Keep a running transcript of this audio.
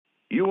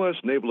U.S.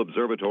 Naval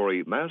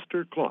Observatory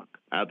Master Clock.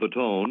 At the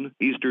tone,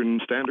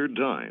 Eastern Standard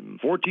Time,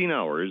 14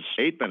 hours,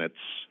 8 minutes,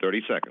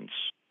 30 seconds.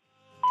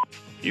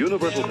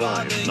 Universal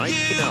Time,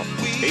 19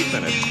 hours, 8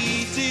 minutes.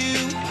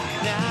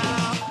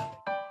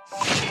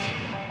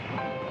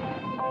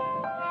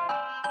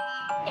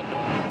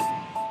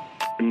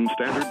 Eastern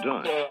Standard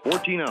Time,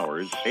 14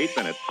 hours, 8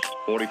 minutes,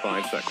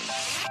 45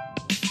 seconds.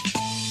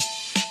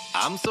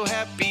 I'm so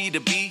happy to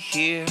be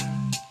here,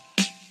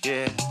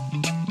 yeah.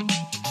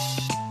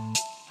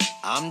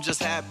 I'm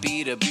just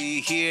happy to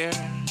be here.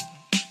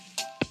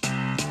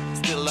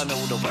 Still I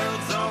know the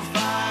world's on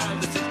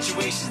fire, the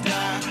situation's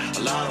dire. A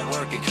lot of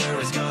work and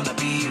courage is gonna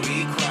be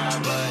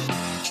required,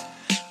 but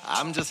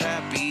I'm just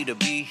happy to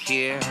be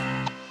here.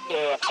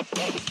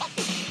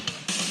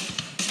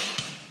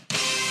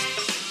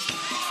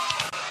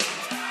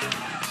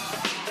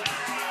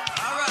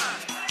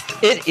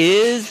 It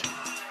is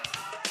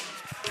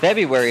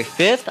February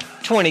 5th,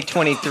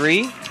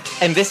 2023,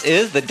 and this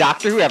is the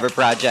Doctor Whoever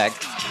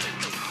Project.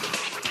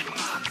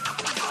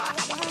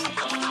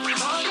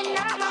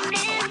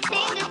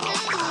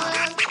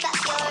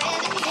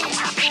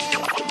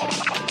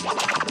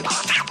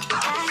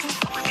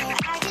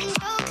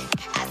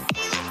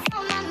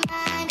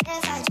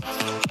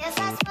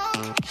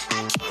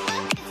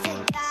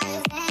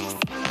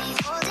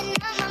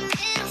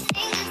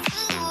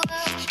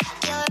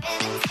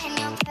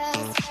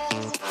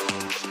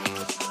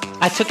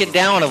 I took it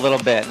down a little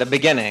bit at the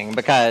beginning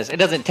because it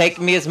doesn't take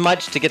me as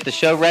much to get the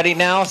show ready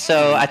now,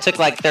 so I took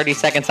like 30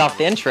 seconds off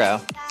the intro.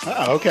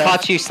 Oh, okay.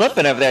 Caught you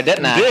slipping over there,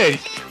 didn't I? You did.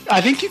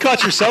 I think you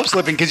caught yourself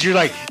slipping because you're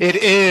like, it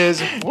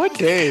is, what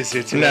day is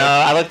it today? No,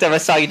 I looked over,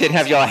 saw you didn't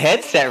have your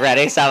headset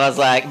ready, so I was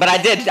like, but I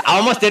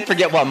almost did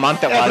forget what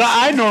month it was. But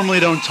I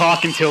normally don't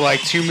talk until like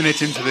 2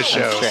 minutes into the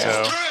show,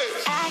 so.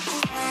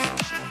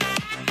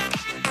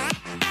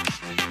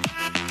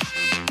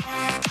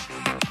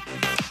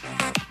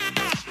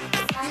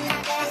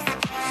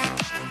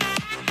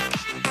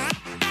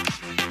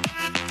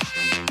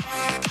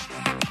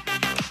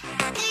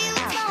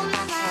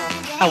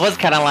 I was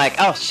kind of like,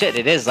 oh shit,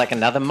 it is like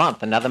another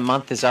month. Another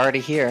month is already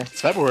here.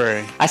 It's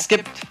February. I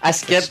skipped.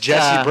 It's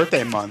Jesse's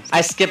birthday month.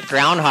 I skipped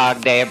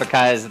Groundhog Day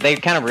because they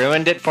kind of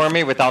ruined it for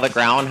me with all the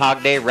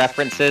Groundhog Day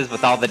references,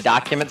 with all the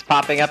documents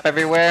popping up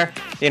everywhere.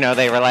 You know,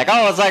 they were like,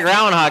 oh, it's like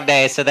Groundhog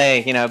Day, so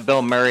they, you know,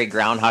 Bill Murray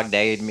Groundhog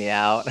Day'd me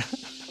out.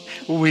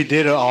 Well, we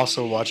did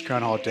also watch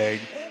Groundhog Day.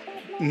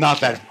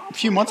 Not that a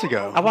few months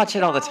ago. I watch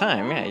it all the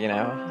time, yeah, you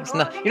know. It's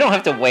not, you don't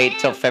have to wait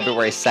till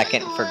February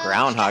 2nd for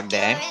Groundhog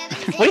Day.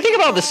 What do you think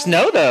about the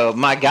snow, though?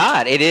 My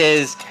God, it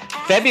is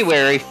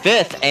February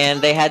 5th,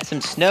 and they had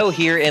some snow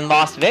here in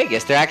Las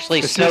Vegas. They're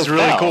actually This snow is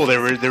really fell. cool.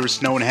 There was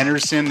snow in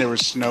Henderson. There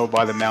was snow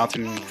by the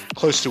mountain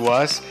close to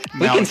us.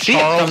 We Mount can see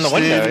it from the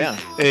window, yeah.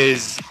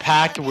 Is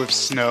packed with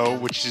snow,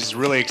 which is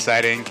really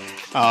exciting.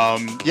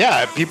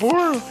 Yeah, people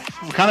were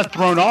kind of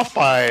thrown off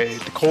by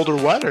the colder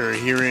weather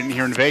here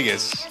in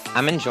Vegas.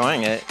 I'm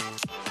enjoying it.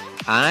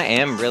 I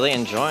am really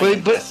enjoying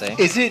it, But Jesse.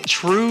 is it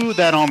true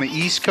that on the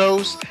East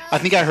Coast, I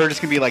think I heard it's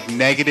going to be like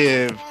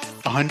negative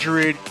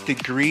 100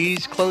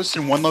 degrees close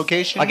in one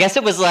location? I guess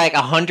it was like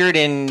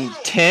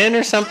 110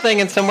 or something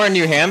in somewhere in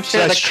New Hampshire, So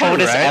the that's true,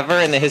 coldest right? ever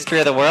in the history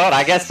of the world.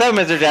 I guess so,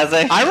 Mr.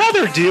 Jesse. I'd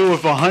rather deal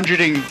with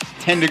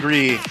 110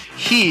 degree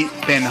heat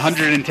than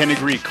 110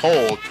 degree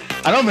cold.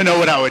 I don't even know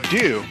what I would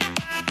do.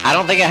 I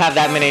don't think I have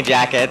that many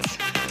jackets.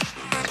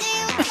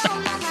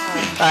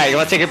 All right, you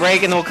want to take a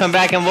break and then we'll come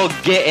back and we'll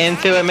get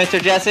into it,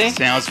 Mr. Jesse?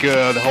 Sounds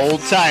good.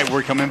 Hold tight.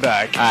 We're coming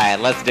back. All right,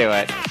 let's do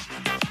it.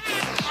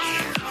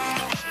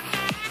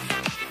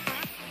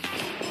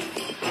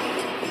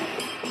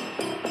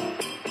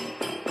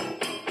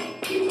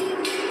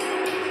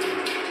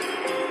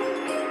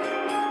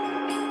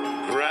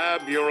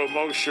 Grab your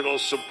emotional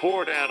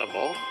support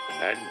animal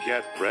and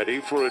get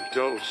ready for a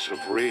dose of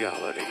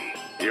reality.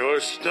 You're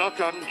stuck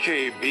on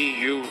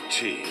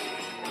KBUT,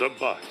 The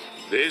Butt.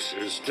 This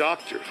is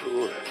Doctor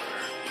Whoever.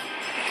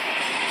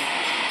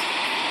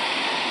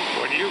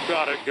 When you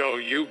gotta go,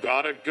 you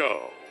gotta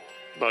go.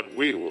 But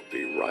we will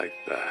be right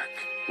back.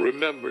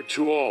 Remember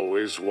to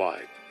always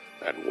wipe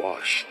and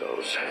wash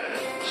those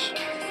hands.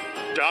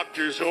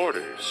 Doctor's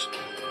orders.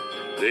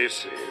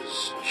 This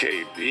is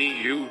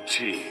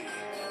KBUT,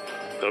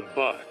 The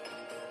Butt.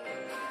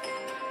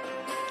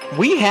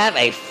 We have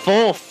a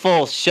full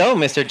show,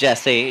 Mr.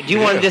 Jesse. Do you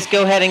want to just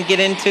go ahead and get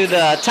into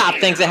the top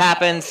things that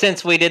happened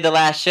since we did the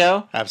last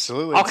show?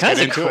 Absolutely. All Let's kinds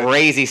get of into it.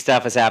 crazy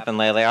stuff has happened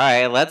lately. All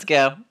right, let's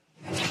go. On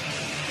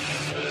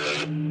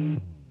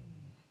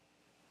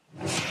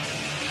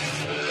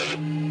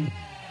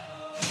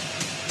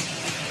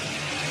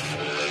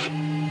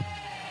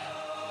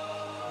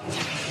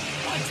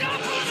top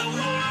of the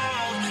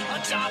world,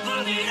 on top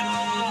of it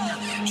all,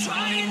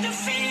 trying to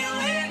feel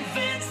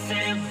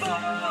invincible.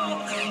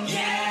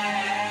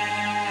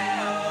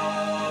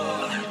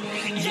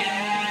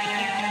 Yeah,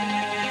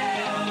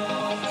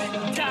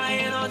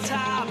 dying on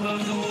top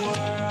of the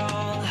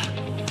world.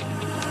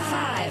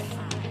 5,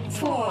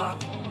 4,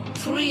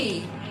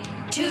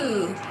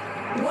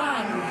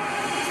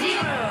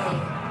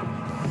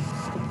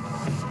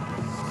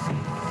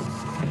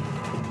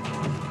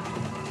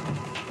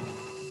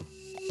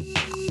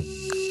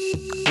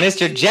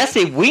 Mr.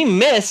 Jesse, we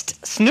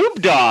missed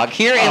Snoop Dogg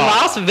here in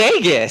Las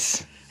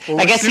Vegas. Well,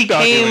 I what's guess he Snoop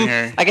Dogg doing came.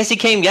 here? I guess he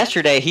came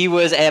yesterday. He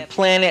was at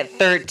Planet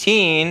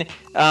 13.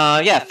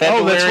 February.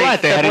 That's right.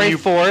 They had a February new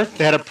 4th.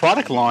 They had a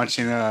product launch,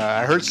 and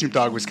I heard Snoop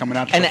Dogg was coming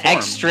out to An perform.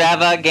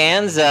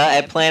 extravaganza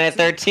at Planet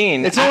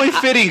 13. It's only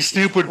fitting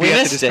Snoop would We be at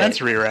the missed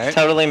dispensary, it. right?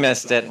 Totally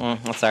missed it.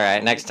 That's all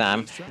right. Next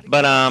time.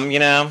 But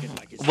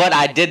what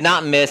I did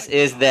not miss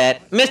is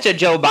that Mr.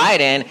 Joe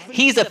Biden,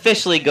 he's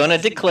officially going to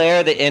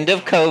declare the end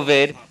of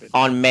COVID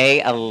on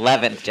May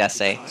 11th,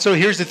 Jesse. So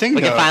here's the thing,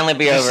 We can finally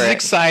be this over is it.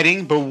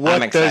 exciting, but what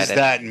I'm does excited.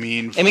 that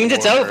mean? It means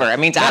it's for over. It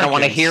means I don't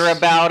want to Americans? hear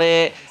about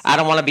it. I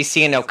don't want to be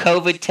seeing no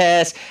COVID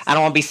tests. I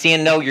don't want to be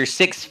seeing your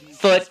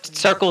 6-foot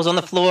circles on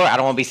the floor. I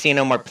don't want to be seeing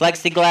no more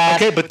plexiglass.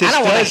 Okay, but this I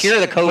don't want does to hear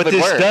the COVID But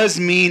this word. does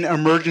mean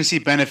emergency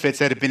benefits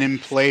that have been in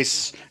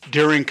place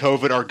during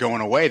COVID are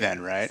going away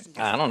then, right?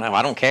 I don't know.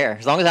 I don't care.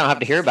 As long as I don't have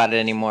to hear about it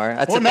anymore.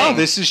 That's Well, the no, thing.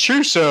 this is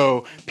true.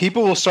 So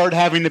people will start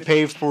having to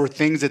pay for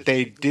things that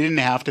they didn't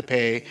have to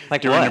pay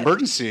Like during what? an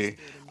emergency.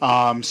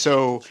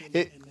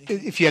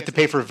 If you have to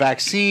pay for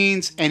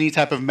vaccines, any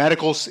type of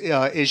medical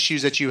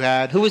issues that you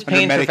had, Who was under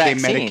paying for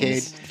Medicaid,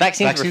 vaccines? Medicaid,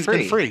 Vaccines were been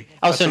free. free.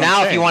 Oh, That's so what I'm now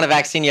if saying. you want a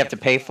vaccine, you have to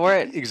pay for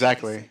it?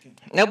 Exactly.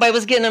 Nobody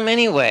was getting them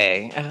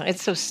anyway.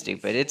 It's so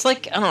stupid. It's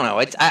like, I don't know.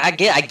 I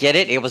get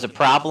it. It was a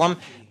problem,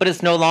 but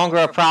it's no longer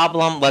a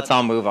problem. Let's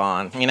all move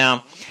on.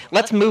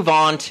 Let's move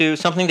on to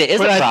something that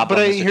is a problem.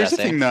 Mr. Here's the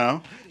Jesse. thing,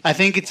 though. I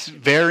think it's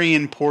very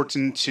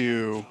important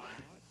to,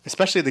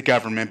 especially the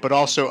government, but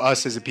also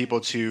us as a people,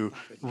 to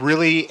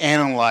really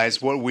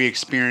analyze what we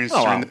experienced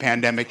during the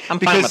pandemic. I'm fine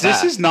because with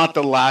this that. is not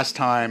the last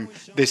time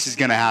this is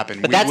going to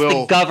happen. But that's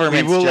the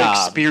government's We will job.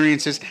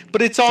 experience this,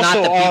 but it's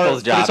also not the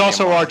people's job But it's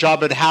also anymore. our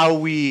job at how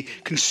we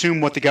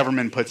consume what the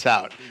government puts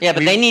out. Yeah,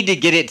 but they need to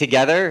get it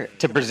together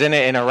to present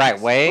it in a right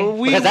way.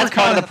 Because that's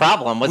part of the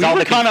problem. Was we all were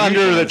the kind of under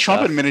confusion the and Trump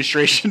stuff.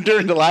 administration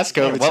during the last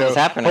COVID. what so was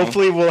happening?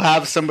 Hopefully, we'll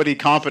have somebody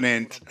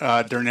competent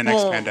during the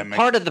next pandemic.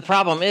 Part of the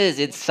problem is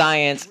it's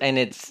science and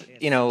it's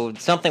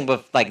something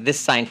with like this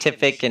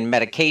scientific and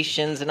medications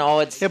and all.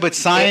 It's but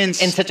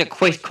science in such a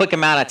quick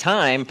amount of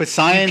time. But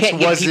science you can't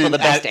give people wasn't the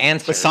best at,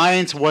 answers. But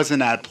science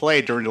wasn't at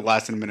play during the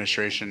last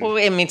administration. Well,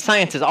 I mean,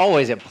 science is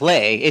always at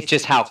play. It's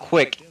just how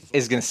quick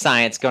is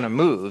science going to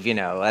move?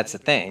 That's the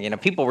thing.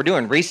 People were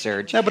doing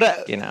research. Yeah, but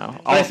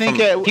I think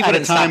people at a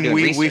didn't stop time doing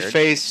we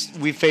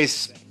research.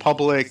 faced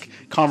public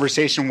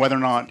conversation whether or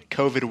not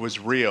COVID was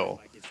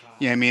real.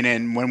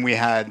 And when we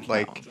had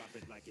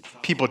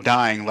people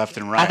dying left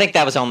and right. I think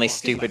that was only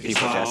stupid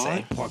people,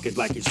 Jesse.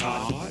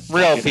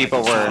 Real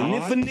people were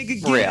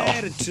real.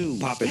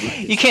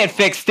 You can't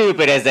fix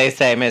stupid, as they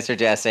say, Mr.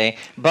 Jesse.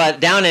 But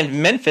down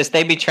in Memphis,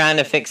 they be trying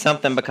to fix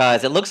something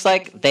because it looks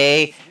like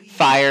they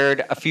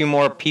fired a few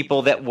more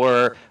people that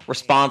were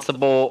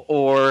responsible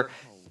or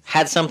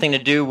had something to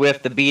do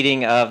with the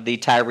beating of the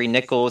Tyree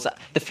Nichols.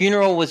 The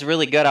funeral was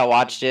really good. I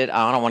watched it.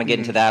 I don't want to get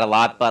into that a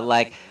lot, but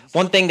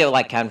one thing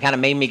that kind of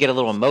made me get a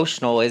little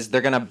emotional is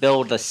they're going to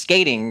build a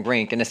skating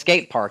rink and a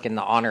skate park in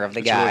the honor of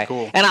the guy. Really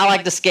cool. And I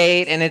like to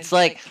skate, and it's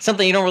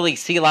something you don't really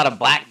see a lot of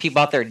black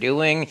people out there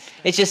doing.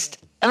 It's just,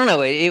 I don't know,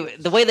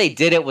 the way they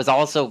did it was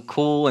also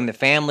cool, and the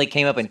family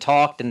came up and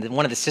talked, and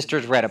one of the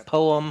sisters read a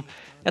poem.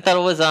 I thought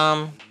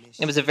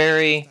it was a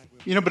very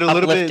but a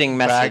little bit uplifting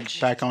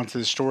message. back onto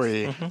the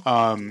story.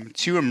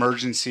 2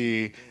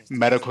 emergency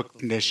medical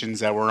conditions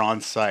that were on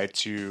site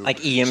to Like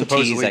EMTs,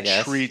 supposedly I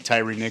guess. treat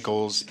Tyree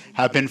Nichols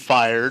have been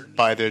fired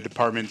by the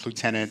department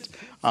lieutenant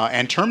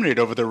and terminated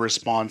over the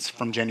response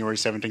from January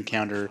 7th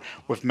encounter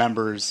with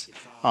members.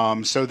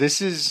 So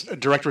this is a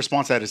direct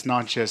response that it's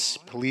not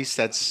just police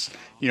that's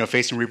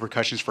facing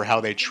repercussions for how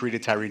they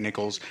treated Tyree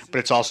Nichols, but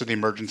it's also the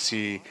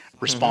emergency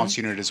response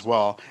unit as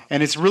well.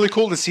 And it's really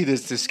cool to see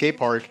this skate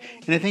park.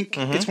 And I think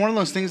it's one of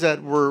those things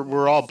that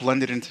we're all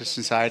blended into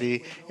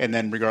society. And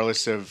then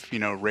regardless of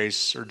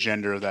race or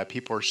gender, that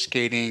people are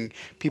skating,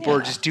 people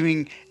are just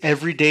doing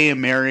everyday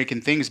American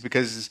things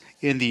because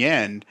in the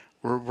end,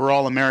 we're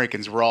all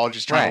Americans. We're all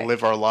just trying to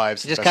live our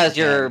lives. Just because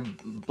you're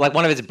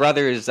one of his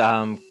brothers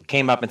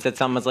came up and said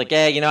something was like,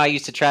 yeah, I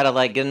used to try to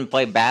get him to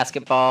play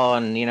basketball,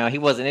 and he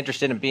wasn't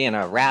interested in being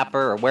a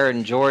rapper or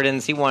wearing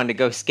Jordans. He wanted to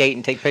go skate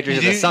and take pictures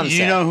of the sunset.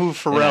 You know who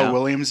Pharrell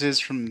Williams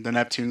is from the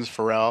Neptunes?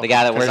 Pharrell, the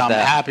guy that wears I'm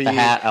happy. the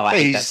hat. Oh, I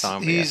hate that he's,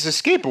 song. He's a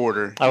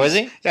skateboarder. Oh, is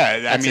he? Yeah,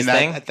 That's his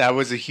thing? that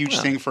was a huge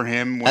thing for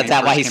him. When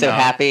That's why he's so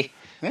happy.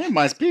 Yeah, it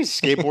must be.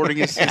 Skateboarding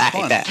is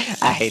fun.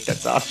 I hate that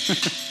song.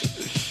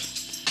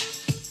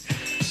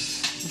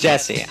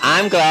 Jesse,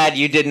 I'm glad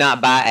you did not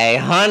buy a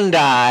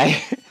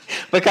Hyundai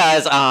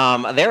because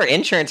there are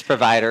insurance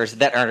providers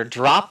that are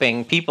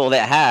dropping people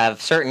that have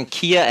certain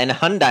Kia and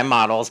Hyundai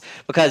models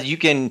because you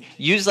can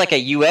use a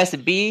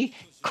USB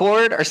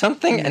cord or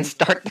something and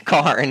start the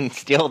car and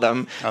steal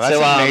them. Oh, that's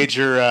a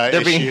major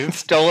they're issue. being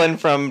stolen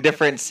from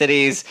different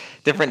cities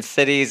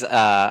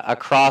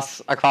across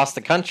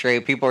the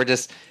country. People are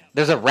just...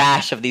 There's a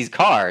rash of these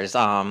cars.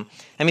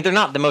 They're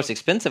not the most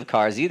expensive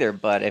cars either,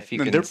 but if you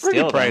can they're pretty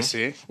steal them,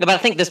 pricey. But I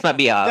think this might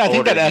be I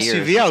think that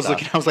SUV I was like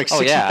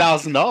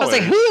 $60,000. I was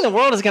like, who in the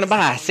world is going to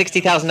buy a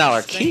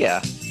 $60,000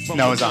 Kia?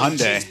 No, it's a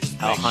Hyundai.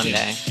 Oh,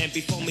 Hyundai. And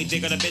before me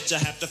dig on a bitch, I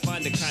have to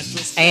find the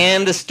contrast.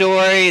 And the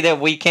story that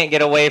we can't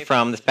get away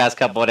from this past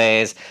couple of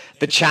days,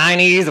 the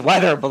Chinese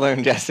weather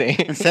balloon, Jesse.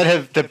 Instead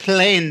of the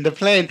balloon. The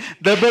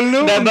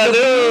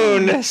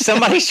balloon.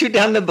 Somebody shoot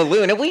down the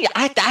balloon. And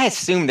I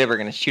assumed they were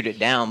going to shoot it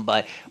down,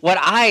 but what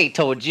I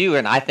told you,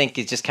 and I think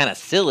is just kind of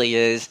silly,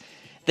 is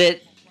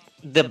that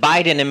the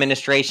Biden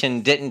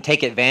administration didn't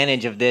take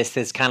advantage of this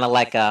as kind of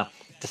like a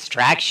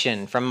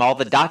distraction from all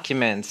the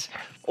documents,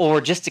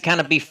 or just to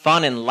kind of be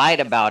fun and light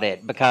about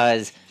it,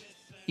 because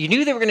you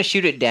knew they were going to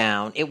shoot it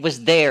down. It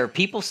was there.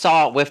 People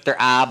saw it with their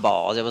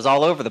eyeballs. It was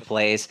all over the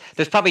place.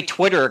 There's probably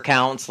Twitter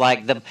accounts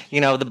like the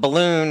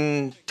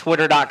balloon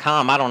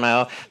Twitter.com. I don't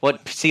know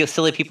what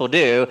silly people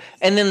do.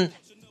 And then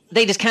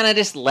they just kind of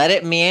just let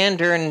it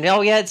meander and,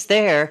 oh, yeah, it's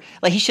there.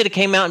 Like, he should have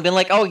came out and been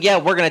like, oh, yeah,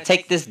 we're going to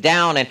take this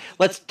down and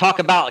let's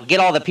get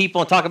all the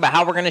people and talk about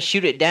how we're going to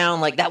shoot it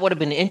down. Like, that would have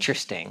been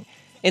interesting.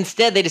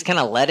 Instead, they just kind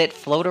of let it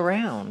float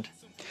around.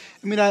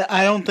 I mean,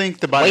 I don't think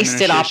the Biden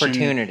Wasted administration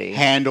opportunity.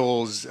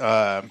 handles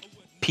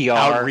PR.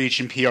 outreach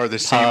and PR the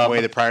same Pub.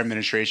 way the prior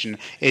administration.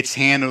 It's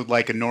handled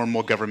like a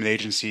normal government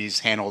agencies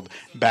handled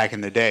back in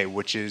the day,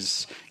 which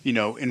is,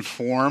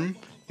 inform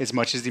as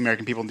much as the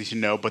American people need to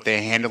know, but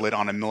they handle it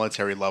on a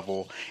military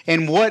level.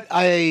 And what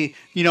I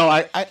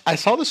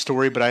saw the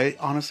story, but I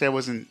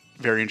wasn't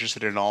very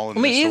interested at all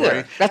in Me the story.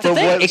 either. That's the But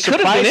thing. what It could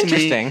have been surprised me,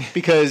 interesting.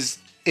 because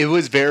it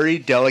was very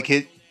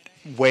delicate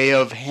way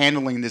of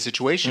handling the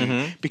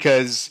situation,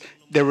 because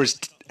there was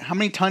how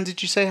many tons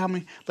did you say? How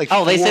many? Like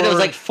they said it was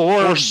like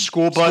four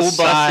school buses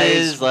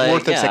buses, like,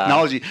 worth of yeah.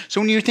 technology. So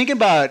when you're thinking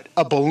about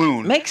a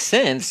balloon, Makes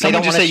sense. They someone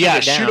don't just wanna say, "Yeah,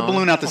 it shoot a down."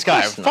 balloon out the Of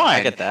sky." course not. Fine,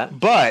 I get that.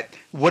 But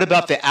what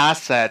about the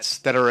assets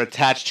that are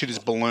attached to this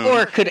balloon?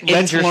 Or it could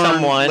injure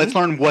someone. Let's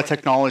learn what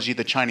technology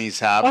the Chinese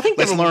have. Well, I think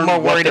they let's were learn more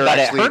what worried they're about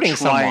it actually hurting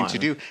trying someone. to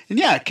do. And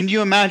yeah, can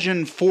you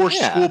imagine four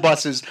Yeah. school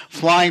buses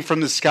flying from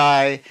the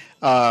sky?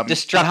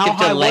 Destructive how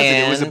high to was it?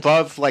 It was land.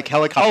 above like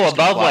helicopters. Oh, can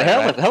above fly,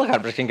 what right?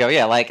 helicopters can go,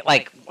 yeah, like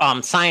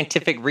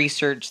scientific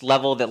research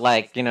level that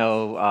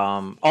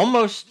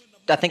almost,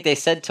 I think they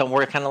said to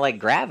where kind of like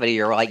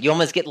gravity, or like you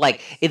almost get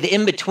like in the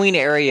in between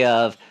area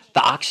of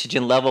the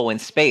oxygen level in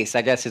space,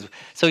 I guess is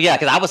so. Yeah,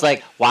 because I was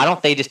like, why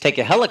don't they just take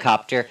a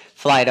helicopter,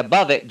 fly it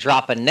above it,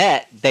 drop a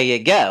net, there you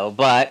go.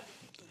 But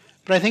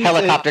I think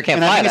helicopter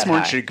can't and fly I think it's that more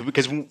high. interesting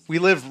because we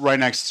live right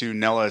next to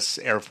Nellis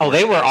Air Force. oh,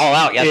 they were Base. all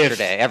out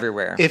yesterday,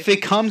 everywhere. If it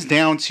comes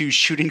down to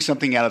shooting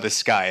something out of the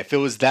sky, if it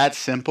was that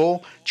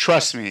simple,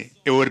 trust me,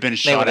 it would have been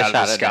shot would've out of the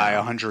shot it sky down.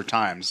 100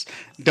 times.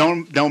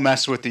 Don't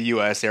mess with the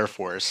U.S. Air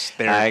Force.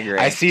 I agree.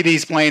 I see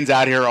these planes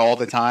out here all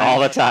the time. All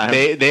the time.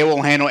 They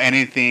will handle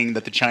anything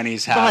that the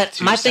Chinese have. But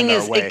to my send thing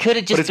our is, way. it could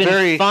have But just it's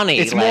been funny,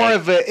 It's like- more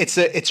of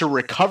it's a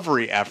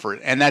recovery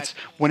effort, and that's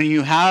when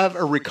you have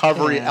a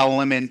recovery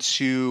element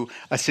to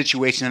a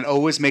situation, it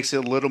always makes it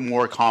a little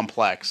more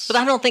complex. But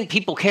I don't think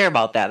people care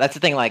about that. That's the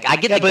thing. Like, I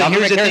get Yeah, the but government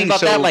here's the cares thing, about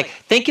so- that. Like,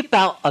 think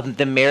about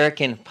the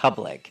American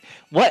public.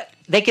 What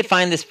they could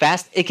find this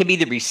fast. It could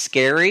either be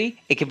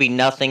scary, it could be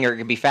nothing, or it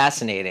could be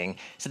fascinating.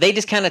 So they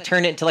just kind of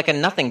turn it into like a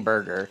nothing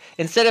burger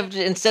instead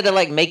of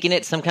like making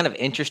it some kind of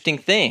interesting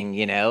thing.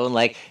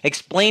 Like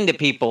explain to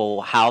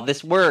people how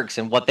this works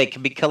and what they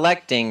could be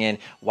collecting and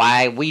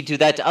why we do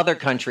that to other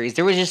countries.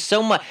 There was just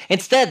so much.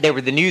 Instead, the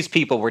news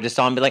people were just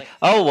on, be like,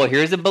 oh well,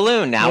 here's a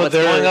balloon. Now Well, it's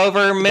going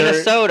over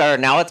Minnesota, or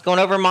now it's going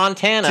over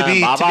Montana. To be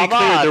blah, blah, clear,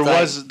 blah.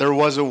 there It's like-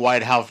 was a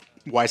White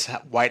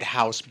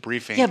House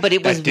briefing. Yeah, but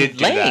it was that did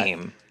do that.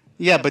 lame.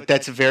 Yeah, but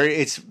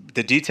it's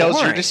the details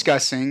you're Boring.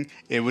 discussing.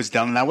 It was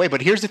done that way.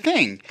 But here's the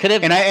thing. Could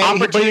have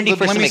opportunity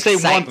for let some me say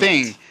one excitement.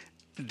 thing.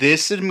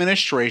 This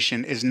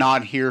administration is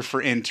not here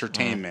for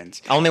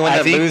entertainment. Only when I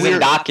they're think losing we're-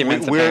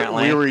 documents,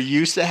 apparently. We were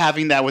used to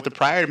having that with the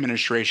prior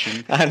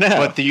administration. I know.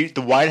 But the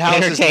White House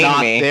is Entertain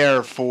not me.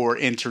 there for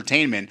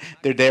entertainment.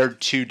 They're there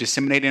to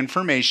disseminate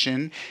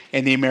information,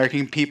 and the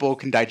American people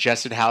can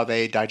digest it how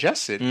they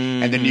digest it.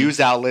 And the Mm-hmm. news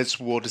outlets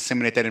will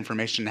disseminate that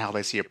information how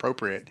they see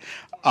appropriate.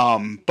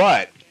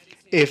 But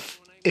if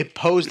it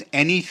posed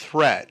any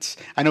threats,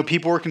 I know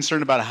people were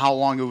concerned about how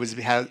long it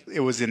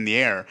was in the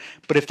air,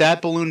 but if that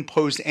balloon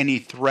posed any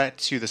threat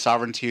to the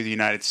sovereignty of the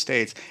United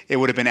States, it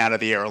would have been out of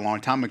the air a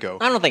long time ago.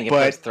 I don't think it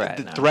but posed threat,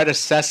 The no. threat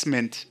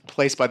assessment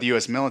placed by the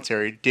U.S.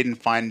 military didn't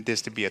find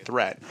this to be a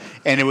threat,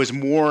 and it was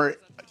more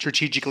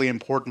strategically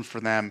important for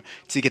them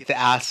to get the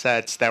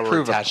assets that were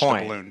Prove a attached to the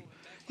point. balloon.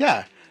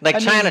 Yeah. Like I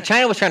mean-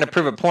 China was trying to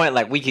prove a point,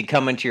 like we could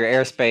come into your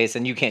airspace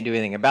and you can't do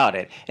anything about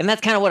it. And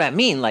that's kind of what I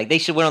mean. Like they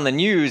should went on the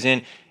news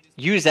and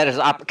use that as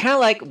kind of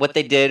like what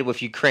they did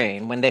with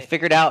Ukraine when they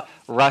figured out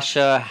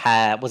Russia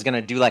was going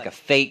to do like a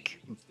fake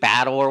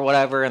battle or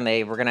whatever, and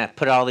they were going to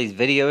put all these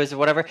videos or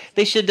whatever.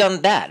 They should have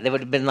done that. They would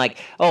have been like,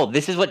 oh,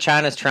 this is what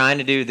China's trying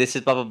to do. This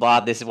is blah, blah, blah.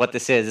 This is what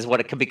this is what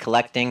it could be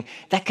collecting.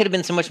 That could have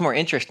been so much more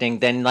interesting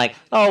than like,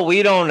 oh,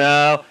 we don't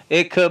know.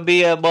 It could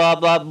be a blah,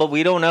 blah, but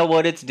we don't know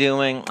what it's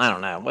doing. I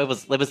don't know. It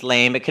was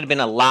lame. It could have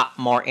been a lot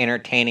more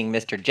entertaining,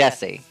 Mr.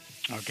 Jesse.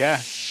 Okay.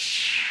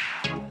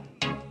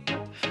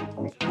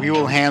 We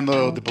will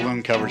handle the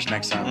balloon coverage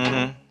next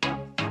time.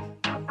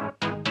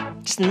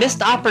 Just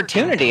missed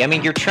opportunity. I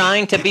mean, you're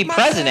trying to be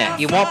president.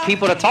 You want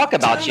people to talk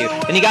about you.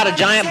 And you got a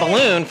giant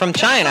balloon from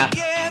China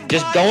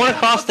just going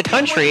across the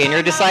country, and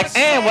you're just like,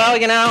 well,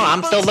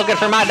 I'm still looking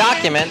for my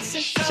documents.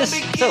 It's just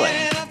silly.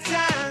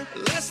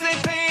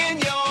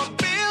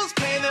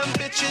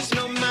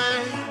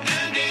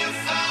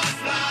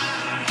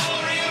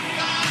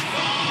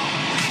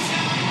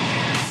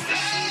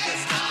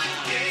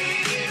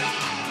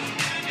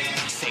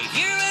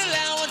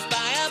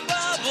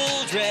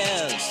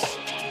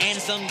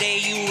 Someday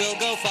you will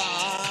go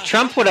far.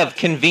 Trump would have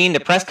convened a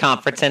press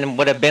conference and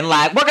would have been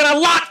like, we're going to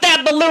lock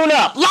that balloon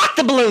up. Lock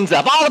the balloons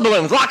up. All the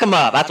balloons. Lock them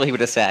up. That's what he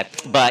would have said.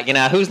 But,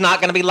 who's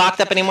not going to be locked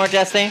up anymore,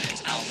 Jesse?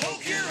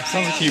 Sounds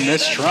like you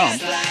miss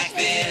Trump.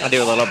 I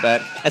do a little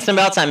bit. And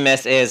somebody else I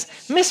miss is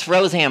Miss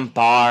Roseanne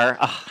Barr.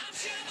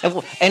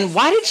 Oh. And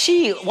why did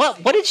she,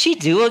 what did she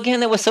do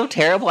again that was so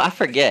terrible? I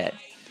forget.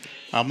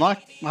 I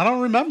don't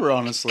remember,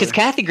 honestly. Because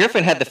Kathy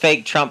Griffin had the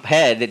fake Trump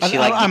head that she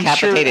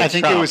decapitated I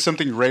think Trump. it was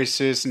something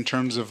racist in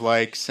terms of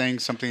saying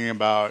something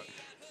about.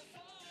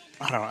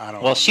 I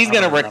don't. Well, she's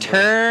going to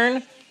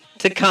return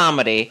to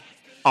comedy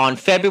on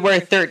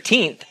February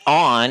 13th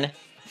on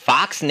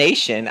Fox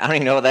Nation. I don't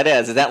even know what that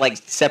is. Is that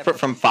separate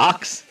from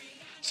Fox?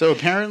 So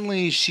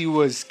apparently she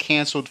was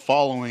canceled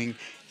following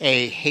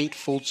a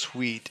hateful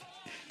tweet.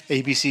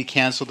 ABC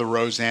canceled the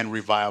Roseanne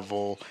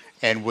revival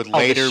and would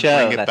later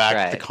bring it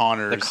back to the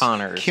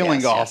Connors,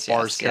 killing off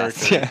Barr's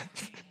character. Yes.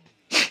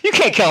 You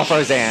can't kill off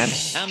Roseanne.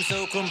 I'm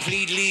so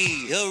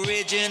completely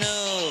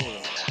original.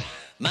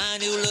 My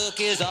new look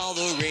is all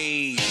the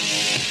rage.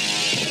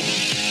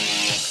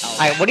 All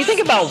right, what do you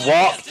think about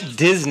Walt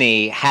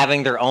Disney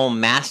having their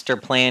own master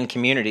plan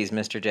communities,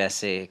 Mr.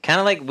 Jesse? Kind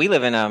of like we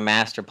live in a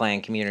master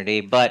plan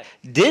community, but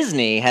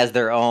Disney has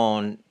their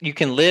own. You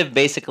can live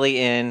basically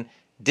in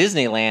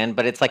Disneyland,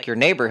 but it's like your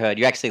neighborhood.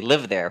 You actually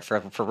live there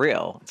for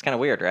real. It's kind of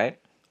weird, right?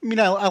 I mean,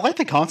 I like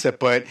the concept,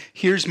 but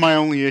here's my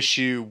only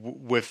issue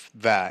with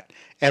that.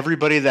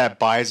 Everybody that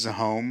buys a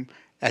home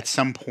at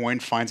some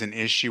point finds an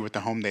issue with the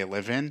home they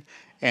live in,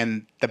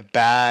 and the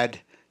bad,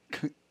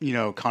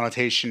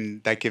 connotation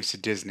that gives to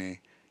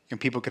Disney. And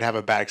people could have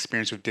a bad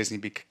experience with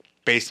Disney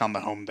based on the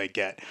home they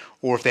get.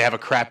 Or if they have a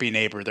crappy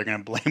neighbor, they're going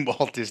to blame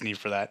Walt Disney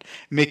for that.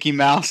 Mickey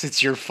Mouse,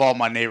 it's your fault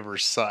my neighbor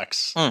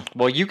sucks.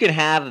 Well, you can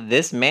have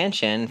this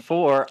mansion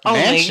for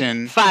only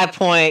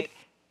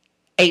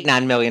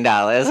 $5.89 million.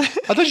 I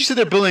thought you said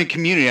they're building a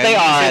community. They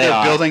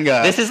are. Building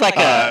a this is like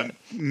a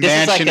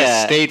mansion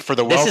estate for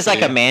the wealthy. This is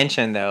like a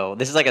mansion, though.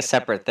 This is like a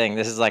separate thing.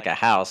 This is like a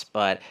house,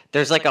 but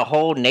there's like a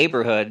whole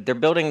neighborhood. They're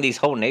building these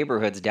whole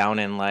neighborhoods down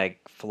in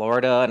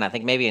Florida, and I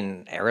think maybe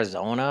in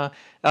Arizona.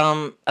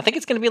 I think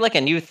it's going to be like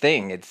a new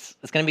thing. It's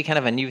going to be kind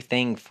of a new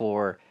thing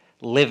for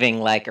living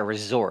like a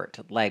resort.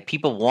 Like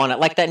people want it,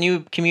 like that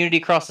new community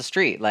across the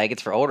street. Like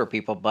it's for older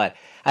people, but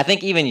I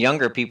think even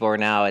younger people are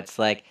now. It's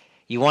like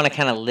you want to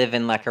kind of live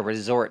in like a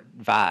resort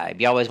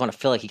vibe. You always want to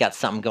feel like you got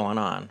something going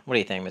on. What do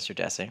you think, Mr.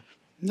 Jesse?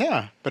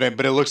 Yeah, but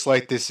it looks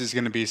like this is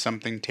going to be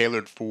something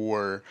tailored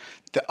for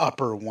the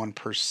upper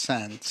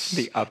 1%.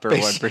 The upper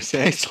 1%.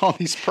 Based on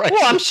these prices.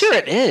 Well, I'm sure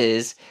it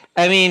is.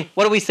 I mean,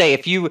 what do we say?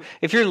 If you're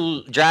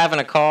driving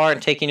a car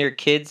and taking your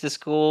kids to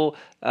school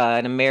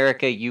in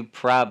America, you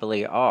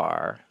probably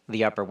are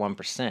the upper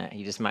 1%.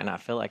 You just might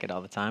not feel like it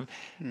all the time.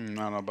 I don't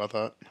know about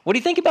that. What do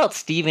you think about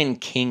Stephen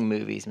King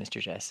movies,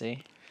 Mr.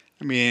 Jesse?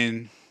 I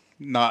mean,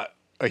 not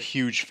a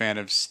huge fan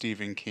of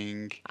Stephen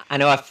King. I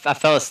know I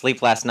fell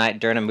asleep last night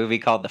during a movie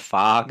called The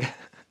Fog,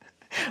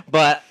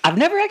 but I've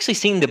never actually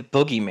seen The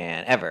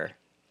Boogeyman ever.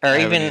 Or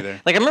even,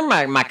 I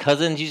remember my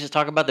cousins used to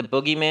talk about The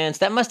Boogeymans.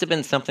 That must have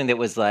been something that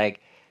was more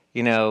in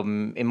the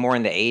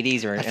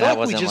 80s. I feel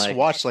like we just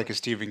watched a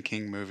Stephen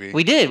King movie.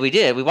 We did.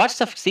 We watched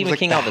stuff Stephen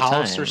King all the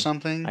time. House or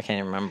something? I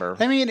can't remember.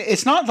 I mean,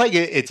 it's not like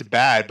it's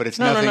bad, but it's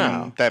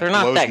nothing that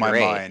blows my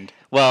mind.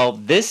 Well,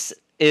 this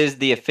is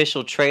the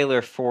official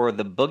trailer for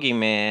The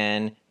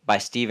Boogeyman by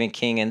Stephen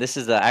King, and this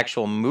is the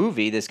actual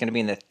movie that's going to be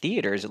in the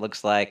theaters, it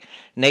looks like,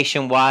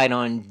 nationwide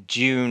on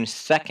June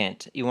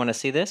 2nd. You want to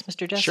see this,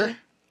 Mr. Jesse? Sure.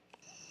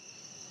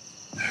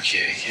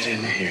 Okay, get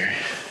in here.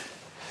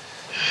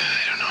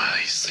 I don't know how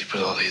you sleep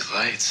with all these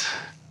lights.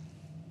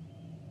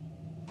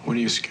 What are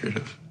you scared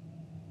of?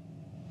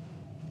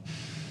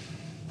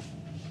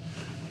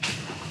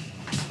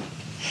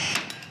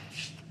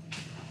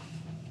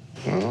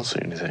 I don't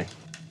see anything.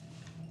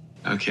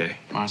 Okay,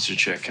 monster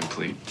check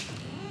complete.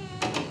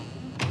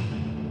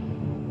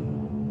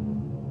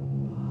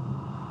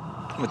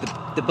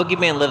 The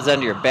Boogeyman lives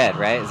under your bed,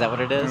 right? Is that what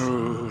it is?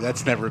 Ooh,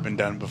 that's never been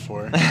done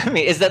before. I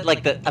mean, is that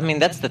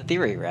that's the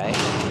theory, right?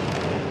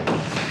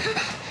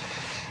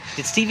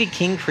 Did Stephen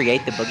King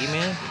create the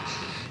Boogeyman?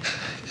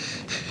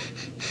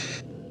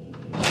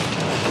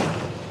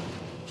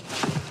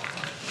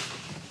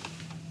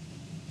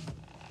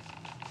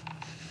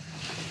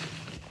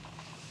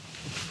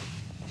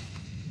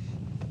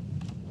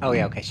 Oh,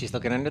 yeah, okay. She's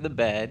looking under the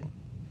bed.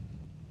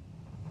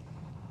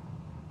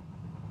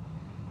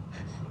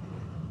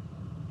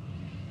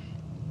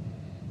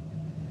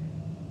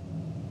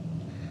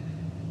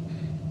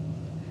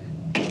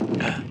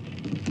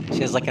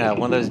 She has like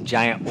one of those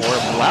giant orb.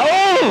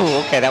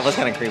 Oh, okay, that was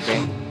kind of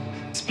creepy.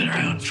 It's been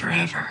around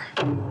forever.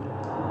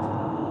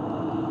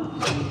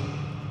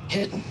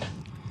 Hidden.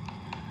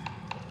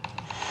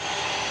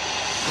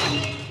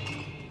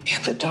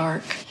 In the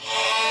dark.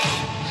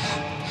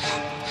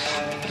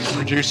 The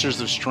producers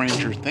of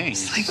Stranger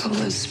Things. It's like all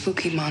those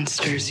spooky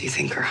monsters you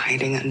think are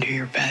hiding under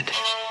your bed.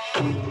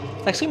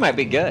 Actually, might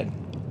be good.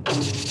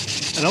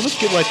 I almost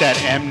get like that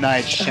M.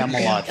 Night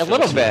Shyamalan. A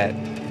little bit.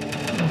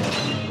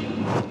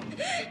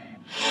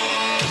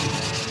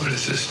 What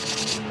is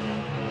this?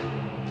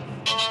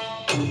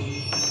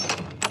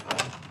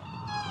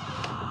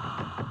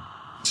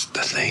 It's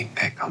the thing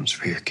that comes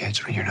for your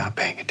kids when you're not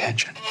paying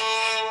attention.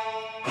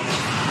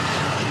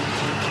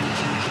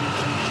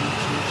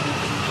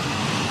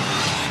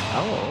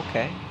 Oh,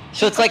 okay.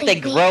 So it's like they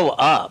grow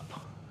up.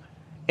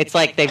 It's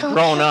like they've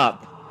grown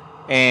up,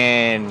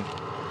 and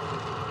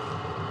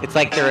it's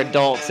like they're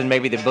adults, and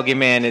maybe the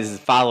boogeyman is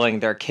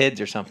following their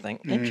kids or something.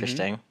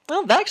 Interesting.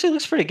 Well, that actually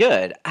looks pretty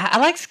good. I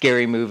like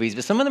scary movies,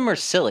 but some of them are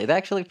silly. They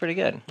actually look pretty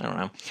good. I don't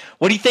know.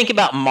 What do you think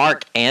about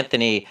Mark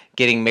Anthony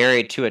getting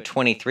married to a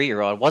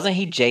 23-year-old? Wasn't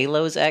he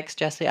J-Lo's ex,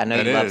 Jesse? I know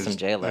you love some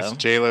J-Lo. That's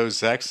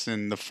J-Lo's ex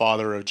and the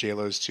father of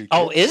J-Lo's 2 kids.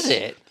 Oh, is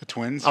it? The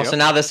twins. Oh, so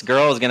now this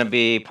girl is going to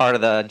be part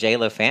of the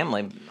J-Lo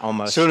family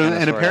almost. So, kinda,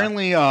 and sorta.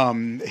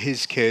 apparently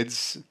his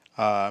kids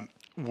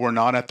were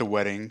not at the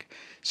wedding.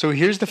 So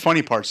here's the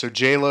funny part. So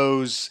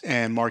J-Lo's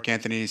and Mark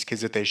Anthony's kids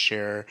that they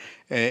share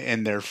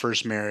in their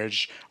first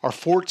marriage are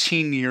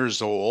 14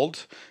 years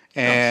old.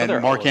 And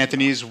they're Mark old.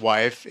 Anthony's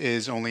wife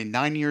is only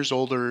 9 years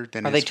older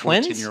than Are his they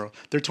twins? 14-year-old.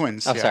 They're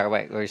twins. Oh, yeah. sorry,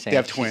 wait, what were you saying? They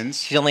have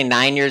twins. She's only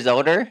 9 years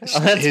older? Oh,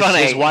 that's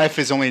funny. His wife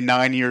is only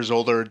 9 years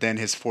older than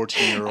his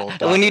 14-year-old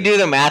daughter. When you do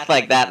the math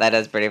like that, that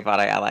is pretty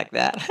funny. I like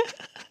that.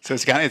 So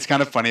it's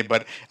kind of funny,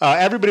 but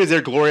everybody's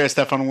there. Gloria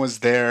Estefan was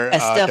there. The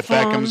Estefan.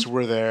 Beckhams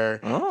were there.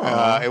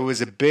 Oh. It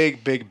was a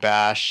big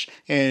bash.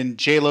 And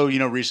J-Lo,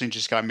 recently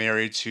just got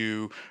married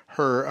to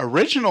her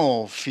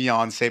original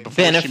fiance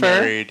before she Bennifer.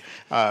 married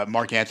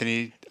Mark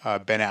Anthony,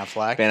 Ben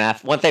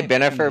Affleck. Weren't they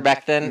Bennifer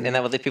back then? Isn't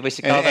that what the people used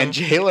to call them? And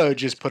J-Lo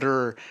just put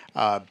her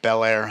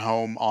Bel Air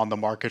home on the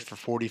market for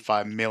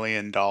 $45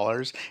 million.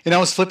 And I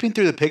was flipping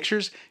through the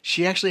pictures.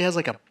 She actually has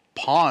like a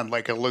pond,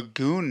 like a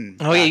lagoon.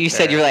 Oh, yeah, back you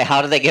said there. you were like,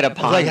 how did they get a I was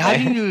pond? like, how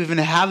do there? you even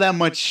have that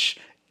much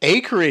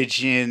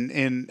acreage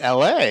in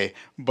LA?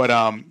 But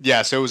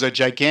yeah, so it was a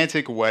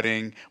gigantic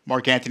wedding.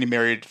 Mark Anthony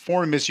married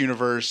former Miss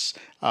Universe,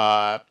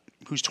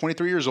 who's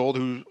 23 years old,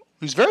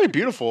 who's very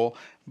beautiful.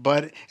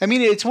 But I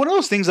mean, it's one of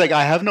those things. Like,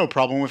 I have no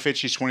problem with it.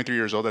 She's 23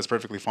 years old. That's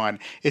perfectly fine.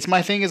 It's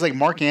my thing is like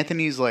Mark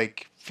Anthony's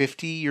like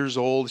 50 years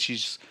old.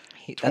 She's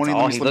 20. That's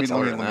all he Let looks me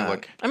older than that.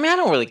 look. I mean, I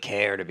don't really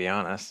care, to be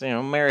honest.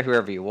 Marry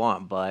whoever you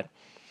want, but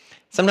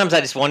sometimes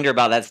I just wonder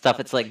about that stuff.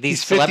 It's like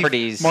these He's 50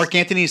 celebrities. Mark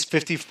Anthony's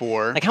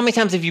 54. Like, how many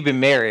times have you been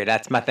married?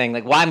 That's my thing.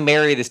 Like, why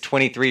marry this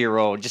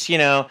 23-year-old? Just,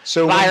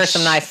 So buy when her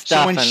some nice so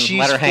stuff when and she's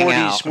let her hang 40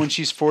 out. When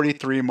she's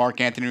 43,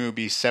 Mark Anthony would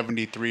be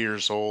 73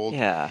 years old.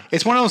 Yeah.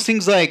 It's one of those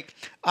things like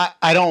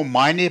I don't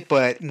mind it,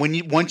 but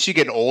once you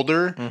get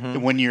older, Mm-hmm.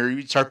 when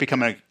you start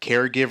becoming a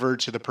caregiver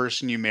to the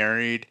person you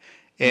married,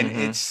 and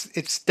it's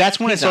that's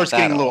when Mm-hmm. He's it not starts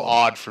getting that a little old.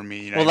 odd for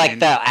me. You know Well, what I like mean?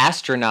 the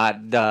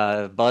astronaut,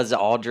 the Buzz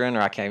Aldrin,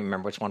 or I can't even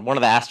remember which one. One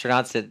of the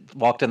astronauts that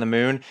walked on the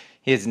moon.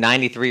 He is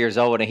 93 years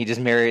old, and he just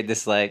married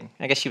this, like,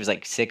 I guess she was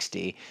like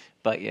 60,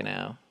 but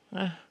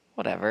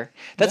whatever.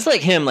 That's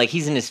like him. Like,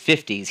 he's in his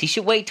 50s. He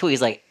should wait till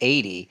he's like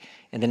 80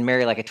 and then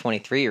marry like a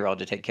 23-year-old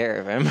to take care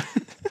of him.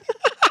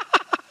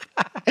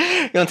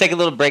 You want to take a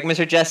little break,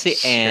 Mr. Jesse?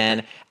 Sure.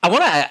 And I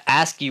want to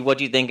ask you what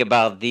you think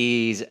about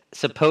these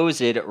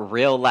supposed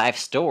real-life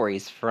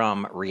stories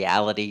from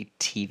reality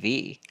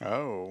TV.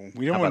 Oh,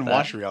 we don't How want to about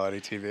watch that? reality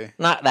TV.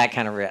 Not that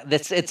kind of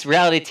it's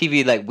reality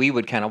TV like we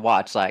would kind of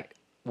watch, like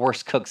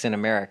Worst Cooks in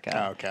America.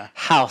 Oh, okay.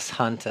 House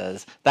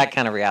Hunters, that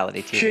kind of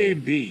reality TV.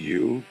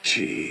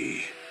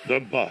 KBUT, The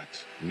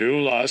Butt, New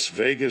Las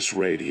Vegas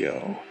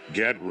Radio.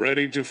 Get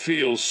ready to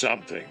feel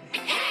something.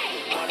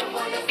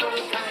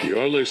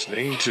 You're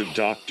listening to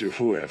Dr.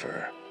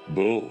 Whoever.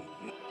 Boom.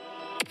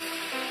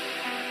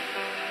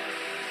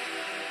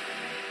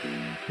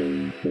 Like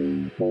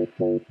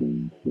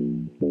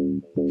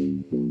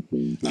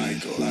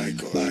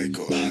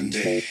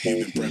Monday.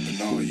 You've been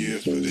prepping all year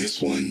for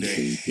this one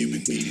day. You've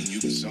been eating,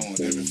 you've been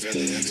sowing every feather,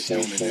 every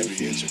stone, and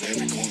every inch of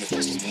every corner.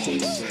 Just one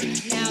to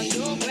say. Now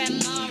your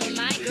grandma and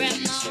my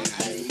grandma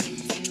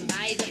sitting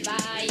by the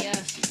fire.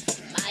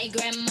 My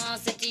grandma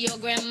said to your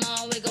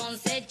grandma, we're gonna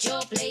set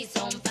your place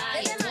on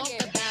fire. Talk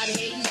about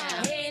hey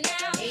now, hey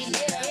now, hey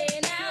now, hey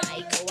now.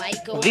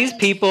 Iko. These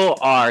people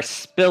are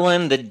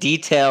spilling the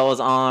details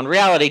on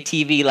reality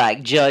TV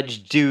like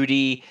Judge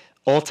Judy,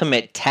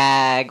 Ultimate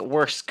Tag,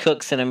 Worst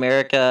Cooks in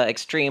America,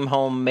 Extreme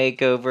Home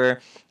Makeover.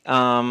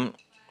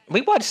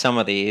 We watched some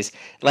of these,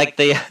 like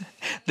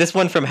this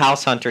one from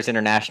House Hunters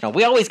International.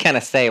 We always kind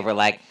of say we're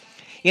like,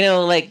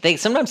 like they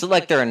sometimes look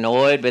like they're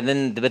annoyed, but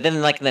then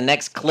like in the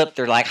next clip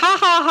they're like ha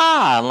ha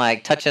ha, and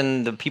like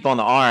touching the people on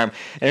the arm,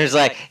 and it's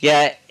like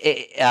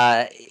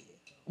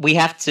we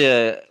had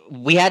to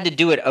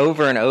do it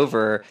over and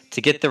over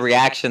to get the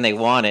reaction they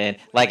wanted.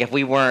 Like if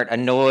we weren't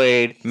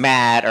annoyed,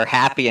 mad, or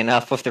happy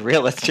enough with the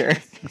realtor,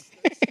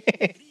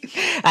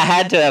 I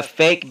had to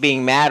fake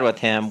being mad with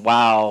him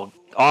while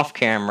off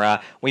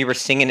camera we were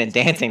singing and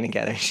dancing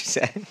together. She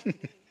said.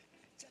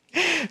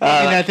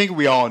 I think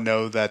we all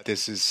know that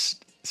this is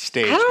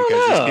staged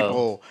because these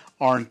people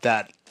aren't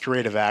that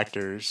creative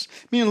actors.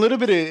 I mean, a little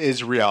bit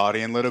is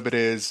reality, and a little bit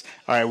is,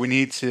 all right, we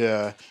need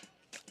to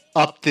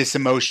up this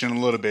emotion a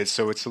little bit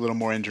so it's a little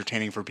more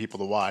entertaining for people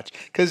to watch.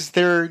 Because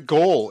their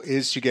goal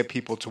is to get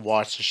people to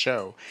watch the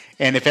show.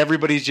 And if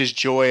everybody's just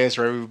joyous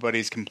or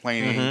everybody's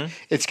complaining,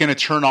 it's going to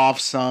turn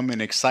off some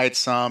and excite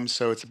some.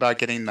 So it's about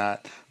getting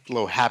that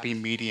little happy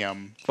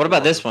medium. What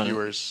about this one?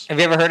 Viewers. Have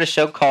you ever heard a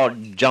show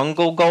called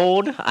Jungle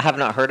Gold? I have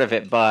not heard of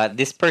it, but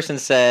this person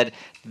said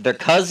their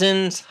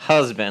cousin's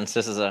husbands,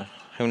 this is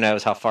who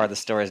knows how far the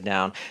story is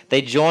down,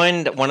 they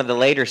joined one of the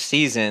later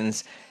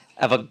seasons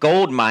of a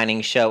gold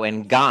mining show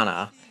in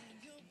Ghana.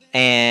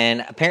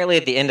 And apparently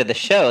at the end of the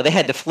show, they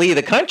had to flee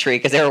the country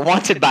because they were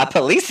wanted by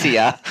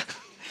policia.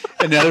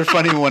 Another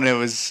funny one, it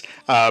was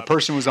a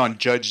person was on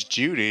Judge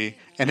Judy,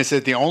 and it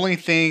said the only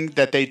thing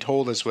that they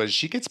told us was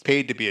she gets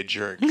paid to be a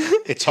jerk.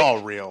 It's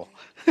all real.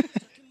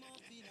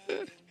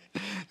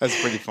 That's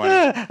pretty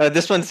funny.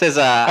 This one says...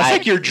 That's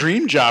like your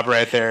dream job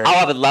right there. Oh,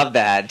 I would love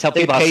that. Tell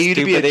people how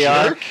stupid they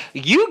are.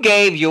 You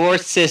gave your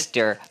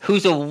sister,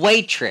 who's a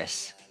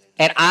waitress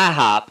at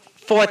IHOP,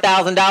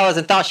 $4,000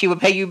 and thought she would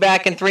pay you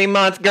back in 3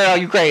 months. Girl,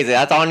 you crazy.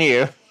 That's on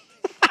you.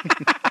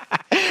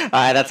 All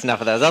right, that's enough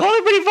of those. That's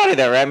only pretty funny,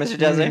 though, right, Mr.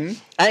 Jesse?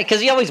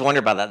 Because you always wonder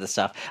about this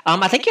stuff.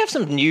 I think you have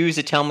some news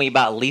to tell me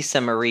about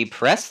Lisa Marie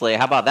Presley.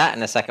 How about that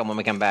in a second when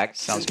we come back?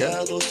 Sounds good.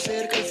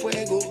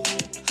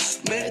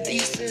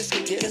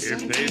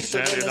 If they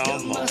said it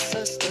online,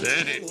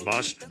 then it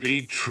must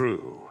be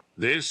true.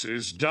 This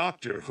is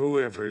Dr.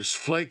 Whoever's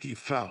Flaky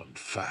Found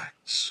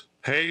Facts.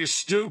 Hey,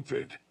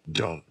 stupid,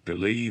 don't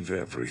believe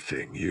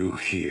everything you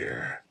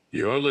hear.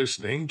 You're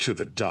listening to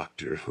the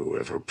Dr.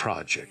 Whoever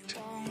Project.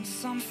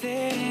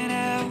 Something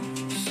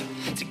else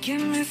to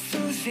get me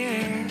through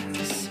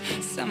this.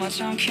 So much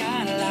I'm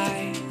kinda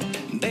like,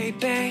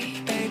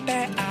 baby,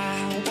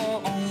 I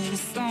want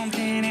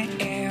something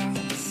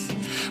else.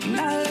 I'm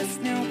not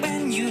listening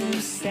when you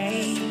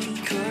say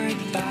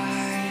goodbye.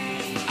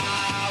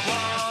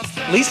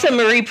 Lisa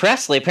Marie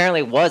Presley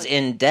apparently was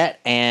in debt,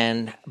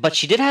 but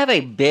she did have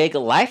a big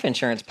life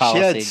insurance policy.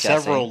 She had Jesse.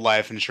 several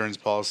life insurance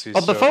policies.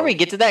 Oh, before we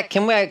get to that,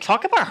 can we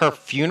talk about her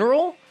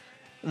funeral?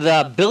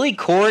 The Billy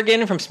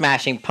Corrigan from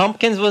Smashing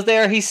Pumpkins was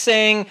there. He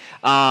sang.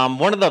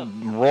 One of the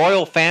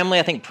royal family,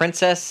 I think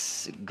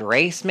Princess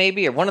Grace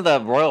maybe, or one of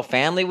the royal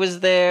family was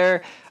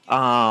there.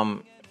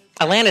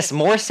 Alanis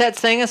Morissette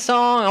sang a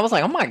song. I was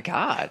like, oh my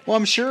God. Well,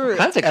 I'm sure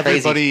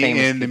everybody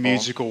in the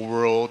musical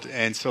world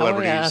and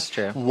celebrities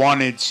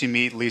wanted to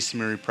meet Lisa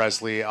Marie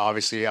Presley.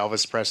 Obviously,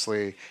 Elvis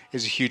Presley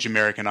is a huge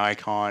American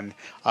icon.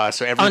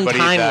 So everybody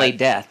untimely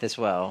death as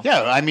well.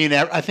 Yeah, I mean,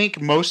 I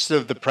think most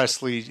of the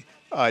Presley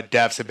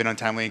deaths have been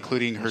untimely,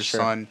 including her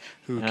son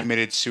who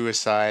committed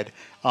suicide.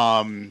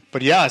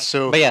 But yeah,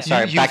 so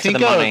sorry, back to the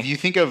money. You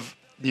think of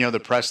the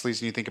Presleys,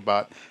 and you think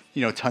about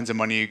tons of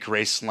money,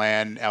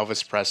 Graceland,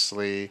 Elvis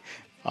Presley.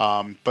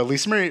 But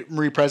Lisa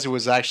Marie Presley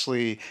was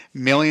actually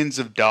millions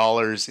of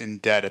dollars in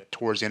debt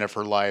towards the end of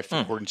her life,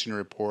 according to a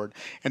report.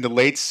 And the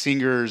late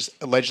singers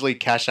allegedly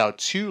cashed out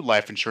 2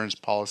 life insurance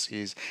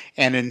policies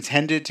and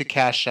intended to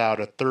cash out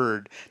a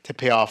third to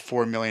pay off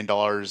 $4 million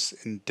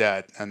in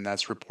debt. And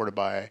that's reported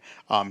by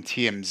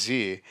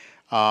TMZ.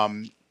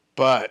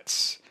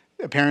 But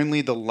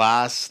apparently the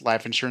last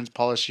life insurance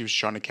policy she was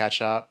trying to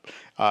cash out,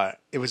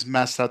 it was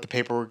messed up. The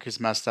paperwork is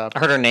messed up. I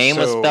heard her name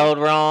was spelled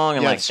wrong.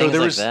 And so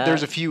there's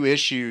a few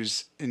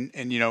issues in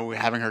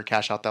having her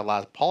cash out that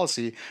last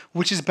policy,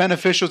 which is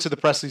beneficial to the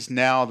Presleys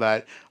now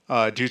that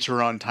due to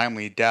her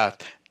untimely death,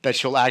 that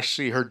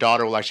her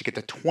daughter will actually get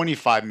the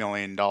 $25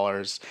 million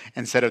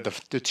instead of the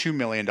 $2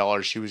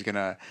 million she was going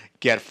to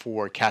get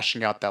for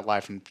cashing out that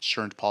life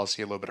insurance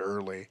policy a little bit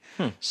early.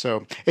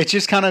 So it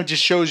just kind of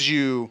just shows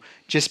you,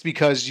 just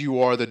because you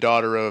are the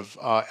daughter of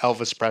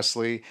Elvis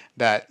Presley,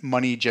 that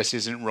money just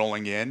isn't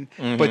rolling in.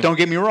 But don't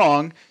get me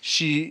wrong,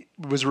 she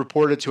was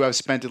reported to have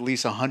spent at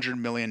least $100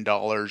 million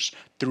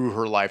through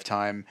her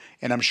lifetime.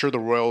 And I'm sure the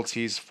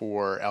royalties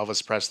for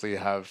Elvis Presley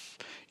have,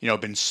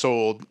 been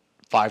sold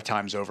 5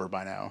 times over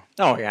by now.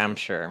 Oh, yeah, I'm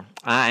sure.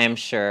 I am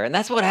sure. And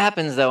that's what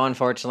happens, though,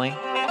 unfortunately.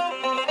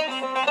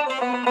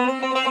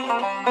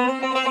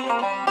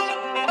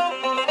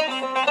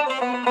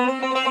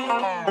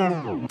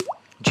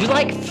 Do you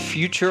like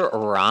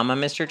Futurama,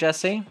 Mr.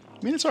 Jesse?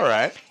 I mean, it's all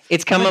right.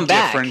 It's coming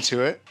back. Different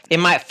to it.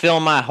 It might fill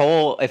my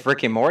hole if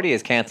Rick and Morty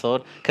is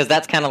canceled, because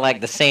that's kind of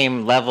like the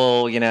same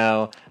level,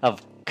 of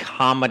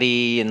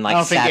comedy and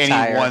like satire. I don't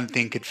think any one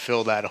thing could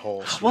fill that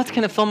hole. What's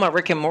going to fill my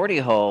Rick and Morty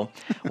hole?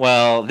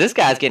 Well, this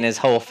guy's getting his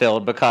hole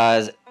filled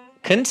because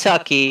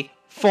Kentucky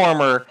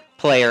former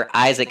player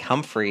Isaac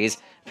Humphries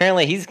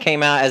apparently he's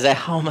came out as a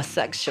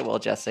homosexual,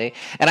 Jesse.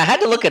 And I had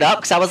to look it up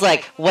because I was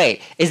like,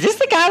 wait, is this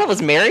the guy that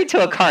was married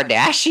to a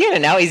Kardashian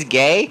and now he's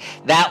gay?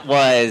 That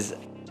was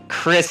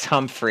Chris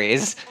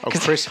Humphries. Oh,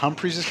 Chris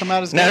Humphries has come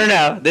out as gay?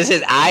 No. This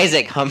is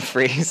Isaac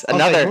Humphries.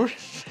 Another.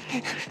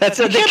 That's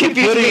what they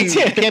confused me too.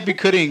 You can't be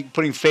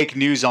putting fake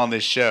news on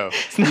this show.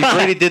 You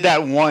already did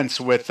that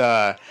once with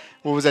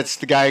what was that?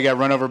 The guy who got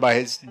run over by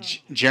his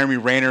Jeremy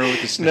Rayner with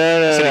his he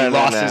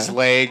lost his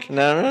leg.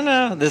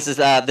 No. This is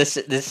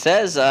this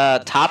says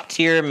top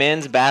tier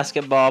men's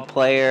basketball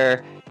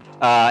player,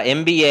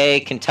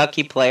 NBA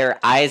Kentucky player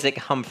Isaac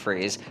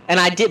Humphries. And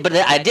I did.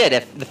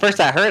 If the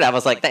first I heard, I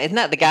was like, isn't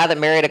that the guy that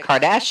married a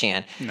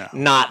Kardashian? No,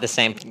 not the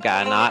same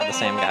guy. Not the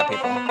same guy.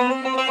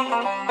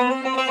 People.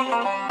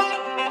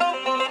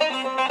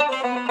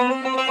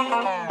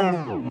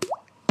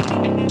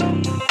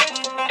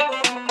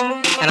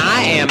 And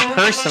I am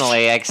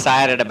personally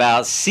excited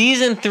about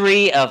Season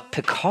 3 of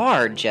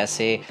Picard,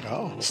 Jesse.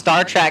 Oh.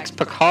 Star Trek's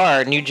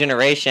Picard, New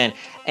Generation.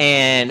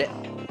 And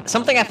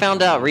something I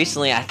found out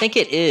recently, I think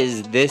it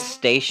is this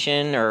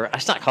station, or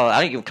it's not called,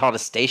 I don't even call it a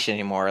station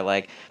anymore.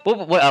 Like,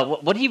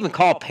 what do you even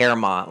call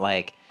Paramount?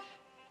 Like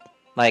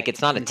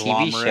it's not a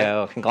TV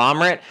show.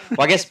 Conglomerate?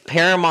 Well, I guess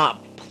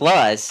Paramount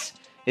Plus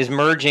is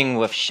merging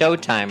with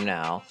Showtime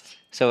now.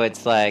 So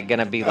it's like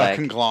gonna be like a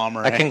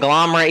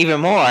conglomerate even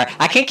more.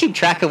 I can't keep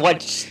track of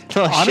what shows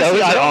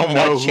Honestly, I don't on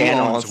know what who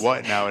channels. owns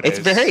what nowadays.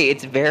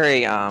 It's very,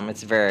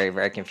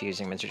 very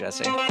confusing, Mr.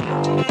 Jesse.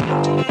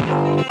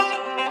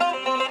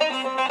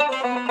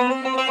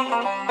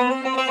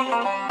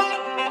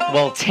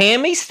 Well,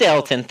 Tammy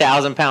Stelton,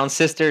 1,000 Pound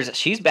Sisters,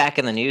 she's back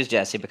in the news,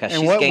 Jesse, because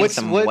she's gained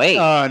some weight.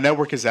 What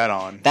network is that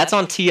on? That's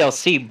on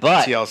TLC,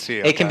 but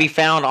TLC, it can okay. be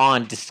found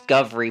on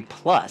Discovery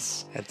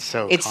Plus. It's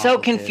so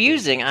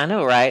confusing. I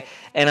know, right?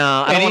 And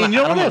you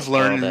know what I've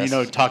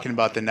learned, talking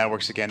about the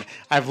networks again,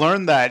 I've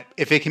learned that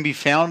if it can be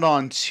found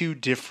on two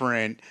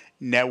different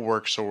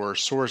networks or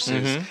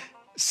sources,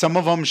 some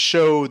of them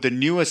show the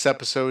newest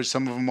episodes,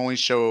 some of them only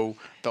show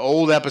the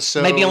old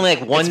episode. Maybe only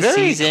like one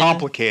season. It's very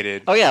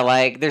complicated. Oh yeah,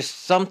 like there's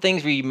some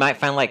things where you might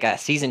find like a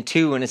season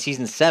 2 and a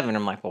season 7.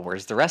 I'm like, well,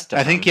 where's the rest of them?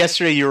 I think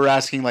yesterday you were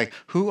asking like,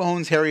 who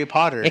owns Harry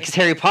Potter? Because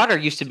Harry Potter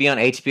used to be on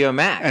HBO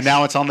Max, and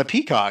now it's on the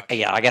Peacock.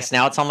 Yeah, I guess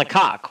now it's on the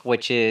Cock,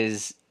 which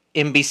is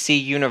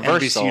NBC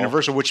Universal. NBC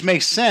Universal, which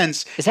makes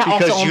sense. Is that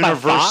because also owned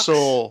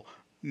Universal? by Fox?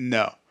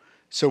 No.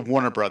 So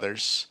Warner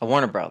Brothers.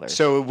 Warner Brothers.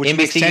 So which NBC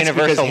makes sense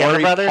Universal because Warner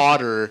Harry Brothers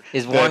Potter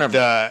is Warner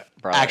the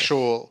Brothers.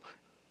 actual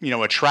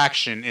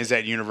attraction is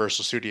at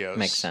Universal Studios.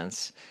 Makes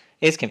sense.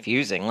 It's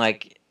confusing.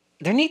 Like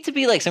there needs to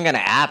be like some kind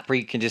of app where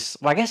you can just.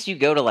 Well, I guess you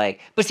go to like,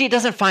 but see, it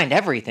doesn't find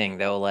everything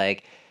though.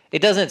 Like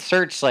it doesn't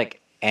search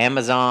like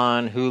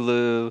Amazon,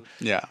 Hulu.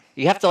 Yeah.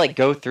 You have to like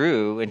go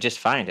through and just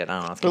find it. I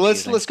don't know. It's But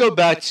confusing. let's go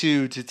back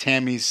to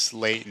Tammy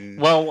Slayton.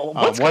 Well,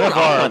 what's one going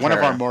on with one of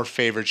her? our more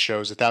favorite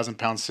shows, 1,000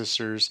 Pound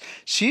Sisters.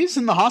 She's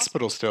in the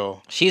hospital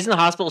still. She's in the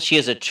hospital. She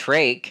has a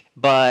trach,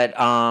 but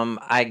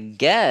I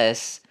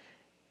guess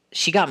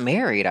she got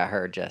married. I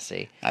heard,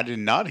 Jesse. I did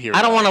not hear.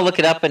 I don't want to look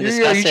it up and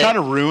discuss Are you it. trying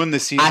to ruin the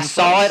season? I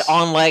saw for it us?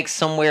 on like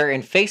somewhere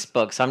in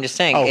Facebook, so I'm just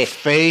saying. Oh,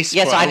 Facebook.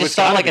 Yes, I Oh, just it's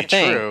saw gotta like a be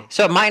thing. true.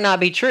 So it might not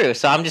be true.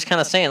 So I'm just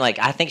kind of saying, like,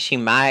 I think she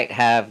might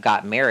have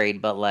got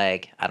married, but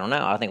like, I don't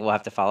know. I think we'll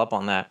have to follow up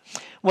on that.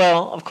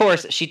 Well, of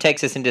course, she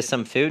takes us into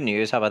some food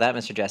news. How about that,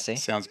 Mr. Jesse?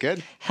 Sounds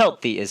good.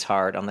 Healthy is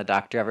hard on the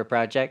Dr. Ever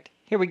Project.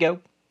 Here we go.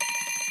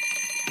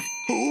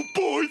 Oh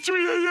boy,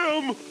 3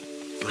 a.m.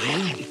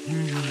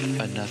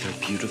 Another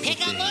beautiful day,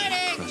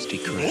 Krusty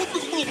Krab.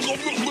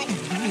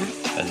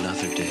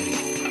 Another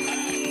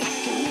day,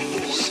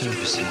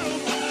 servicing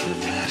the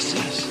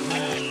masses.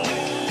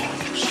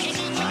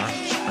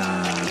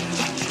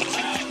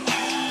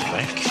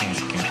 I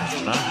can't get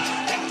enough.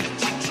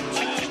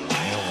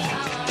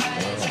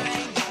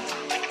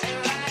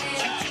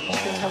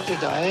 Did you have the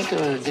diet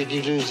or did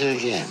you lose it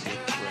again?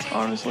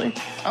 Honestly,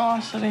 I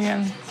lost it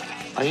again.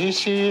 Are you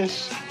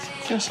serious?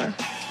 Yes, sir.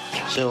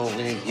 So will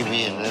you give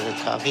me another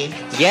copy?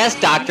 Yes,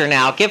 Doctor.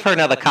 Now give her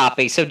another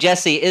copy. So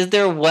Jesse, is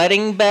there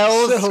wedding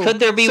bells? Could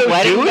there be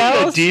wedding doing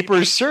bells? a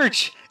deeper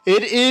search.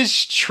 It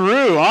is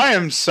true. I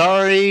am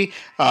sorry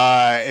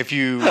if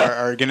you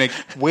are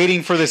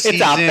waiting for the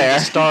season out there.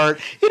 to start.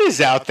 It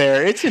is out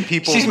there. It's in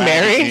People's She's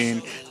Magazine.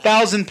 married?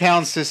 1,000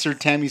 Pound Sister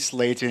Tammy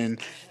Slayton,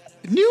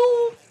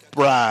 new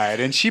bride,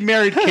 and she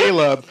married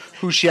Caleb,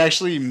 who she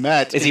actually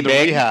met in the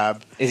big?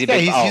 rehab. Is he yeah,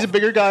 big? He's a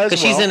bigger guy as well. Because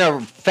she's in a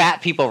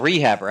fat people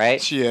rehab,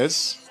 right? She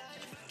is.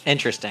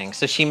 Interesting.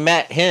 So she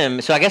met him.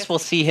 So I guess we'll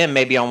see him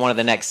maybe on one of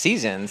the next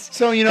seasons.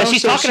 So, you know, 'Cause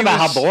she's talking about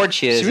how bored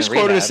she is. She was in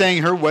quoted rehab. as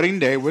saying her wedding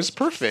day was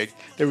perfect.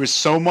 There was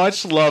so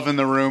much love in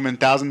the room, and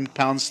 1,000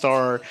 Pound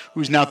Star,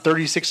 who's now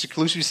 36,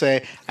 exclusively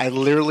say, I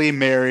literally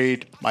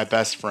married my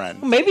best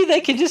friend. Maybe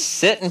they can just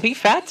sit and be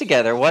fat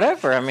together.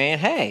 Whatever. I mean,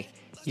 hey.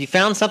 You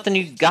found something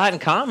you got in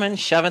common,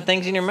 shoving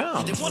things in your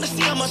mouth. They wanna see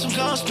how much I'm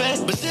gonna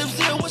spend, but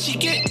still what she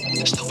get.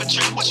 Stupid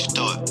trick, what you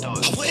thought? I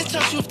wouldn't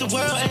touch you if the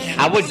world ain't.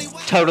 I would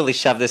totally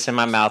shove this in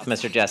my mouth,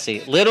 Mr.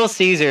 Jesse. Little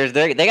Caesars,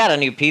 they got a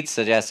new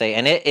pizza, Jesse,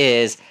 and it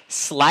is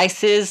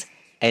slices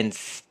and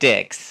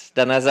sticks.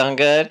 Doesn't that sound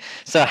good?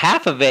 So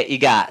half of it, you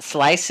got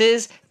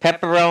slices,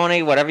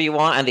 pepperoni, whatever you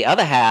want, and the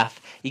other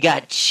half, you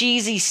got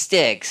cheesy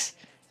sticks.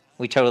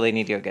 We totally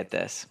need to go get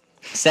this.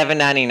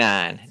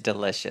 $7.99.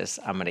 Delicious.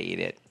 I'm going to eat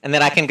it. And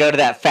then I can go to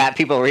that fat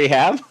people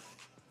rehab.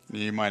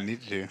 You might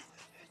need to.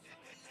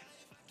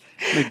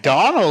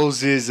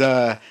 McDonald's is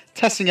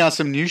testing out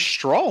some new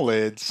straw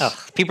lids. Ugh,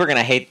 people are going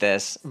to hate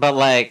this. But,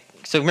 like,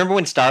 so remember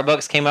when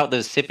Starbucks came out with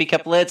those sippy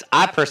cup lids?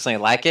 I personally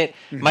like it.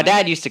 Mm-hmm. My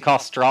dad used to call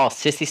straw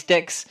sissy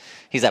sticks.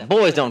 He's like,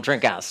 boys don't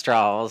drink out of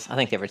straws. I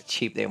think they were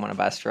cheap. They want to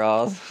buy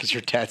straws. Because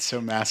your dad's so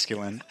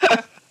masculine.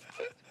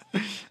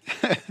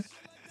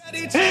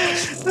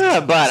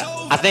 But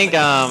I think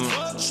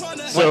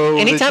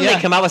anytime they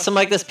come out with something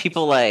like this,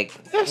 people like.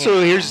 Yeah, so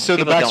the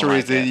people don't backstory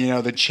like is that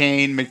it. the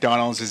chain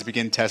McDonald's has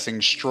begun testing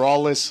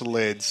strawless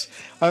lids,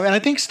 and I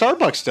think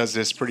Starbucks does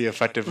this pretty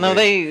effectively. No,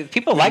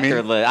 people like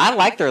their lid. I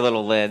like their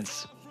little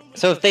lids.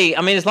 So if they,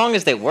 as long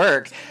as they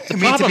work. The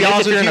problem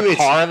is if you're in a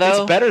car,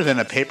 though, it's better than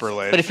a paper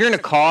lid. But if you're in a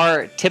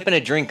car, tipping a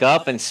drink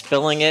up and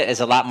spilling it is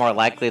a lot more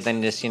likely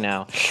than just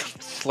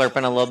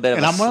slurping a little bit of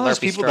and I'm one of those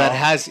Slurpee people straw. that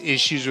has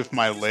issues with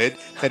my lid,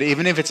 that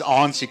even if it's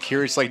on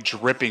secure, it's like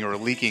dripping or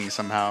leaking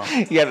somehow.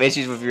 You have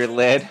issues with your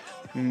lid?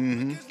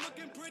 Mm-hmm.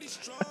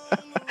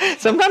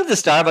 Sometimes the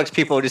Starbucks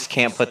people just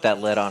can't put that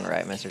lid on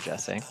right, Mr.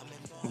 Jesse.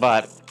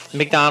 But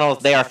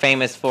McDonald's, they are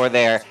famous for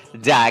their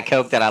Diet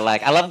Coke that I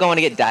like. I love going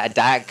to get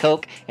Diet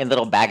Coke and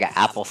little bag of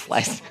apple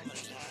slices.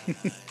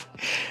 All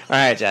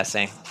right,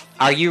 Jesse.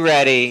 Are you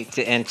ready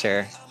to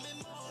enter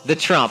the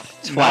Trump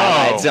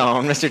Twilight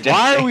Zone, Mr. Jesse?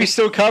 Why are we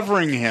still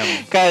covering him?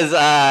 Because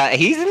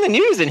he's in the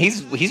news and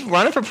he's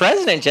running for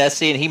president,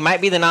 Jesse, and he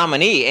might be the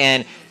nominee.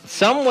 And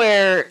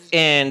somewhere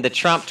in the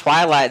Trump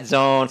Twilight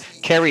Zone,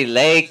 Kerry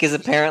Lake is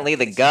apparently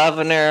the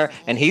governor,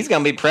 and he's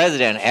going to be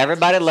president.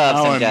 Everybody loves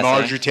him, and Jesse.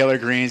 Marjorie Taylor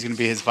Greene is going to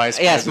be his vice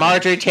president. Yes,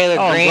 Marjorie Taylor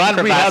Greene glad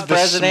for we vice have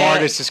president. the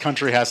smartest this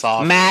country has to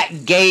offer. Matt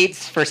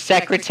Gaetz for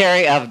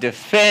Secretary of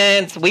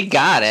Defense. We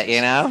got it,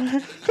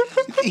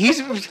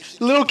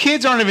 Little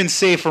kids aren't even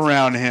safe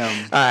around him.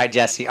 All right,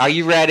 Jesse, are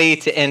you ready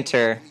to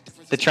enter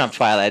the Trump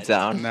Twilight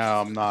Zone?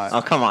 No, I'm not.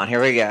 Oh, come on.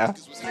 Here we go.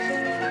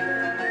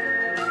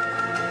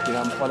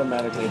 I'm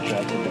automatically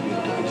attracted to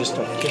people. I just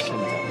start kissing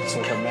them. It's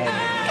like a magnet.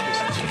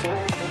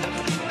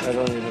 I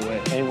don't either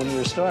way. And when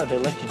you're a star, they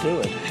let you do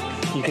it.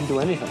 You can do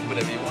anything.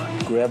 Whatever you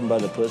want. Grab them by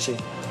the pussy.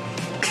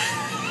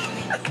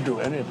 You can do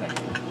anything.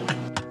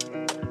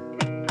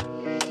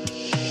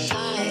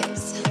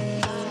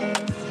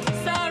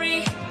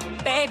 Sorry,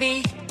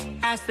 baby.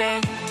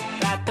 Hace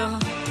rato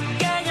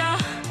que yo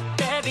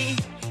te vi.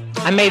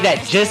 I made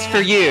that just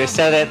for you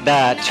so that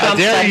the How Trump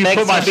dare you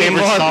segments put my would be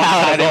favorite more song title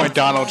palatable. with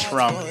Donald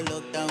Trump?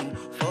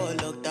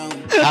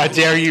 How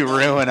dare you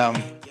ruin him?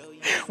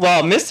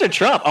 Well, Mr.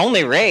 Trump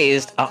only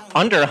raised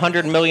under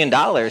 $100 million,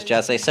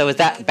 Jesse. So is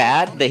that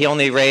bad that he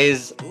only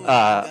raised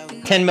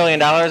 $10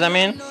 million? I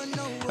mean,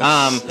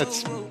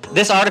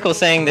 this article is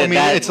saying that,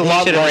 it's a he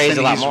lot should have less raised a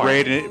than lot he's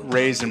more.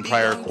 raised in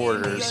prior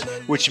quarters,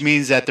 which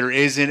means that there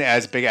isn't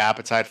as big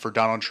appetite for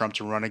Donald Trump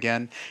to run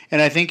again.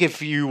 And I think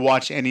if you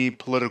watch any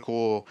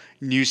political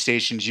news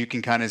stations, you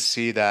can kind of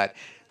see that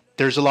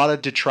there's a lot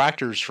of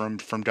detractors from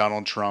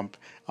Donald Trump.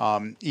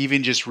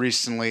 Even just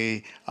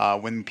recently,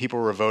 when people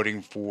were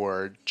voting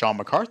for John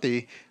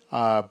McCarthy,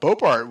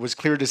 Bopart was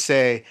clear to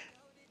say,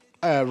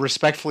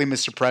 respectfully,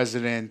 Mr.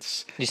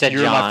 President. You said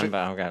John,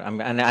 but oh God,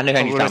 I know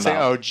who you're talking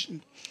about.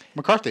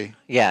 McCarthy.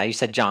 Yeah, you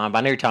said John, but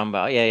I know you're talking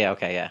about. Yeah,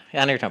 okay, yeah.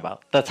 I know you're talking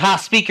about. The top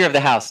Speaker of the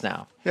House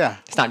now. Yeah.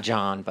 It's not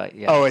John, but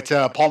yeah. Oh, it's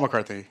Paul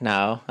McCarthy.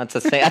 No, that's a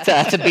that's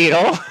a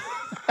Beatle.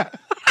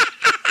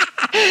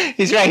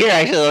 He's right here,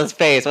 actually, on his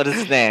face. What is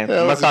his name?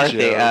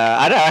 McCarthy.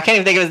 I don't know. I can't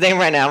even think of his name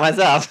right now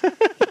myself.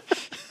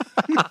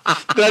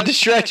 Did I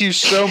distract you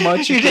so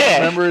much you can't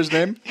remember his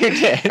name? You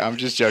did. I'm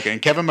just joking.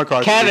 Kevin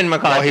McCarthy.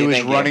 While he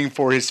was running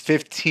for his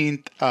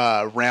 15th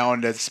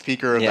round as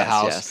Speaker of the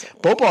House. Yes.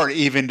 Bopart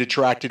even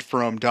detracted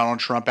from Donald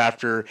Trump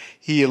after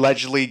he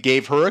allegedly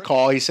gave her a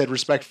call. He said,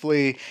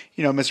 respectfully,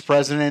 Mr.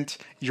 President,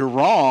 you're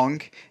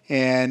wrong,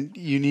 and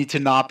you need to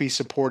not be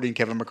supporting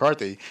Kevin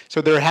McCarthy.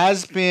 So there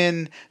has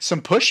been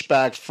some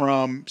pushback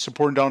from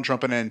supporting Donald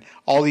Trump and then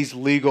all these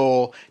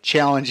legal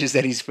challenges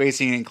that he's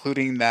facing,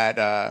 including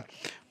that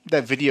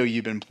video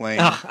you've been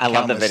playing. Oh, I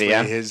love the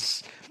video.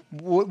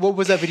 What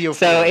was that video for?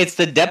 So it's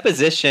the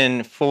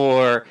deposition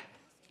for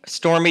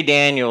Stormy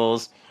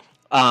Daniels.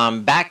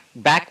 Back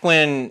I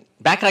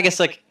guess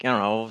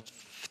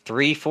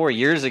 3-4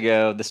 years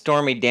ago, the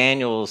Stormy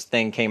Daniels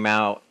thing came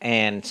out,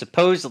 and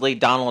supposedly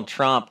Donald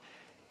Trump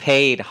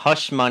paid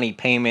hush money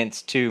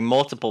payments to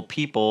multiple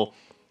people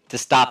to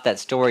stop that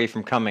story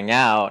from coming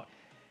out.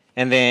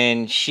 And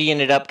then she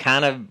ended up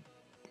kind of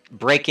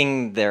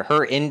breaking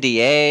her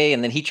NDA,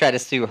 and then he tried to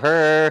sue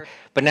her,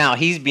 but now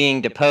he's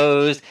being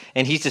deposed,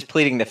 and he's just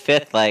pleading the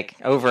fifth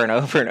over and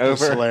over and over. It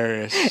was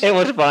hilarious. It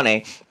was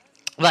funny.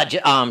 But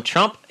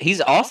Trump, he's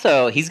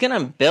going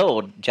to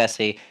build,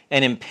 Jesse,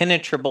 an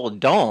impenetrable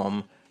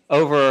dome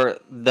over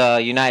the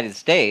United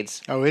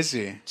States. Oh, is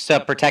he? To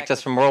protect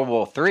us from World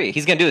War III.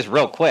 He's going to do this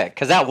real quick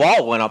because that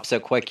wall went up so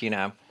quick, you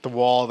know. The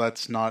wall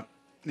that's not...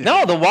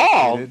 No, the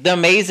wall. The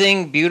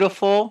amazing,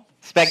 beautiful,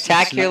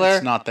 spectacular.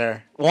 It's not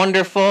there.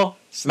 Wonderful,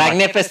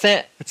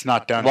 magnificent. It's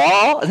not done.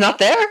 Wall? It's not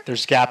there?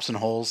 There's gaps and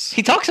holes.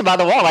 He talks about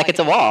the wall like it's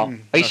a wall.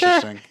 Are you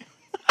sure?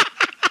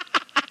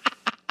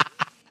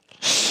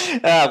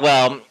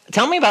 Well,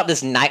 tell me about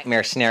this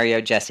nightmare scenario,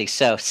 Jesse.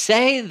 So,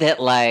 say that,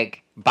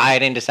 like,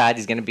 Biden decides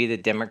he's going to be the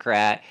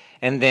Democrat,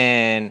 and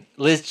then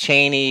Liz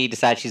Cheney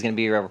decides she's going to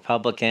be a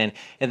Republican,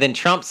 and then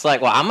Trump's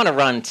like, well, I'm going to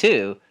run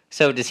too.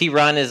 So, does he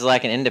run as,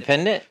 like, an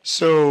independent?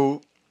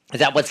 So... Is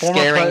that what's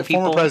scaring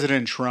people? Former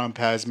President Trump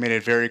has made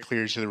it very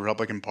clear to the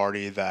Republican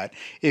Party that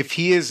if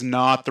he is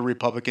not the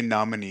Republican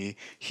nominee,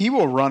 he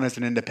will run as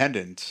an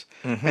independent.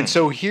 Mm-hmm. And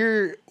so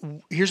here's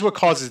what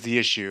causes the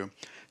issue.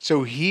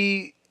 So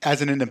he,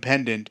 as an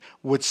independent,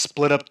 would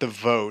split up the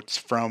votes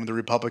from the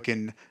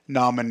Republican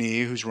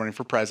nominee who's running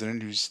for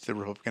president, who's the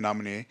Republican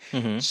nominee.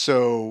 Mm-hmm.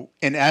 So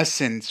in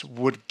essence,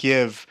 would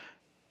give,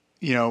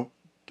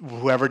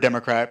 whoever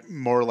Democrat,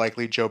 more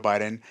likely Joe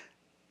Biden,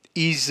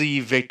 easy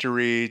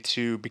victory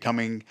to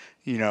becoming,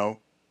 the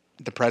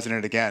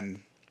president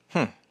again.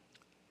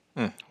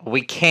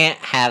 We can't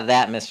have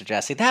that, Mr.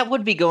 Jesse. That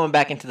would be going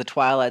back into the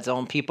Twilight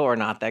Zone. People are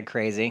not that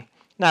crazy.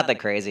 Not that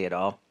crazy at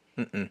all.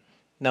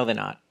 No, they're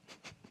not.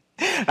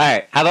 All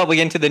right. How about we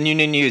get into the new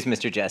news,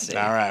 Mr. Jesse?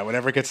 All right.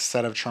 Whatever gets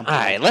set of Trump. All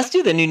right. Let's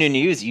do the new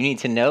news you need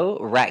to know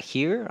right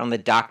here on the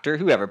Dr.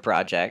 Whoever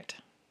Project.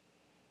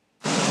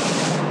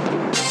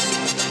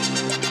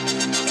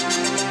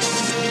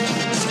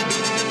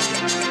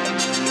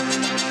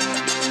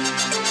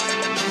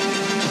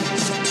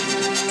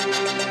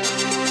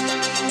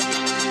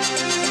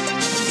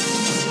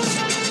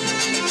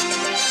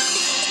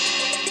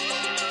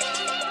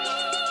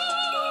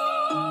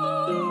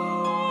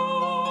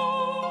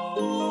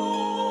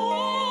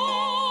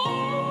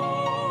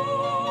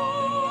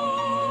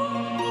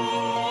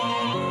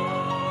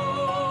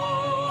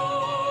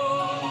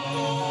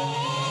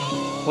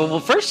 Well,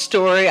 first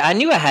story, I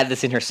knew I had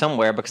this in here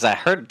somewhere because I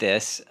heard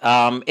this.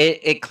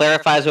 It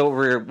clarifies what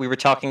we were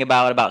talking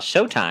about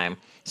Showtime.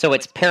 So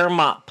it's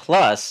Paramount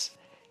Plus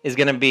is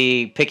going to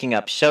be picking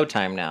up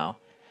Showtime now.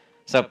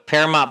 So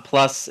Paramount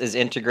Plus is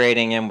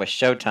integrating in with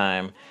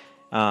Showtime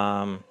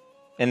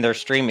in their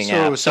streaming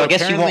app. So I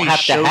guess you won't have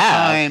Showtime to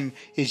have... Showtime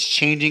is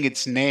changing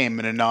its name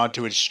in a nod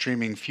to its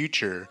streaming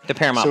future. The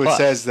Paramount Plus. So it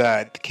says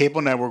that the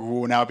cable network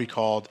will now be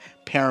called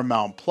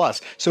Paramount Plus.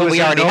 So but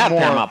we already have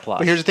Paramount Plus.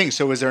 But here's the thing.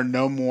 So is there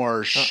no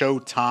more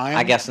Showtime?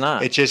 I guess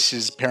not. It just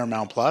is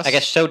Paramount Plus? I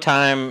guess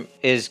Showtime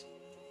is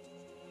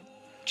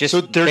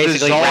just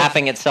basically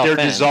wrapping itself in.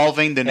 They're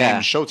dissolving the name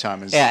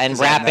Showtime. And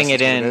wrapping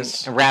it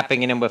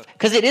in with...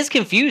 Because it is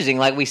confusing,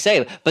 like we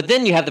say. But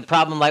then you have the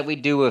problem like we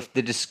do with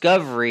the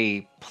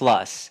Discovery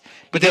Plus.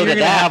 But then you're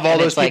going to have all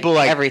those people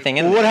like, everything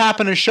in well, what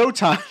happened to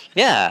Showtime?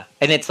 Yeah.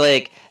 And it's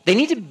like... They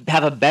need to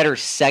have a better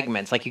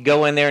segments. Like you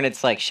go in there and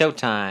it's like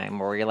Showtime,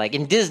 or you're like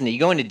in Disney. You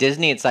go into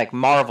Disney, it's like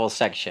Marvel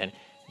section,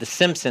 the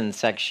Simpsons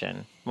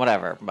section,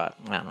 whatever. But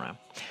I don't know.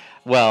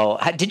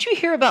 Well, did you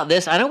hear about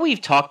this? I know we've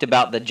talked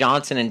about the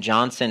Johnson &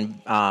 Johnson.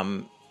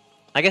 I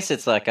guess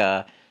it's like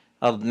a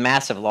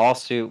massive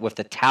lawsuit with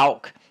the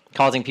talc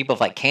causing people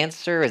with like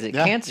cancer. Is it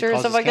cancer or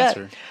stuff like that?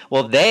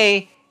 Well,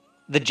 the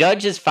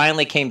judges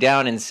finally came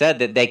down and said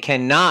that they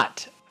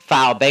cannot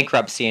file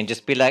bankruptcy and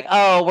just be like,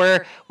 oh,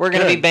 we're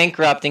going to be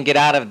bankrupt and get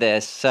out of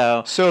this.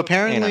 So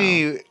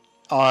apparently,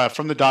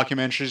 from the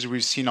documentaries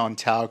we've seen on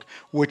talc,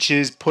 which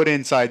is put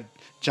inside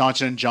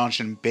Johnson &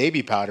 Johnson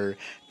baby powder,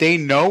 they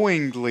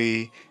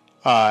knowingly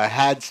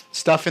had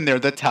stuff in there,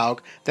 the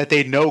talc, that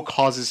they know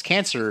causes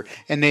cancer.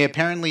 And they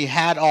apparently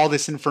had all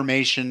this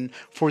information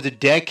for the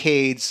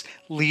decades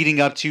leading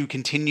up to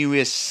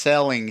continuous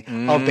selling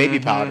of baby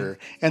powder.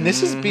 And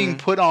this is being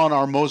put on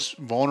our most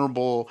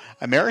vulnerable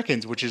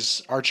Americans, which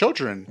is our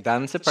children.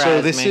 Doesn't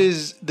surprise me.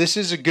 So this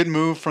is a good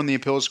move from the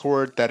appeals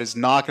court that is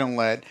not going to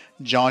let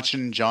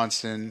Johnson &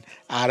 Johnson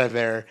out of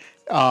there.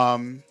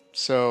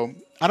 So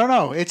I don't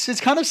know.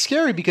 It's kind of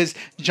scary because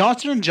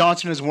Johnson &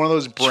 Johnson is one of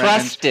those brands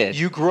trusted.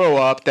 You grow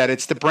up that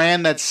it's the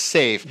brand that's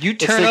safe. You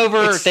turn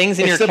over things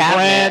in your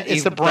cabinet.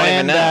 It's the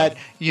brand that,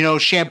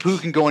 shampoo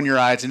can go in your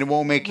eyes and it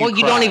won't make you cry.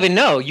 You don't even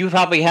know. You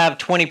probably have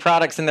 20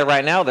 products in there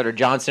right now that are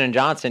Johnson &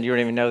 Johnson. You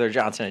don't even know they're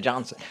Johnson &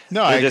 Johnson.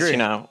 No, I agree.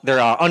 They're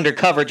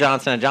undercover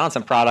Johnson &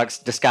 Johnson products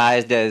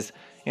disguised as,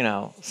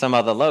 some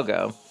other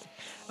logo.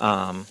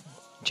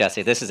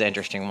 Jesse, this is an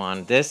interesting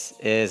one. This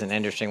is an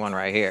interesting one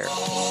right here.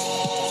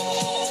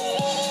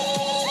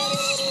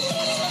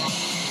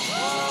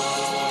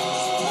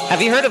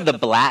 Have you heard of the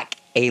Black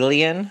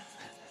Alien?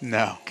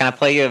 No. Can I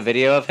play you a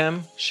video of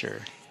him? Sure.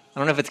 I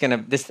don't know if it's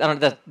gonna.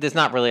 There's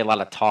not really a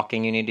lot of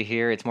talking you need to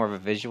hear. It's more of a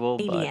visual.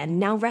 Alien.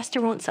 Now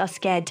restaurants are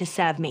scared to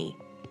serve me.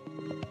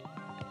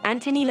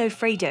 Anthony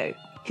Lofredo,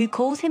 who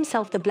calls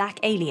himself the Black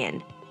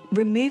Alien,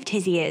 removed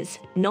his ears,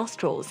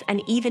 nostrils,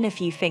 and even a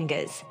few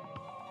fingers,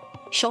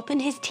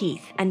 sharpened his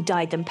teeth, and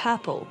dyed them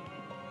purple.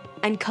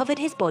 and covered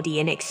his body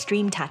in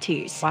extreme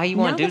tattoos. Why you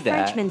want to do Now the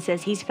that? Frenchman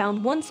says he's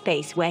found one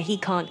space where he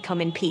can't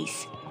come in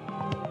peace.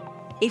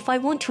 If I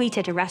want to eat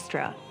at a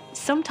restaurant,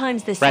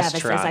 sometimes the server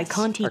says I Restaurants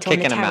can't are eat on the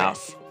kicking 'em out.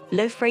 terrace.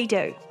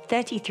 Lofredo,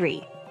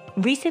 33,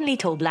 recently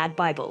told Lad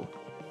Bible.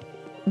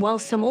 While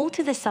some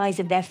alter the size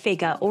of their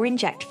figure or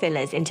inject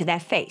fillers into their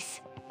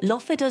face,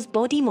 Lofredo's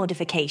body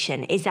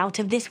modification is out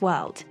of this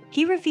world.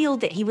 He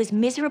revealed that he was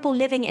miserable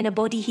living in a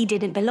body he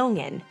didn't belong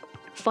in,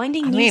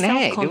 finding new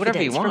hey, do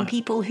whatever you self-confidence from want.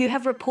 people who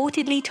have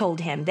reportedly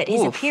told him that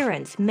his Oof.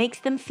 appearance makes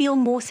them feel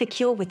more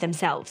secure with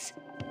themselves.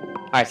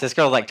 All right, so this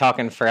girl's like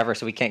talking forever,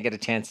 so we can't get a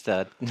chance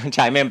to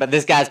chime in. But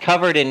this guy's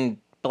covered in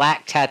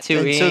black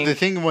tattooing. And so the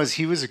thing was,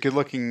 he was a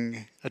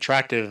good-looking,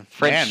 attractive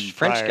French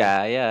prior.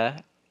 guy,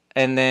 yeah.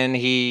 And then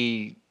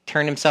he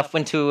turned himself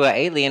into an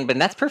alien, but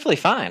that's perfectly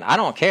fine. I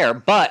don't care.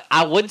 But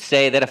I would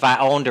say that if I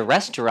owned a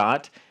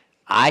restaurant,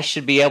 I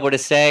should be able to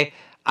say,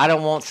 I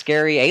don't want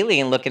scary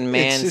alien-looking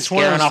man It's one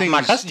scaring of those off things,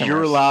 my customers.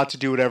 you're allowed to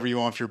do whatever you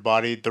want with your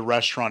body. The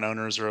restaurant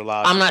owners are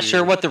allowed I'm to not do-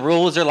 sure what the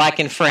rules are like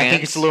in France. I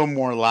think it's a little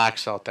more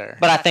lax out there.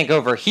 But I think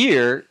over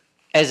here,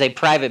 as a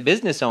private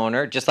business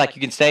owner, just like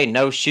you can say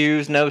no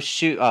shoes, no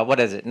what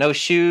is it? No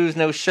shoes,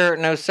 no shirt,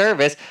 no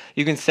service.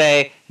 You can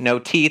say no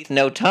teeth,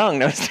 no tongue,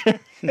 no.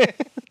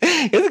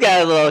 This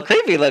guy's a little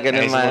creepy looking. Yeah,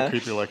 in he's a my, little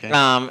creepy looking.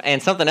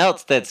 And something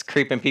else that's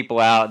creeping people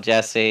out,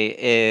 Jesse,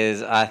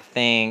 is I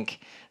think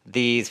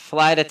these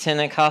flight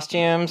attendant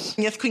costumes.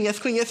 Yes, queen, yes,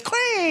 queen, yes,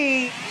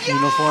 queen.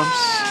 Uniforms.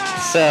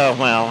 So,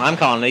 well, I'm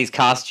calling these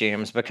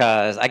costumes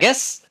because I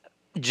guess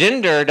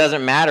gender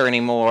doesn't matter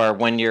anymore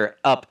when you're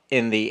up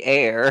in the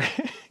air.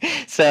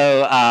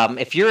 So,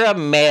 if you're a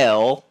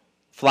male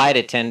flight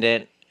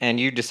attendant and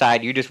you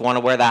decide you just want to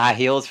wear the high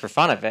heels for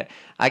fun of it,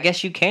 I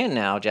guess you can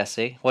now,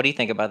 Jesse. What do you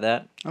think about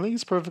that? I think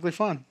it's perfectly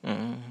fun.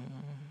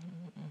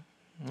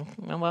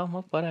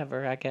 Well,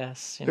 whatever, I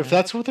guess. You know. If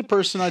that's what the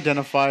person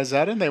identifies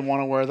at and they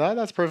want to wear that,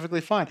 that's perfectly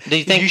fine. Do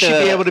you think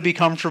should be able to be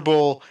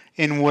comfortable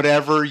in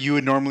whatever you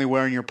would normally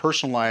wear in your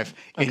personal life,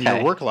 in your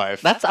Okay. work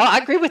life? I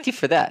agree with you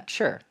for that.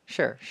 Sure.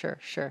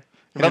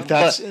 And if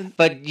that's-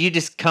 But you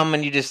just come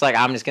and you just like,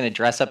 I'm just going to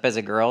dress up as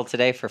a girl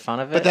today for fun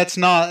of it. But that's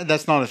not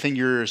a thing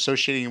you're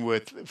associating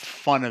with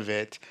fun of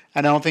it.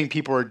 And I don't think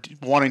people are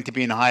wanting to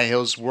be in high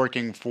heels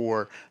working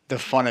for the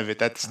fun of it.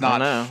 That's I don't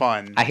not know.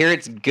 fun. I hear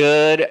it's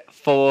good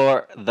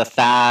for the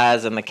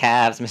thighs and the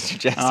calves, Mr.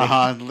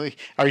 Jesse.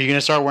 Are you going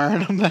to start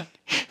wearing them then?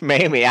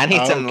 Maybe. I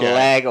need some Okay.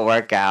 leg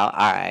workout.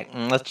 All right.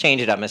 Let's change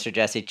it up, Mr.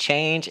 Jesse.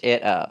 Change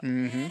it up.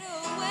 Mm-hmm.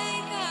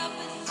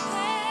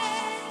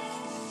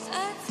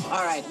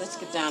 All right, let's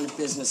get down to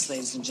business,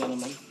 ladies and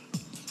gentlemen.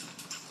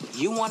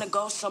 You want to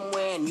go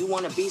somewhere and you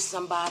want to be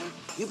somebody,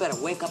 you better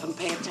wake up and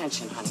pay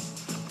attention, honey.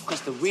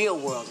 Because the real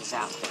world is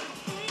out there.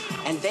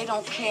 And they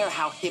don't care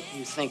how hip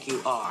you think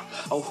you are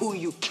or who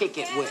you kick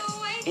it with.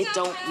 It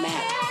don't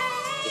matter.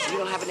 If you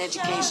don't have an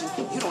education,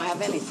 you don't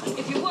have anything.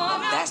 If you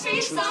wanna That's the be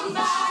truth.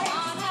 somebody,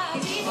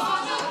 if you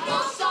wanna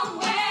go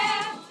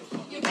somewhere,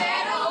 you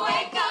better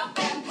wake up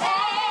and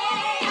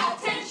pay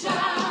attention.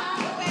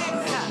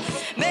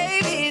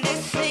 Maybe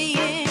they're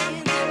saying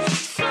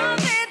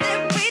something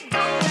that we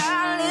don't,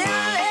 darling.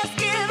 Let's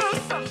give them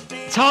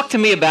something. Talk to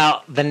me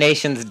about the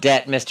nation's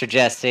debt, Mr.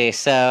 Jesse.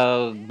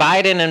 So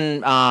Biden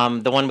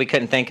and the one we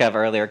couldn't think of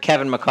earlier,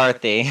 Kevin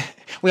McCarthy.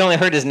 We only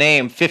heard his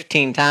name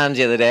 15 times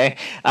the other day.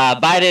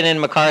 Biden and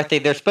McCarthy,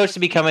 they're supposed to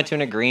be coming to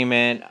an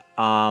agreement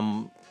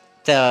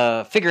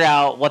to figure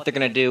out what they're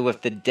going to do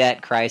with the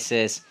debt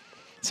crisis.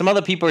 Some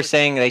other people are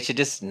saying they should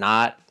just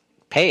not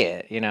pay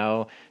it. You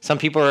know, some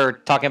people are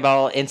talking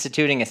about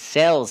instituting a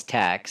sales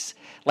tax.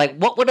 Like,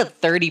 what would a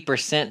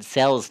 30%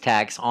 sales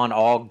tax on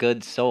all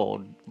goods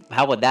sold?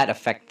 How would that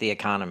affect the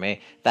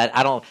economy?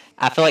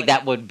 I feel like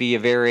that would be a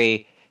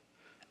very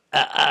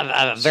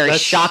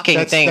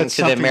shocking thing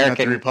to the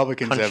American the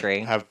Republicans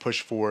country. have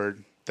pushed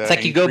forward. It's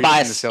like you go buy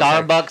a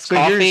Starbucks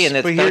coffee and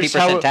it's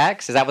 30%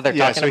 tax. Is that what they're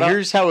talking about?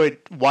 So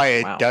here's why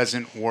it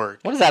doesn't work.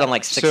 What is that on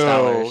like $6?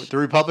 So the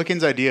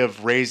Republicans' idea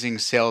of raising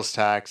sales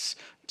tax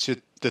to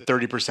the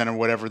 30% or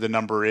whatever the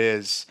number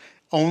is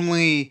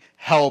only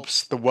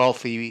helps the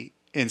wealthy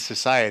in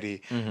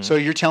society. Mhm. So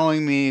you're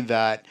telling me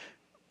that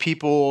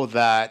people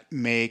that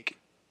make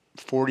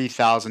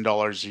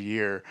 $40,000 a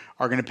year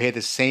are going to pay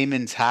the same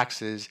in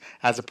taxes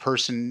as a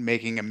person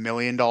making $1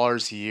 million a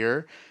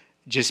year,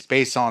 just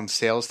based on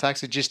sales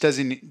tax? It just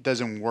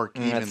doesn't work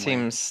evenly. That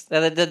seems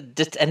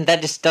that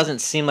just doesn't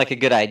seem like a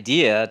good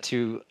idea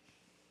to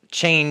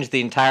change the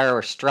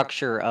entire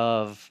structure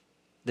of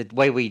the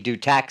way we do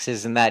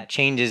taxes, and that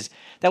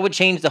would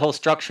change the whole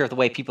structure of the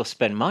way people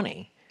spend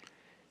money.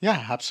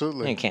 Yeah,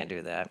 absolutely. You can't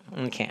do that.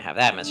 You can't have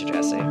that, Mr.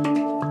 Jesse.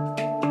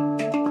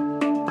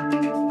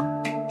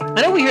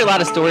 I know we hear a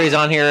lot of stories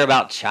on here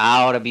about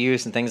child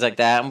abuse and things like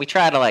that, and we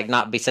try to like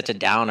not be such a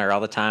downer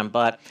all the time,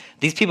 but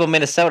these people in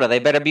Minnesota, they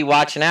better be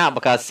watching out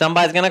because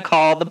somebody's going to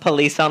call the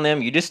police on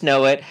them. You just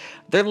know it.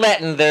 They're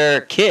letting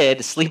their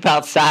kid sleep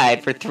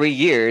outside for 3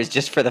 years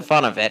just for the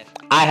fun of it.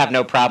 I have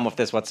no problem with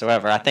this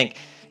whatsoever. I think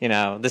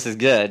this is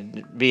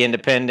good. Be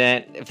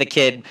independent. If the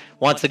kid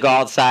wants to go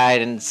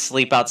outside and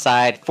sleep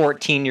outside,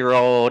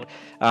 14-year-old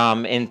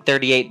in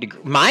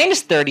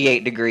minus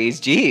 38 degrees.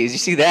 Geez, you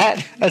see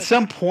that? At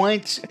some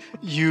point,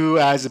 you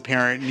as a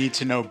parent need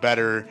to know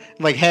better.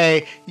 Like,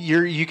 hey,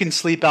 you can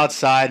sleep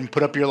outside and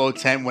put up your little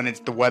tent when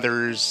the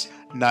weather's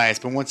nice,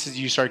 but once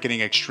you start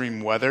getting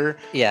extreme weather,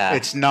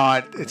 it's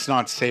not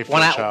safe for a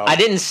child. I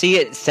didn't see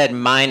it said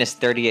minus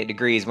 38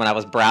 degrees when I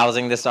was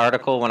browsing this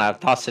article. When I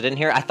tossed it in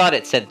here, I thought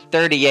it said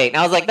 38, and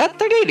I was like, that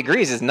 38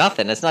 degrees is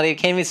nothing. It's not even,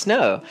 can't even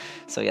snow.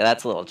 So yeah,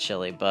 that's a little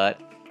chilly, but.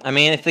 I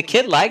mean, if the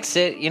kid likes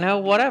it,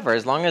 whatever.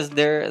 As long as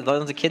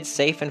the kid's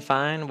safe and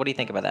fine. What do you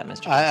think about that,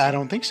 Mr. I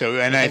don't think so.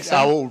 And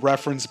I will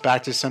reference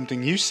back to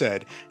something you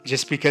said.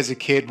 Just because a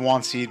kid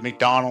wants to eat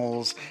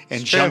McDonald's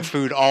and junk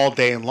food all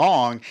day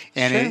long,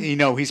 and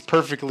he's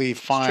perfectly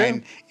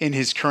fine in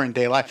his current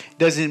day life,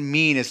 doesn't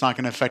mean it's not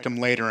going to affect him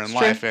later in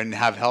life and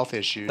have health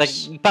issues.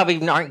 Like, you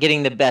probably aren't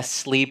getting the best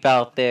sleep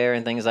out there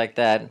and things like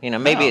that.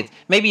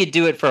 Maybe you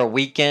do it for a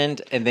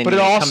weekend and then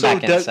come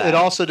back inside. It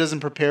also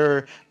doesn't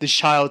prepare the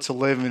child to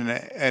live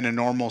in a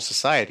normal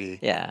society.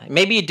 Yeah,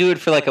 maybe you do it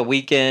for like a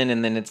weekend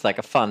and then it's like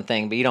a fun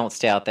thing, but you don't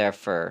stay out there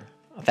for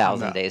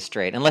 1,000 days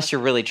straight, unless you're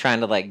really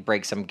trying to like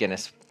break some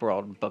Guinness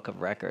World Book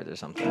of Records or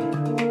something.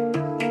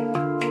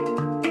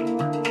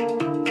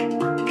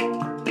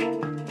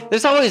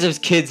 There's always those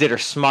kids that are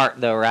smart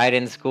though, right,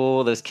 in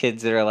school. Those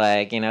kids that are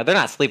like, they're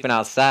not sleeping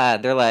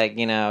outside. They're like,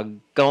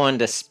 going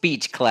to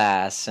speech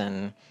class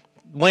and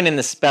winning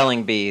the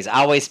spelling bees.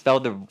 I always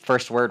spelled the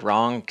first word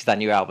wrong because I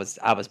knew I was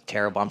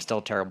terrible. I'm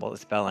still terrible at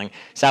spelling.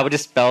 So I would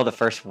just spell the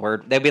first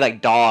word. They'd be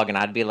like dog, and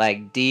I'd be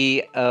like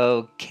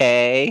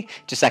D-O-K,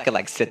 just so I could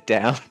like sit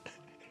down.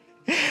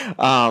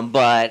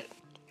 But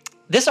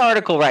this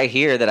article right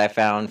here that I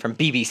found from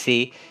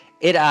BBC,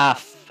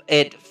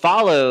 it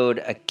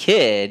followed a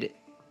kid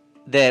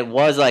that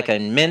was like a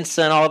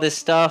Mensa and all this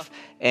stuff,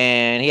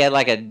 and he had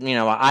like an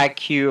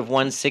IQ of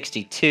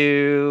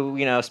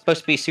 162,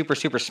 supposed to be super,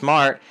 super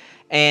smart.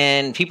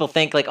 And people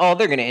think like, oh,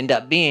 they're going to end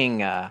up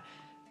being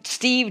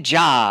Steve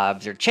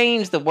Jobs or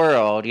change the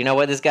world. You know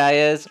what this guy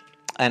is?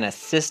 An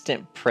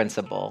assistant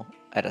principal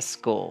at a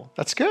school.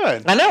 That's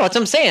good. I know, that's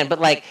what I'm saying. But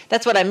like,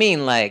 that's what I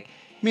mean. Like,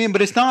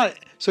 but it's not.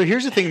 So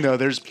here's the thing, though.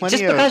 There's plenty.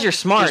 Just because you're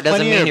smart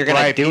doesn't mean you're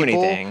going to do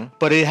anything.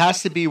 But it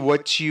has to be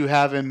what you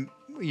have in.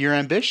 Your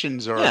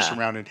ambitions are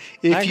surrounded.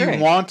 If you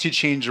want to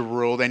change the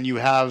world and you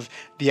have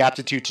the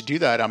aptitude to do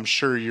that, I'm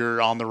sure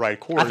you're on the right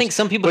course. I think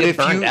some people get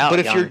burned out. But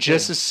if you're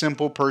just a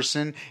simple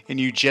person and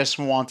you just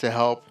want to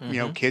help,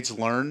 kids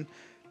learn,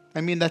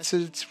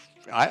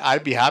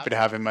 I'd be happy to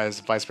have him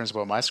as vice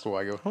principal at my school.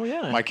 I go, oh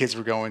yeah, my kids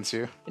were going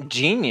to.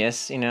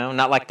 Genius,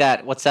 not like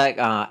that. What's that?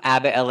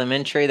 Abbott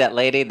Elementary, that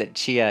lady that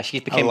she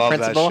became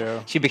principal. That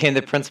show. She became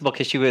the principal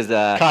because she was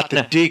caught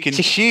the deacon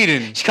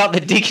cheating. She caught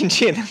the deacon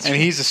cheating, and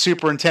he's the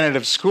superintendent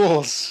of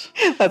schools.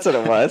 That's what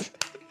it was.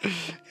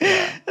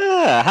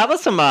 How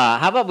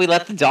about we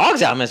let the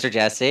dogs out, Mr.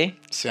 Jesse?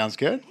 Sounds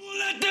good.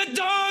 Let the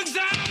dogs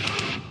out.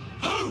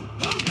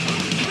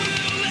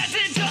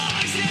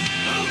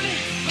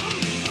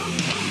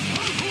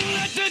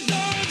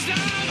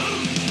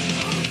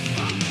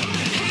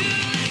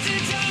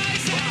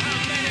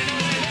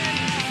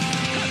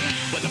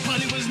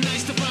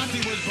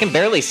 I can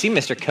barely see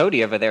Mr.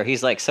 Cody over there.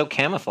 He's like so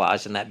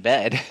camouflaged in that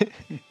bed.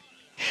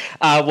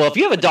 Well, if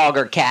you have a dog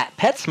or cat,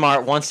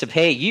 PetSmart wants to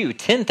pay you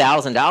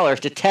 $10,000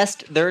 to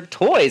test their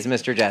toys,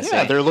 Mr. Jesse.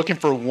 Yeah, they're looking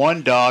for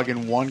one dog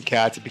and one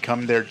cat to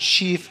become their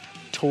chief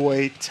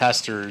toy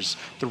testers.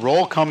 The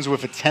role comes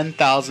with a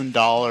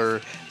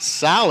 $10,000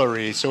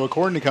 salary. So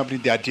according to the company,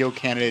 the ideal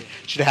candidate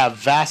should have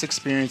vast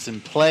experience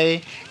in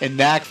play, a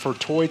knack for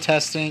toy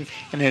testing,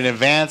 and an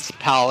advanced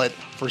palate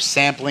for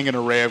sampling an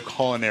array of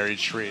culinary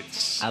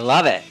treats. I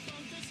love it.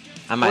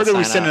 Where do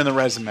we send in the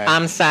resume?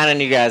 I'm signing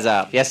you guys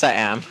up. Yes, I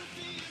am.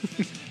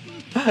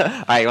 All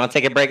right, you want to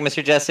take a break,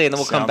 Mr. Jesse, and then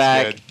we'll come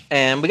back. Good.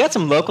 And we got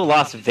some local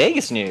Las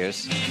Vegas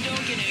news. You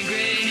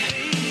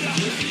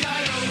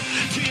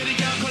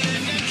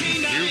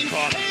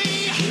caught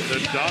it. The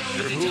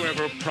Doctor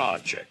Whoever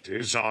Project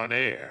is on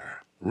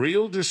air.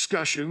 Real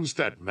discussions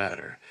that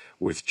matter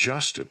with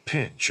just a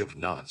pinch of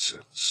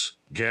nonsense.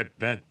 Get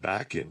bent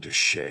back into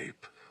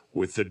shape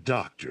with the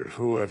Doctor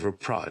Whoever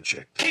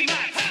Project.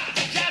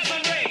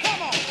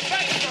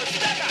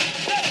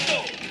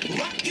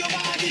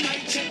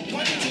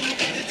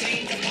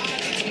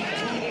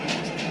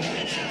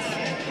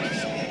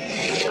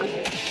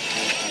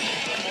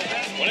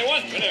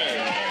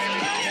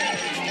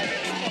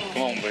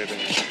 Come on, baby.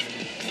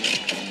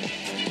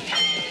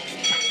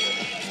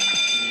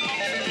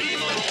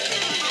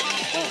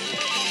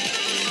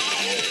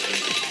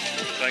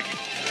 Thank you.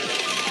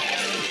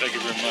 Thank you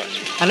very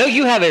much. I know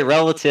you have a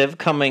relative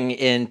coming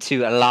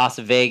into Las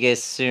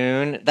Vegas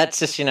soon. That's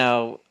just,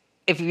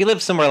 if you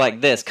live somewhere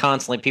like this,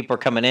 constantly people are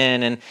coming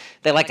in and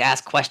they like to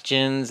ask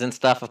questions and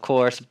stuff, of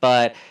course.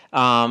 But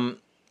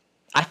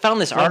I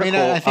found this article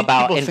I think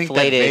about people inflated.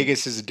 Think that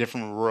Vegas is a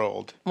different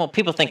world. Well,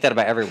 people think that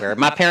about everywhere.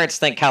 My parents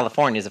think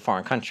California is a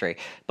foreign country,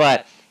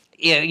 but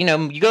yeah,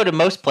 you go to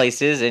most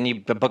places and you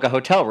book a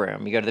hotel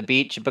room. You go to the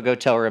beach, you book a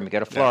hotel room. You go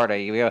to Florida,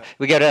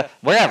 we go to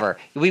wherever.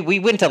 We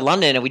went to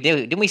London and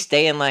didn't we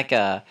stay in like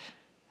a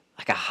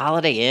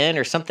Holiday Inn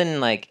or something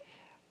like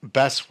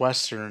Best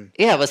Western.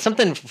 Yeah, it was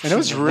something. And it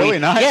was really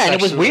nice. Yeah, and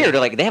it was actually. weird.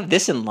 Like they have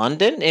this in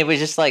London. It was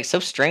just like so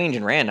strange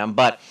and random.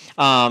 But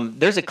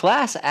there's a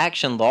class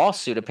action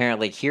lawsuit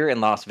apparently here in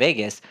Las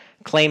Vegas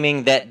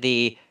claiming that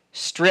the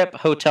Strip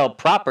hotel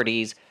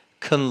properties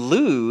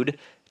collude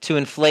to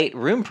inflate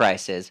room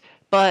prices.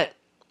 But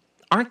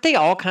aren't they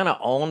all kind of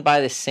owned by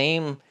the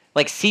same?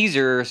 Like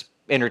Caesars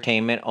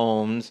Entertainment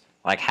owns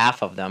like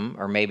half of them,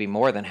 or maybe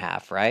more than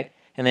half, right?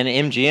 And then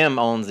MGM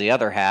owns the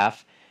other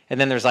half. And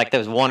then there's like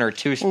those one or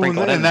two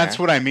sprinkled in and that's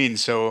there. what I mean.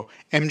 So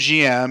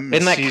MGM,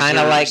 Isn't that kind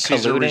of like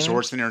Caesar colluding?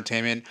 Resorts and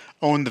Entertainment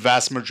own the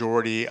vast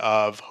majority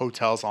of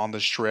hotels on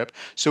the Strip.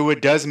 So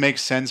it does make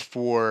sense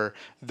for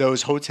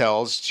those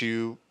hotels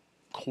to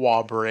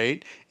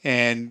cooperate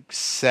and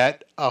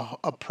set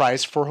a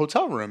price for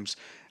hotel rooms.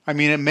 I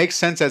mean, it makes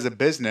sense as a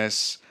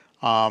business.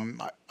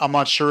 I'm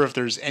not sure if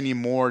there's any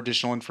more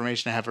additional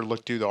information. I haven't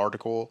looked through the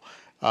article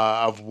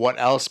of what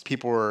else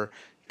people were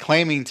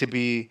claiming to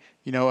be,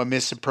 a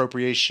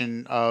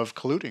misappropriation of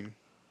colluding.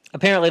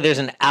 Apparently, there's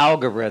an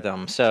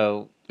algorithm.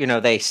 So,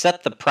 they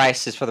set the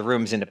prices for the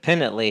rooms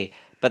independently,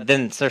 but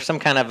then there's some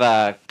kind of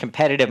a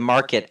competitive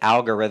market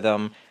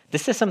algorithm.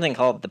 This is something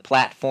called the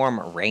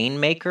Platform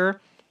Rainmaker.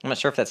 I'm not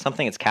sure if that's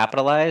something that's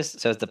capitalized.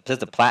 So, says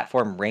the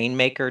Platform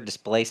Rainmaker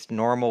displaced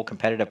normal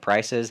competitive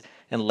prices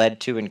and led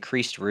to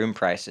increased room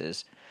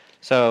prices.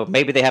 So,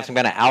 maybe they have some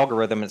kind of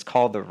algorithm. It's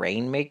called the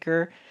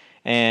Rainmaker.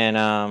 And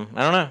I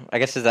don't know. I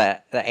guess it's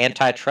the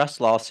antitrust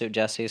lawsuit,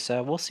 Jesse.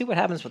 So we'll see what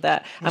happens with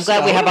that. I'm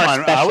glad we have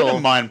our special. I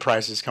wouldn't mind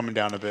prices coming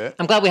down a bit.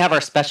 I'm glad we have our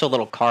special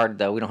little card,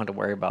 though. We don't have to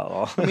worry about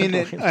all. I mean,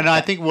 and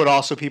I think what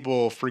also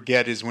people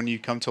forget is when you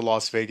come to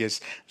Las Vegas,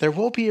 there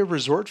will be a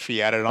resort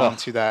fee added on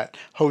to that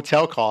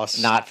hotel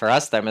cost. Not for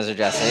us, though, Mr.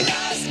 Jesse.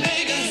 Las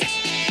Vegas.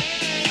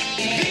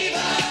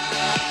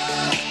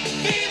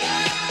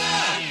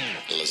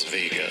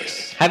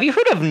 Have you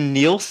heard of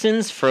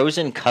Nielsen's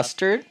frozen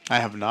custard? I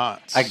have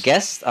not. I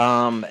guess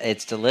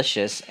it's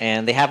delicious,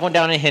 and they have one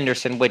down in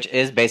Henderson, which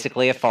is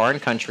basically a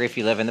foreign country if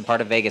you live in the part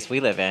of Vegas we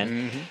live in.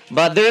 Mm-hmm.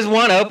 But there's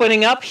one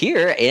opening up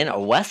here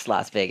in West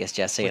Las Vegas,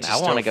 Jesse, and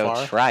I want to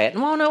go try it.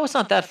 Well, no, it's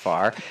not that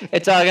far.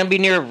 It's going to be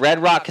near Red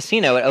Rock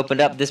Casino. It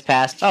opened up this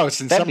past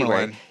it's in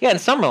February. Summerlin. Yeah, in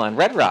Summerlin,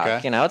 Red Rock.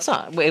 Okay. It's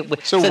not.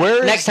 So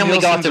where next is time we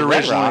go out Nielsen's to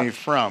Red Rock, originally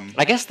from?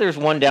 I guess there's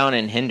one down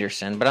in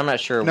Henderson, but I'm not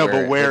sure. No,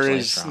 where but where originally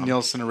is from.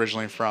 Nielsen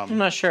originally from? I'm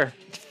not sure.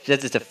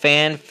 It's a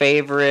fan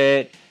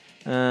favorite.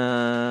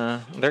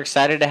 They're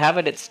excited to have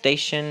it at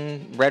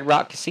Station Red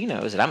Rock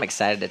Casinos, and I'm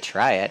excited to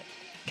try it.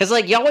 Because,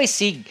 you always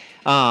see...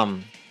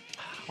 I'm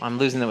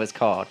losing what it's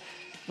called.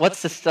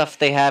 What's the stuff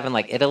they have in,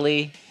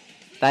 Italy?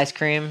 The ice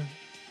cream?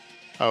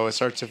 Oh, it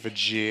starts with a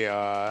G.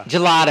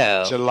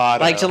 Gelato.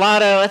 Gelato.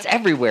 Gelato, that's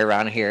everywhere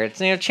around here. It's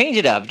change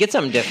it up. Get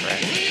something different.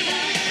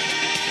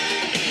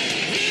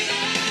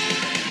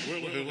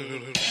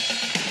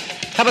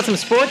 How about some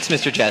sports,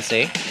 Mr.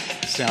 Jesse?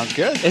 Sounds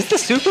good. Is the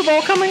Super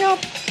Bowl coming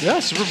up? Yeah,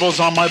 Super Bowl's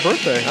on my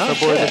birthday,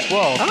 February the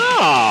 12th.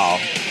 Oh.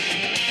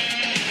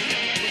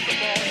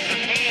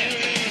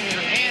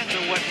 Your hands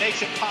are what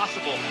makes it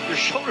possible. Your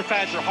shoulder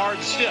pads are hard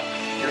and stiff.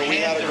 We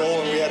had a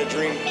goal and we had a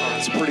dream.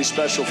 It's a pretty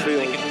special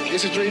feeling.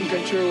 It's a dream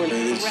come true, and it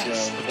is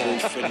very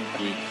fitting.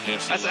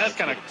 That's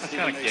kind of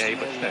gay,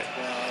 but It's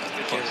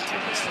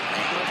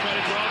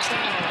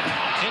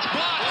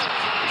blocked.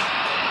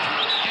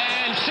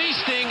 And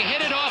Seasting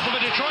hit it off of a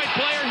Detroit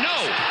player.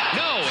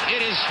 No,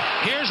 it is.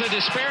 Here's a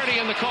disparity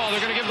in the call. They're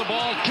going to give the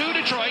ball to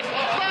Detroit.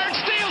 Bird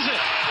steals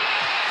it.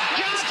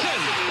 Johnson,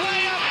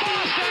 layup,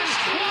 Boston.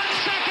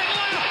 1 second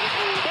left.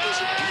 Bird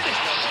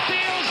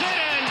steals it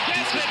and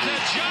gets it to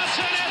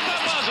Johnson at the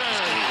buzzer.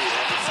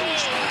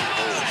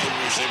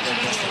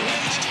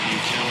 You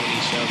count on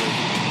each other.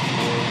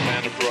 We're a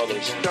band of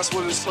brothers. That's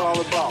what it's all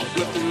about.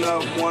 Lifting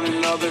up one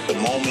another. The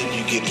moment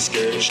you get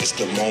discouraged, it's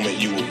the moment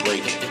you will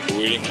break.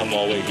 We didn't come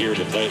all the way here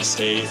to play it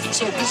safe.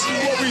 So this is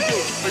what we do.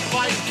 We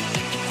fight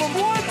for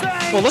more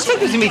things. Well, it looks like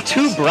there's going to be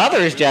two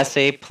brothers,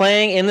 Jesse,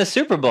 playing in the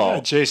Super Bowl.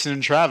 Yeah, Jason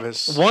and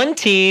Travis. One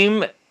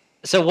team.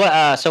 So what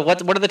are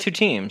the two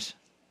teams?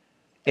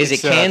 Is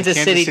it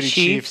Kansas City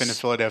Chiefs and the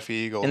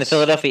Philadelphia Eagles? And the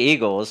Philadelphia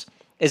Eagles.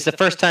 It's the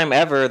first time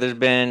ever there's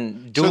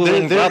been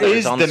dueling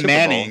brothers on the Super Bowl.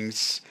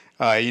 Mannings.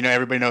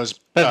 Everybody knows.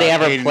 But they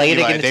ever played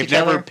against each other? They've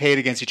never played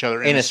against each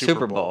other in a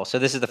Super Bowl. So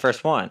this is the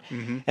first one.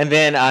 Mm-hmm. And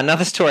then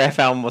another story I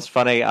found was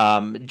funny.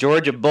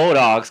 Georgia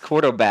Bulldogs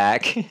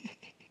quarterback.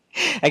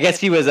 I guess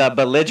he was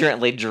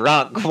belligerently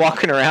drunk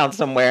walking around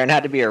somewhere and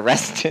had to be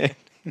arrested.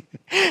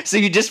 So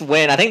you just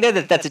win. I think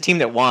that's a team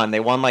that won. They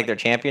won their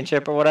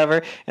championship or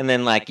whatever. And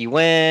then you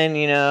win,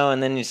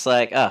 and then it's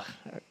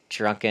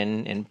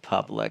drunken in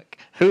public.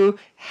 Who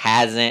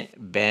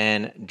hasn't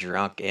been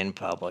drunk in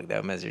public,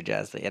 though, Mr.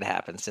 Jesse? It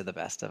happens to the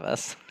best of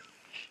us.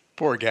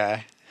 Poor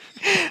guy.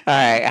 All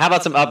right, how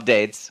about some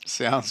updates?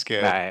 Sounds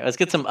good. All right, let's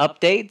get some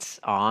updates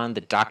on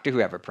the Doctor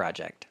Whoever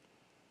project.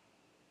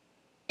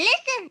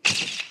 Listen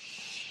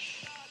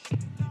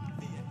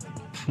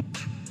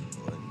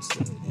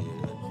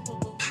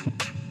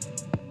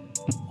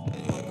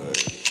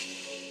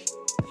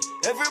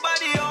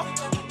Everybody up,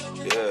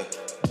 yeah,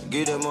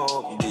 give them a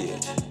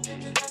update.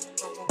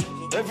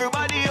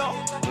 Everybody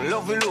up,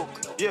 love you look,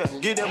 yeah,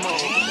 give them a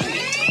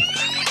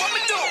update. Come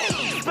and do,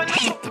 spend the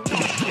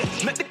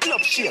up, make the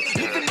club shake.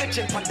 Living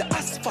legend on the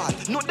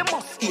asphalt, know the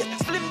must eat.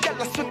 Slim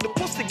gal swing the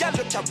pussy, gal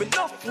don't have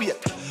enough weight.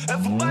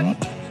 Everybody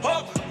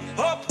up,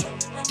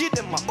 give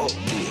them a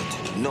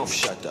update. Enough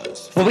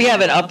shutters. Well, we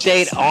have an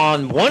update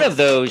on one of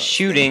those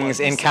shootings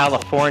in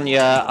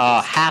California,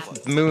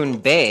 Half Moon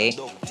Bay.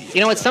 You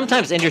know, it's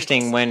sometimes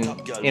interesting when,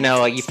 you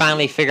know, you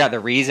finally figure out the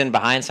reason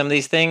behind some of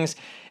these things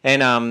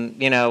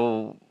and, you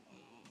know,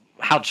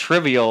 how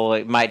trivial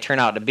it might turn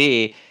out to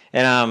be.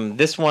 And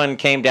this one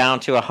came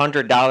down to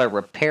 $100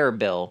 repair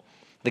bill.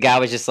 The guy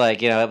was just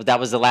like, you know, that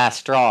was the last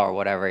straw or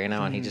whatever, you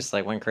know, and he just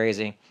like went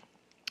crazy.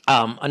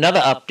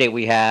 Another update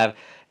we have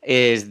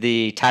is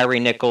the Tyree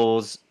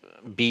Nichols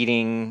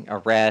beating,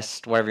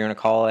 arrest, whatever you want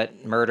to call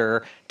it,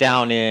 murder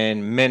down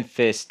in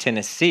Memphis,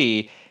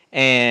 Tennessee.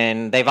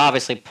 And they've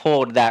obviously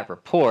pulled that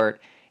report.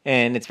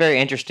 And it's very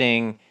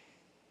interesting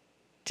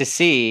to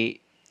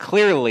see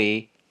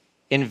clearly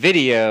in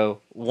video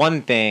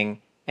one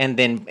thing and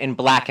then in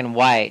black and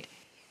white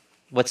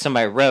what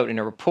somebody wrote in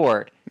a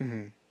report,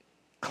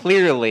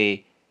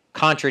 clearly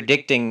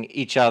contradicting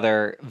each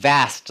other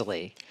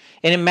vastly.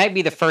 And it might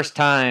be the first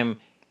time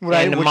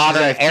in the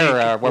modern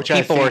era where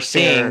people are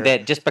seeing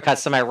that just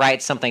because somebody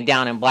writes something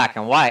down in black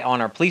and white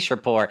on our police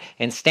report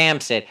and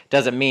stamps it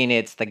doesn't mean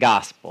it's the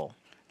gospel.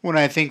 Well,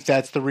 I think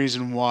that's the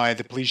reason why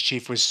the police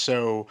chief was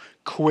so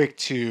quick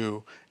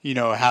to, you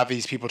know, have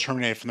these people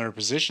terminated from their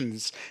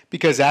positions,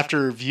 because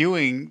after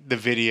viewing the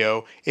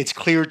video, it's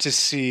clear to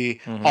see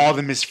all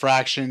the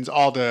misfractions,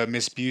 all the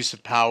misuse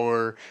of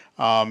power,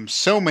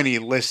 so many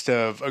list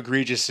of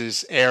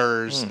egregious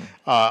errors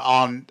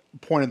on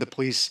point of the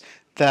police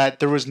that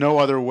there was no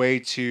other way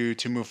to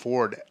move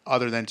forward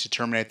other than to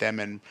terminate them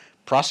and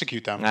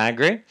prosecute them. I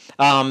agree.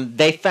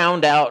 They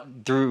found out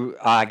through,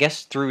 I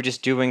guess, through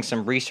just doing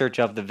some research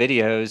of the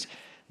videos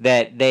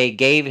that they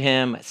gave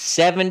him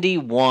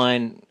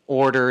 71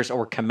 orders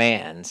or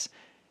commands.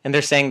 And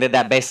they're saying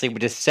that basically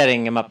was just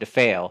setting him up to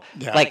fail.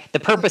 Yeah. Like, the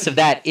purpose of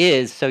that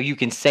is so you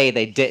can say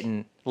they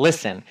didn't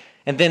listen.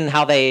 And then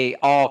how they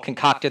all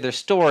concocted their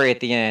story at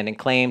the end and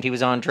claimed he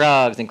was on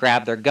drugs and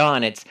grabbed their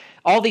gun. It's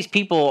all these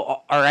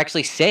people are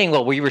actually saying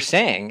what we were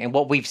saying and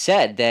what we've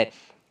said, that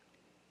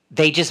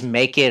they just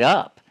make it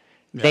up.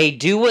 Yeah. They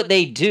do what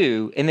they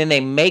do, and then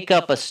they make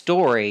up a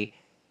story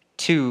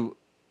to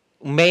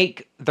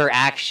make their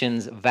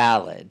actions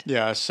valid.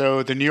 Yeah,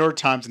 so the New York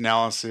Times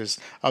analysis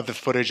of the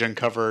footage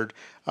uncovered,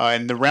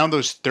 and around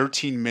those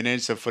 13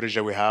 minutes of footage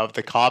that we have,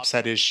 the cops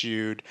had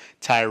issued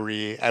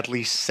Tyree at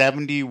least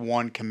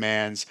 71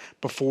 commands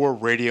before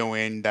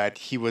radioing that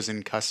he was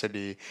in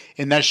custody.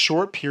 In that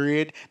short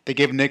period, they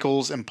gave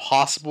Nichols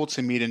impossible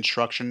to meet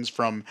instructions,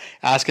 from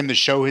asking him to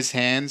show his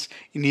hands,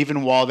 and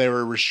even while they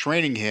were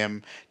restraining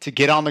him, to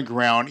get on the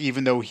ground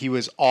even though he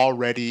was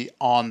already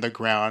on the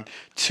ground,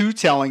 to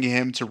telling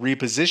him to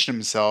reposition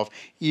himself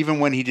even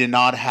when he did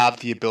not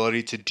have the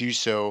ability to do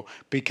so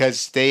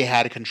because they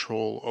had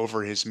control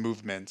over his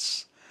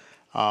movements.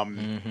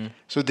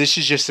 So this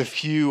is just a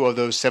few of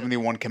those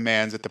 71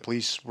 commands that the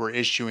police were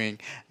issuing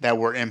that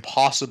were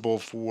impossible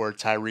for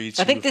Tyree to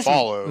follow. I think this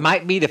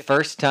might be the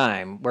first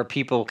time where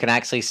people can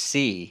actually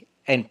see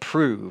and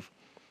prove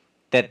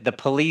that the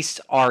police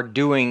are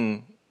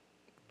doing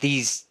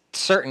these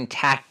certain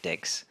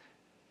tactics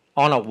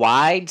on a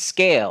wide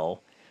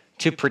scale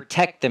to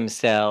protect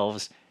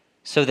themselves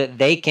so that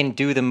they can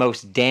do the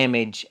most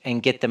damage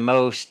and get the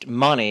most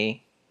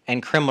money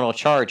and criminal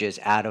charges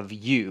out of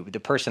you, the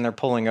person they're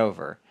pulling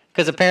over.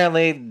 Because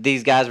apparently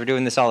these guys were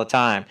doing this all the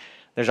time.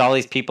 There's all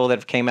these people that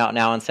have came out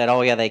now and said,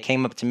 oh yeah, they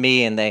came up to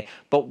me and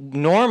but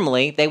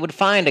normally they would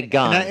find a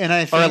gun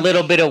or a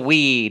little bit of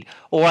weed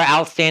or an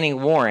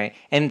outstanding warrant,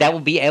 and that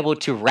would be able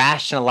to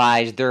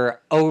rationalize their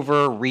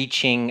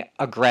overreaching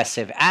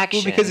aggressive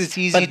actions. Well, because it's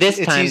easy, but this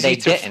time it's easy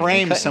to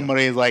frame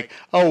somebody like,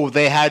 oh,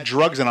 they had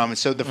drugs on them. And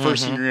so the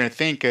first thing you're going to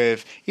think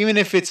of, even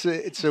if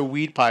it's a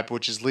weed pipe,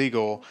 which is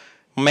legal,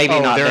 maybe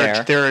not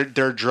they're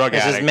drug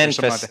addicts. This is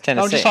Memphis, like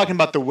Tennessee. I'm just talking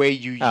about the way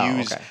you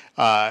use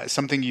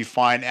something you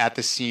find at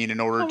the scene in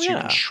order to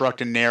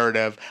construct a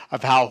narrative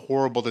of how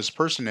horrible this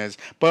person is.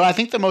 But I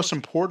think the most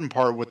important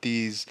part with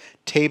these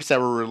tapes that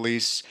were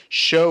released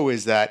show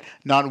is that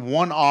not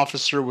one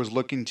officer was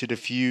looking to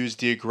defuse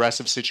the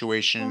aggressive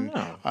situation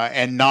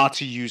and not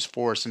to use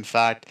force. In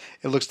fact,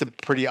 it looks the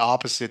pretty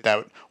opposite,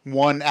 that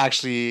one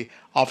actually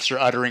officer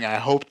uttering, I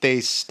hope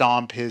they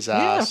stomp his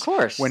ass. Yeah, of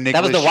course. When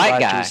Nicholas that was the white tried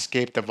guy. to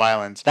escape the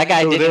violence. That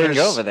guy didn't even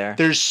go over there.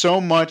 There's so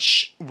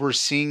much we're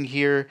seeing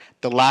here.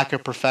 The lack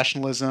of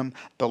professionalism,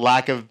 the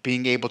lack of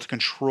being able to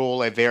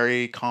control a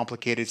very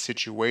complicated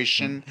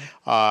situation,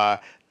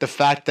 the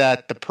fact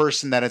that the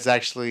person that is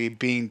actually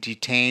being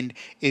detained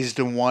is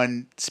the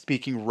one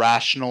speaking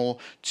rational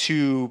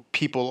to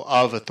people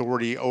of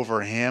authority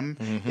over him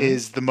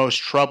is the most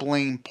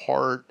troubling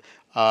part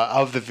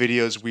of the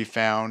videos we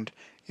found,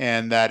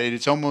 and that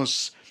it's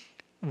almost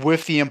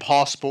with the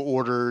impossible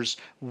orders,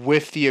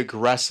 with the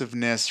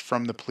aggressiveness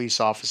from the police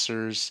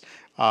officers,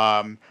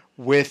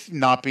 with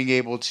not being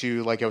able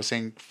to, like I was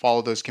saying,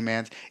 follow those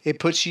commands, it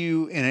puts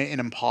you in an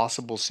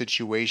impossible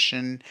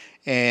situation,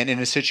 and in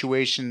a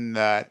situation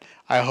that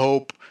I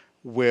hope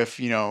with,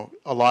 a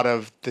lot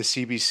of the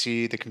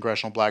CBC, the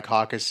Congressional Black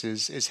Caucus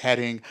is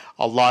heading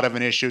a lot of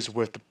initiatives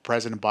with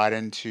President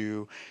Biden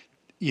to,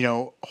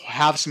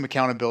 have some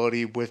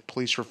accountability with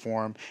police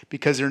reform,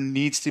 because there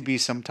needs to be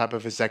some type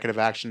of executive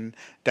action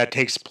that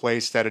takes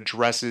place that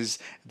addresses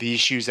the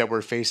issues that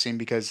we're facing,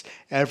 because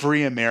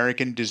every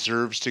American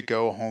deserves to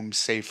go home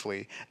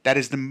safely. That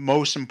is the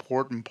most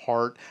important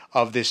part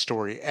of this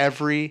story.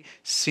 Every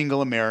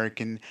single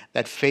American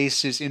that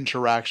faces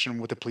interaction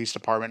with the police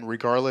department,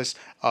 regardless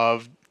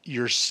of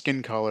your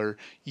skin color,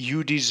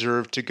 you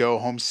deserve to go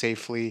home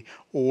safely.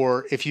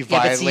 Or if you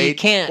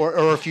violate,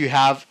 or if you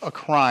have a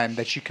crime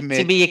that you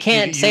commit. But you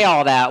can't say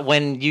all that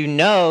when you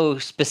know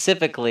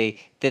specifically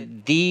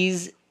that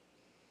these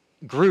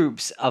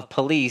groups of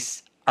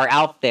police are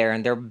out there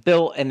and they're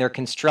built and they're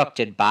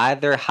constructed by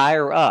their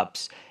higher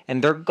ups,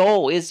 and their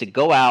goal is to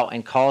go out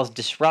and cause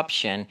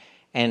disruption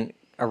and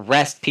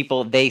arrest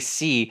people they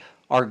see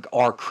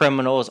are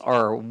criminals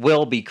or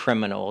will be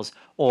criminals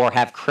or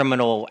have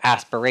criminal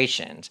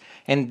aspirations.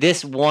 And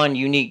this one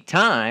unique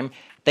time,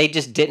 they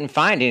just didn't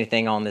find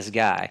anything on this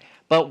guy.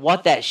 But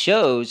what that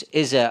shows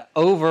is an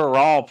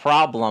overall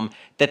problem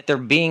that they're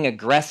being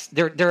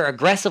they're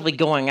aggressively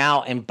going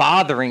out and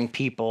bothering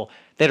people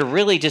that are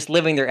really just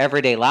living their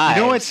everyday lives.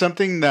 You know, it's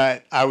something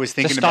that I was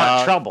thinking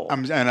about. Trouble.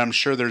 And I'm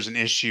sure there's an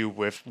issue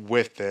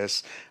with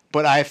this.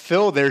 But I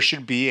feel there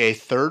should be a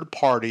third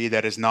party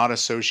that is not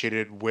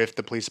associated with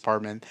the police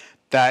department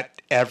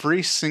that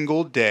every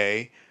single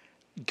day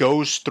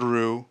goes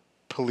through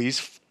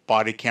police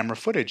body camera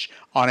footage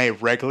on a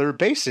regular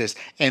basis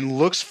and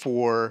looks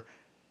for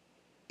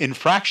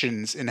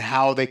infractions in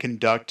how they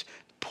conduct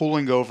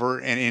pulling over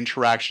and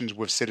interactions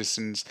with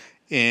citizens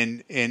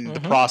in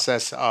the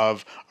process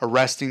of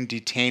arresting,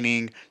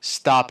 detaining,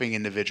 stopping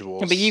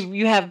individuals. But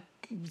you have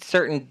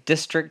certain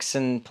districts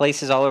and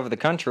places all over the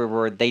country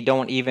where they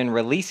don't even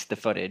release the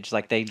footage.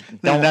 Like they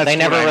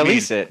never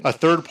release it. A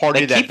third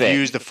party that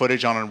views the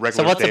footage on a regular basis.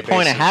 So what's the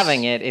point of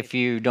having it if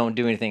you don't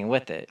do anything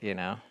with it,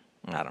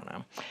 I don't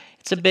know.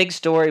 It's a big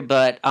story,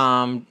 but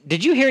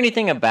did you hear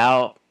anything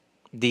about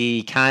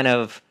the kind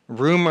of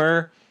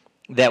rumor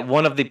that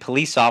one of the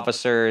police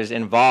officers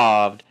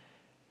involved,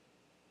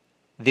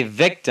 the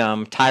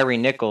victim, Tyree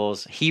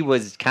Nichols, he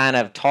was kind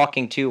of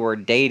talking to or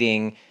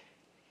dating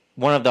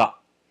one of the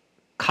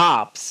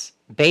cops'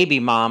 baby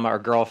mama or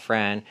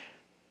girlfriend,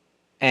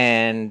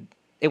 and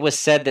it was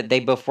said that they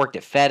both worked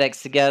at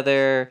FedEx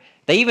together.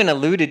 They even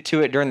alluded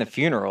to it during the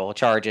funeral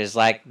charges,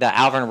 like the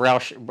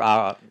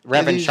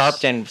Reverend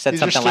Sharpton said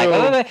something like,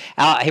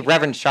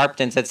 Reverend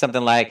Sharpton said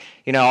something like,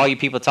 all you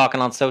people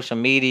talking on social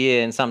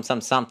media and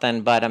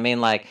something. But I mean,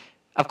 like,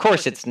 of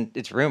course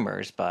it's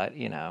rumors, but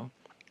Yeah,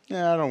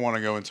 I don't want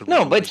to go into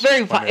rumors. No,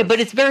 but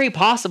it's very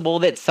possible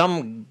that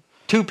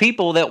two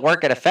people that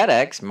work at a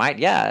FedEx might,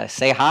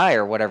 say hi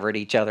or whatever to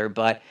each other,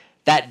 but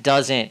that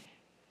doesn't,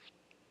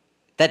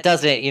 that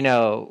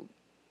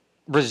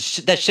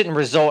shouldn't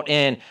result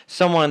in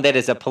someone that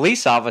is a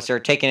police officer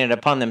taking it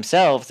upon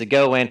themselves to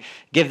go and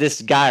give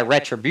this guy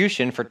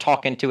retribution for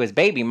talking to his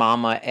baby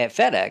mama at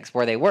FedEx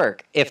where they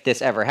work, if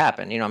this ever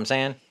happened. You know what I'm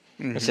saying?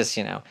 Mm-hmm. It's just,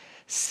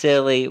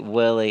 silly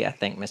willy, I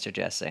think, Mr.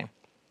 Jesse.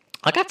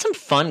 I got some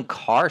fun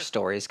car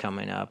stories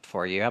coming up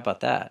for you. How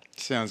about that?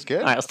 Sounds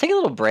good. All right, let's take a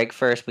little break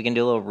first. We can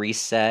do a little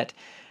reset.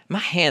 My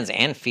hands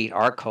and feet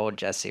are cold,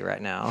 Jesse,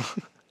 right now.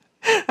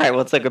 All right, well,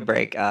 let's take a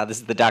break. This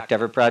is the Doc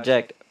Dever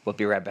Project. We'll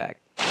be right back.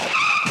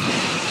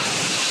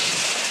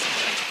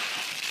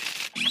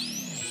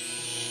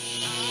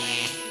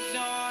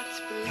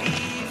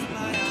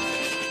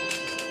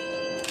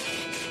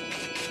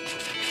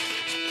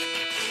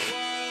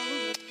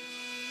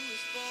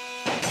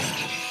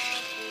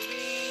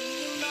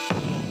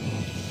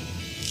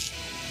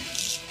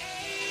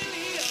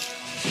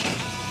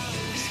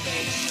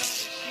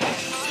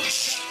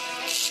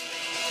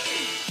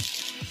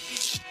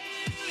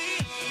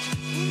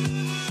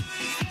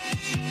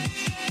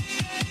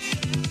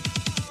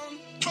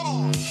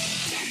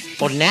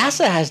 Well,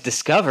 NASA has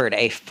discovered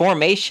a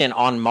formation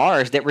on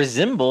Mars that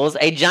resembles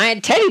a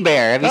giant teddy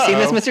bear. Have you seen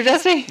this, Mr.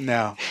 Jesse?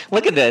 No.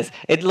 Look at this.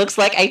 It looks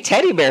like a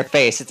teddy bear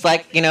face. It's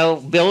like,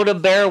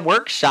 Build-A-Bear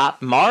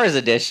Workshop Mars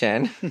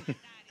edition.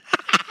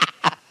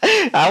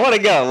 I want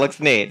to go. It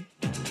looks neat.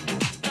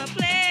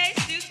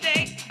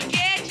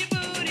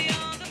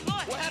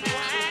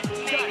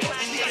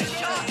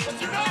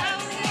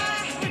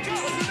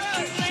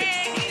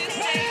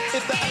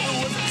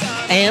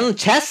 And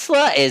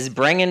Tesla is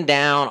bringing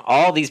down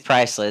all these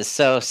price lists.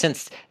 So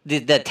since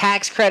the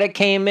tax credit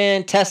came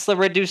in. Tesla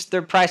reduced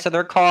their price of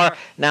their car.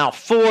 Now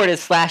Ford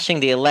is slashing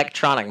the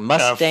electronic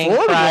Mustang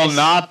Ford price. will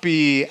not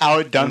be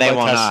outdone They by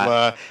will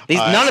Tesla.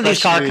 not. None of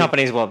these car especially-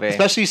 companies will be.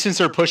 Especially since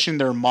they're pushing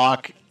their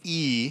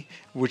Mach-E,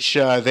 which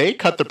they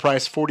cut the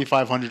price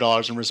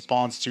 $4,500 in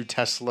response to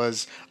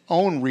Tesla's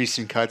own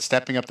recent cut,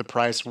 stepping up the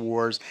price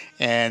wars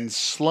and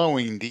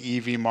slowing the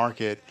EV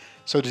market.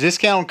 So the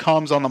discount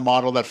comes on the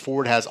model that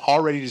Ford has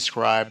already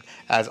described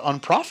as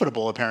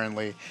unprofitable,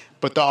 apparently.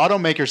 But the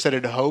automaker said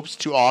it hopes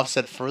to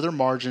offset further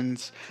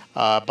margins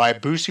by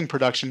boosting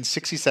production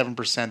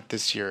 67%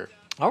 this year.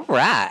 All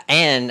right.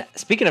 And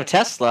speaking of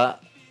Tesla,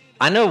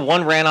 I know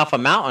one ran off a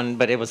mountain,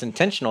 but it was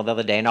intentional the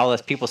other day, and all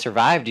those people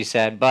survived, you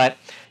said. But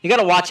you got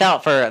to watch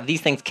out for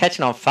these things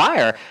catching on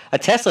fire. A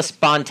Tesla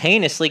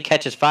spontaneously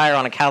catches fire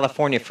on a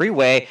California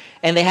freeway,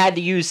 and they had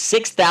to use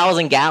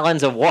 6,000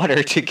 gallons of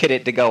water to get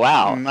it to go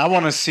out. I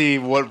want to see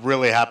what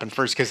really happened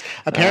first, because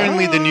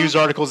apparently the news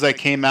articles that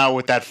came out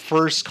with that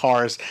first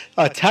cars,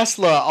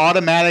 Tesla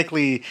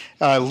automatically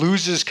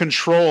loses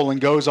control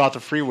and goes off the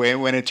freeway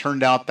when it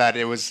turned out that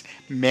it was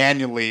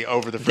manually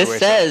over the freeway. This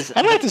says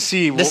I'd like to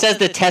see. This says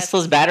the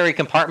Tesla's battery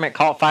compartment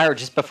caught fire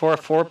just before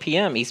 4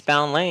 p.m.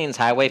 eastbound lanes,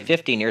 Highway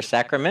 50 near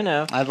Sacramento.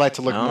 I'd like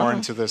to look more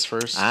into this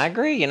first. I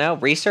agree.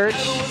 Research.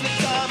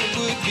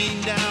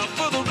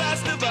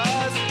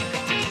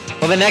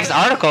 Well, the next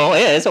article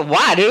is,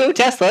 why do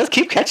Teslas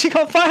keep catching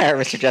on fire,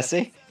 Mr.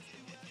 Jesse?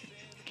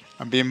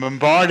 I'm being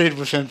bombarded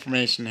with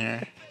information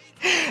here.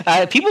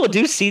 People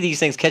do see these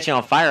things catching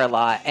on fire a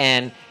lot,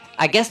 and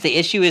I guess the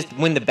issue is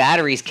when the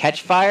batteries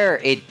catch fire,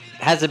 it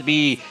has to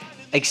be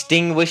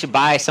extinguished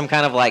by some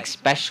kind of like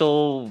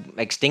special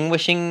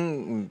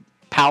extinguishing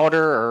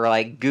powder or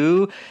like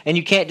goo, and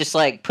you can't just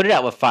like put it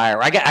out with fire.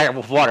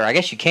 With water. I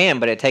guess you can,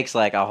 but it takes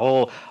like a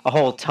whole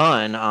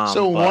ton.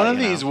 So one of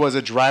these was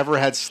a driver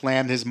had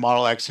slammed his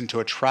Model X into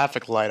a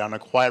traffic light on a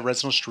quiet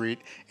residential street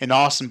in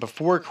Austin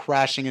before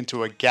crashing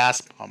into a gas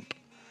pump.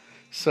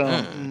 So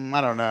I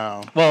don't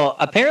know. Well,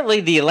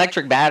 apparently the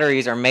electric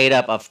batteries are made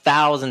up of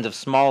thousands of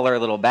smaller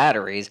little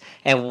batteries,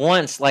 and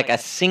once like a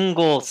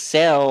single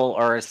cell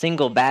or a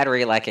single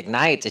battery like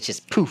ignites, it's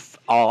just poof,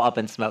 all up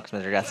in smoke,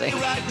 Mr. Jesse.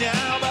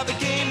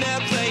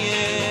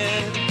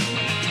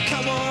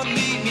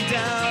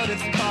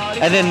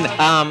 And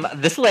then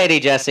this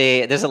lady,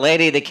 Jesse, there's a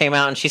lady that came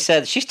out and she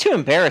said she's too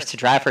embarrassed to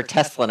drive her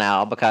Tesla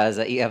now because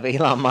of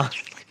Elon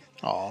Musk.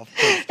 Oh,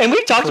 and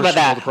we've talked about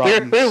that. We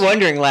problems. were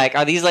wondering, like,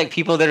 are these like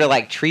people that are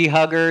like tree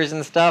huggers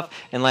and stuff?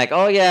 And like,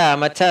 oh yeah,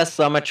 I'm a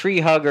Tesla, I'm a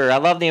tree hugger, I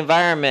love the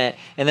environment.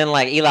 And then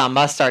like Elon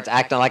Musk starts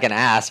acting like an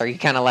ass. Are you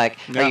kind of like,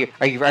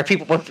 are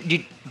people?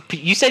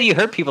 You said you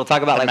heard people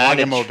talk about the like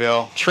Magnamobile.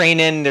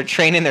 They're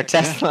training their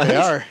Teslas. They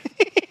are.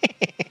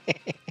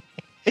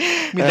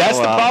 I mean, that's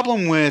the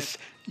problem with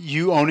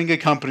you owning a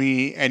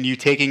company and you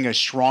taking a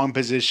strong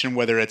position,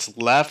 whether it's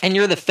left and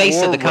you're the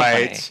face or of the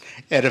company. right,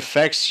 it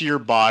affects your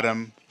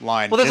bottom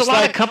line. Well, there's just a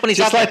lot of companies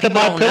just out there like the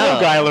people My don't Pillow know.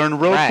 guy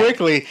learned real Right.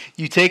 quickly.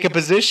 You take a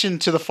position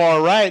to the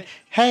far right,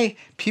 hey,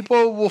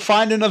 people will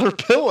find another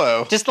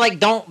pillow. Just like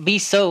don't be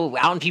so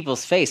out in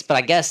people's face. But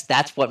I guess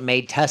that's what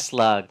made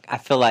Tesla, I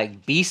feel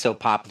like, be so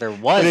popular.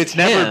 But it's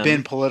never him.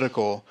 been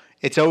political.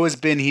 It's always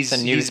been he's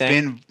a new thing?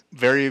 been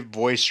very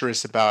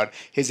boisterous about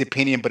his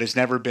opinion, but it's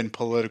never been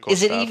political.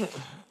 Is it stuff. even?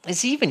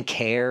 Does he even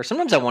care?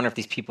 Sometimes I wonder if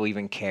these people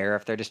even care,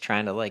 if they're just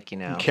trying to like,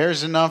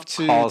 cares enough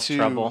to cause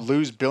trouble.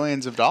 lose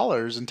billions of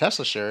dollars in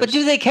Tesla shares? But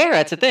do they care?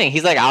 That's the thing.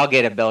 He's like, I'll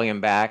get $1 billion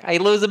back. I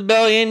lose $1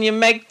 billion, you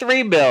make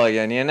 $3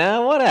 billion.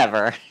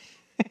 Whatever.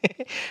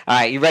 All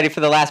right, you ready for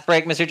the last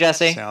break, Mr.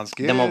 Jesse? Sounds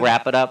good. Then we'll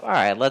wrap it up. All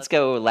right, let's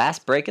go.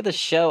 Last break of the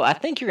show. I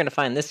think you're going to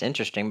find this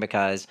interesting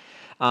because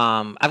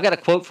I've got a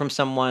quote from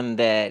someone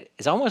that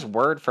is almost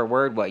word for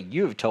word what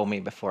you've told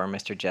me before,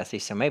 Mr. Jesse.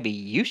 So maybe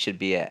you should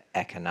be an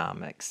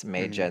economics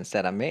major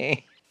instead of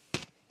me.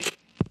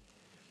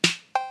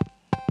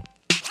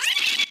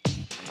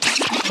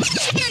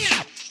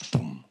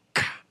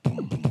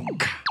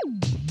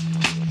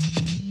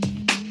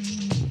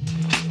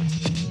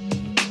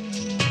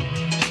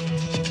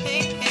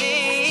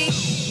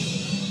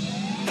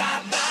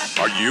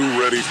 Are you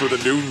ready for the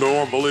new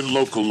normal in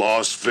local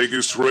Las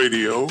Vegas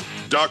radio?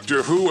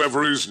 Doctor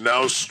Whoever is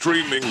now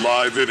streaming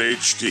live in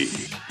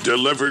HD,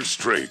 delivered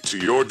straight to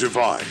your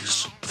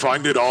device.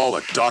 Find it all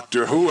at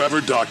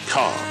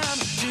drwhoever.com.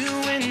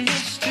 Doing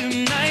this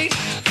tonight.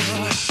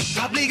 You're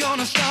probably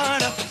gonna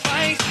start a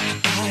fight.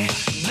 I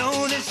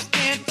know this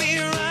can't be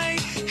right.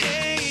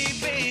 Hey,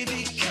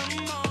 baby,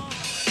 come on.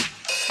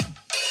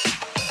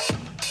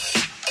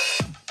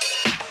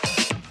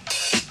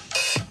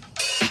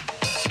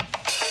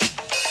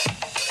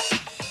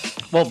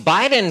 Well,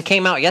 Biden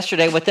came out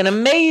yesterday with an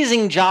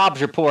amazing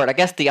jobs report. I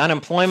guess the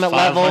unemployment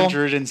level.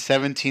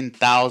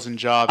 517,000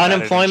 jobs. added in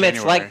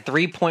Unemployment's January. like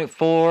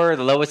 3.4,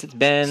 the lowest it's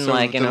been, So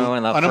in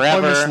unemployment's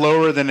forever.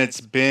 lower than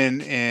it's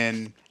been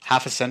in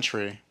half a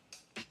century.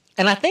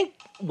 And I think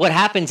what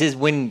happens is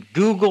when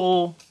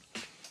Google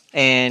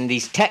and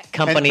these tech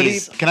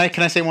companies. Can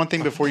I say one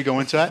thing before you go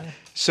into that?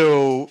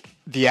 So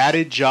the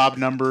added job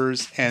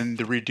numbers and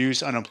the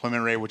reduced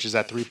unemployment rate, which is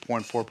at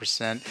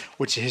 3.4%,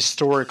 which is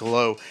historic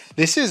low.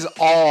 This is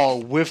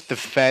all with the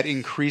Fed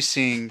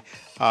increasing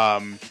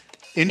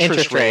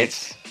interest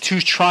rates to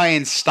try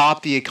and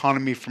stop the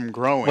economy from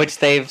growing, which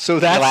they've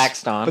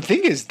relaxed on. The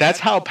thing is, that's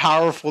how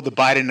powerful the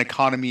Biden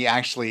economy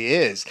actually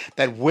is.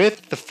 That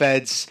with the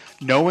Feds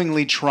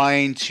knowingly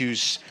trying to,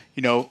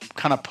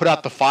 kind of put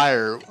out the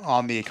fire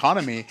on the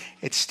economy,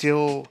 it's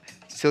still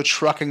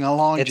trucking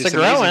along. It's just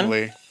growing.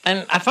 amazingly.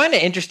 And I find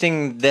it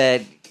interesting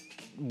that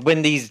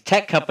when these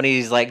tech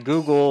companies like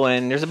Google,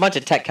 and there's a bunch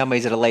of tech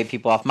companies that have laid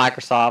people off,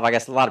 Microsoft, I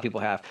guess a lot of people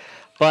have,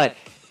 but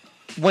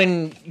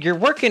when you're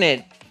working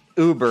at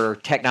Uber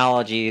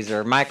Technologies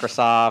or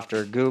Microsoft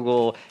or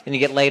Google and you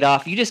get laid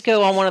off, you just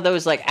go on one of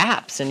those like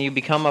apps and you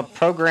become a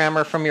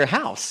programmer from your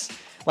house.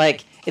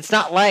 Like, it's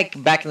not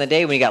like back in the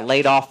day when you got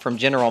laid off from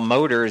General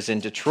Motors in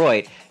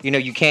Detroit.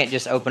 You can't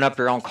just open up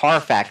your own car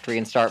factory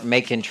and start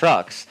making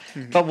trucks.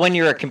 Mm-hmm. But when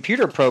you're a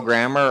computer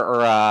programmer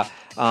or a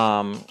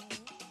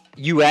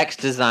UX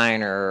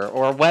designer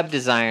or a web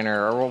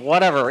designer or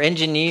whatever,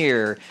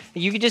 engineer,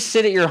 you could just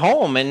sit at your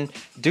home and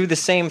do the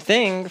same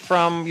thing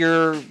from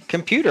your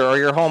computer or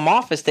your home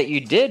office that you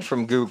did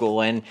from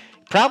Google, and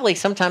probably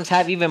sometimes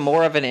have even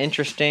more of an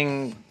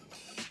interesting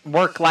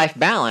work-life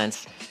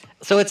balance.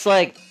 So it's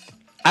like,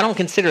 I don't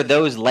consider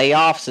those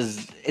layoffs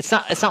as it's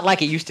not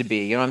like it used to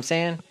be. You know what I'm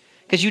saying?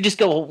 Because you just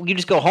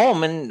go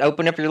home and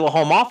open up your little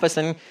home office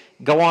and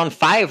go on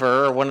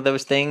Fiverr or one of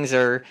those things,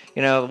 or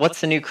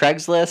what's the new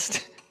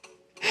Craigslist?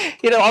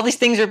 All these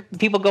things are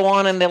people go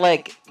on and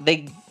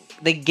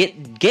they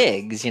get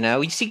gigs.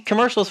 You see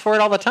commercials for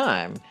it all the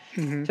time.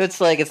 Mm-hmm. So it's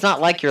like, it's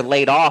not like you're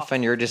laid off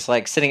and you're just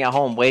like sitting at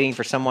home waiting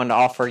for someone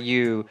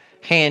to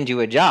hand you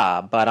a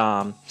job.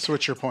 But so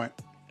what's your point?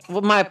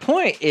 Well, my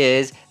point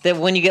is that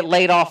when you get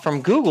laid off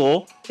from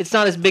Google, it's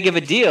not as big of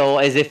a deal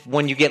as if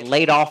when you get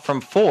laid off from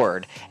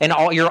Ford and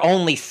all your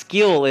only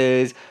skill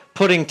is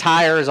putting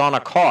tires on a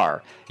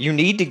car. You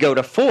need to go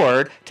to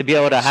Ford to be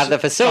able to have the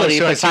facility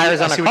to put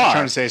tires on a car. What you're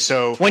trying to say.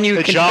 So when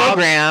you can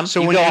program, so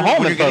you when go you're,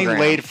 home when and you're program. getting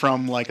laid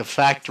from like a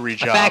factory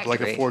job,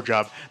 like a Ford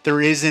job, there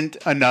isn't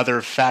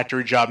another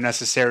factory job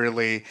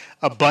necessarily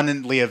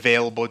abundantly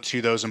available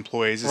to those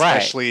employees,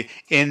 especially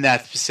in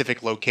that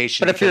specific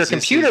location. But if you're a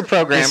computer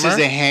programmer, this is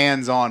a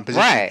hands-on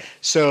position. Right.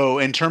 So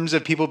in terms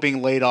of people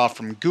being laid off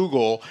from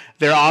Google,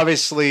 they're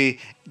obviously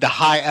the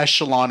high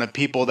echelon of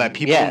people that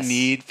people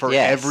need for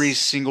every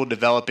single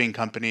developing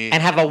company.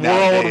 And have a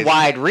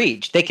worldwide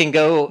reach. They can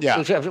go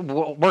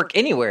work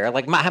anywhere.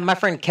 Like my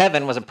friend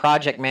Kevin was a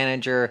project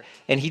manager,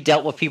 and he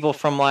dealt with people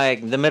from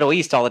like the Middle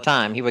East all the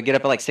time. He would get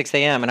up at like 6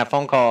 a.m. and have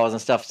phone calls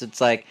and stuff. So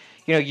it's like,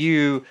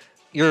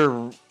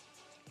 your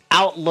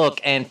outlook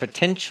and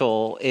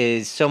potential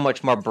is so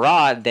much more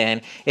broad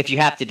than if you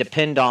have to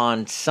depend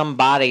on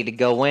somebody to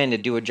go in to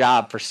do a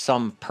job for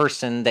some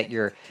person that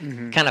you're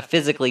kind of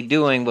physically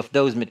doing with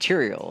those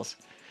materials.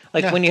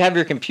 Like when you have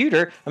your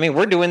computer, I mean,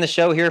 we're doing the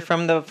show here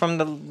from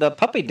the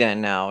puppy den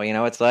now.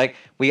 It's like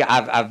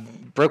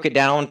I've broke it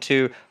down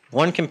to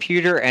one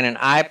computer and an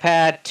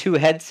iPad, 2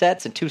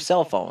 headsets, and 2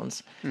 cell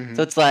phones. Mm-hmm.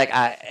 So it's like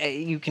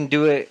you can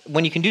do it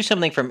when you can do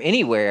something from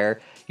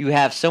anywhere. You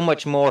have so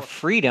much more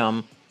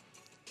freedom.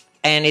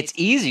 And it's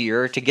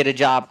easier to get a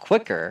job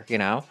quicker,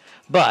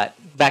 But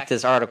back to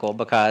this article,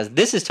 because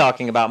this is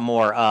talking about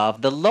more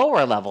of the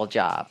lower level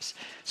jobs.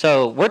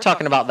 So we're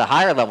talking about the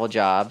higher level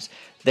jobs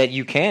that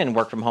you can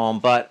work from home.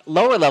 But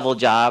lower level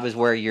job is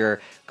where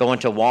you're going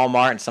to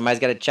Walmart and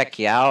somebody's got to check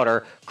you out.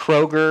 Or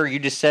Kroger, you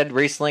just said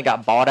recently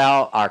got bought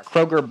out. Or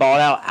Kroger bought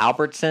out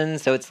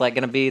Albertsons. So it's like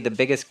going to be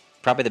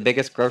probably the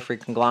biggest grocery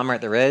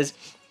conglomerate there is.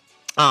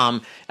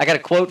 I got a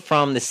quote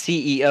from the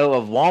CEO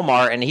of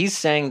Walmart, and he's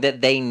saying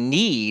that they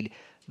need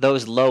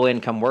those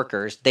low-income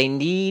workers. They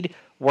need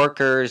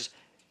workers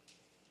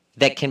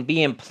that can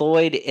be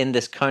employed in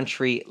this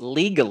country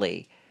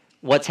legally.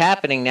 What's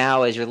happening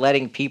now is you're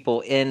letting people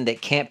in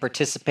that can't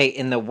participate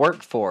in the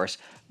workforce,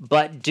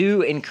 but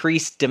do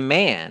increase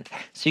demand.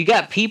 So you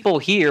got people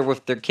here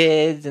with their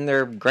kids and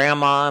their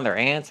grandma and their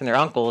aunts and their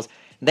uncles.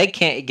 They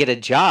can't get a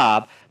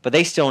job, but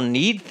they still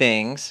need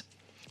things.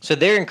 So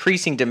they're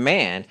increasing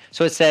demand.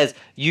 So it says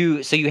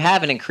you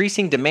have an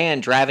increasing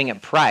demand driving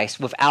up price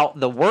without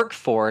the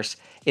workforce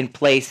in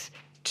place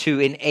to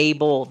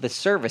enable the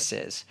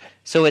services.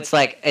 So it's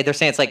like they're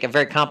saying it's like a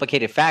very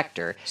complicated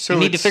factor. So you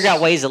need to figure out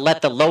ways to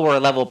let the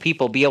lower level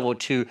people be able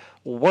to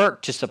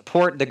work to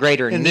support the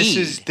greater need. And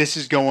this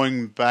is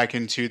going back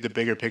into the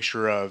bigger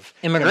picture of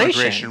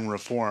immigration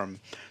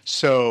reform.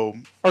 So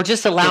or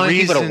just allowing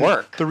people to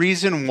work. The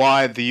reason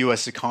why the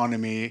U.S.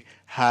 economy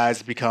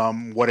has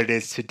become what it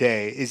is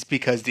today is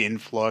because the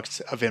influx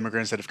of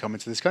immigrants that have come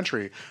into this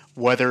country,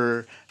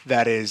 whether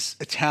that is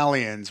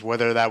Italians,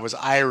 whether that was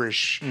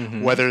Irish,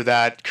 whether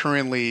that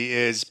currently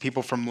is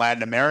people from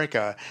Latin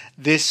America.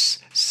 This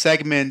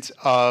segment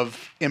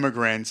of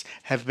immigrants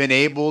have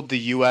enabled the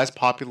U.S.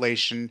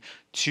 population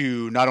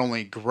to not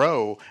only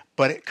grow,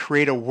 but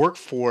create a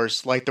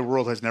workforce like the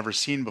world has never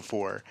seen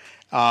before.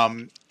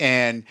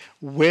 And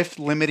with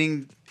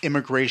limiting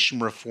immigration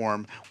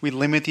reform, we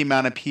limit the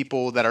amount of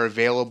people that are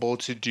available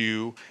to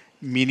do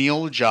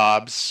menial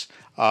jobs.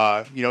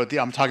 I'm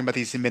talking about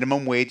these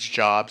minimum wage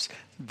jobs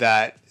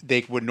that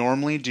they would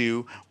normally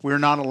do. We're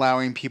not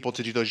allowing people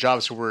to do those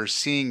jobs. So we're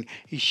seeing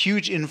a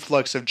huge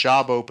influx of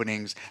job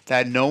openings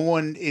that no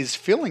one is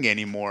filling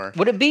anymore.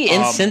 Would it be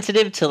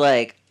insensitive to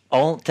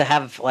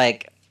have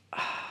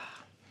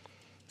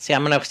See,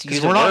 I'm gonna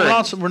use the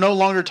word. We're no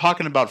longer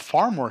talking about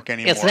farm work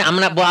anymore. Yes,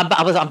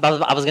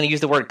 I was gonna use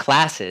the word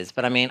classes,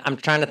 but I mean, I'm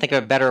trying to think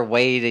of a better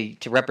way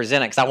to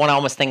represent it because I want to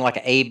almost think like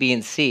an A, B,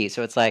 and C.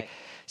 So it's like,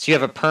 so you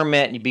have a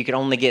permit, and you can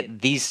only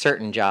get these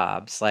certain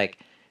jobs. Like,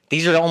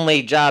 these are the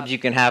only jobs you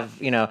can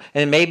have,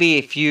 And maybe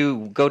if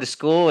you go to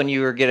school and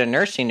you get a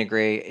nursing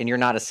degree and you're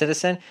not a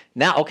citizen,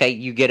 now, okay,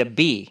 you get a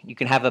B. You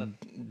can have a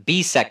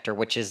B sector,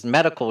 which is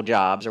medical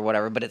jobs or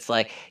whatever. But it's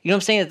like, you know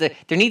what I'm saying?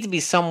 There needs to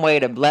be some way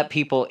to let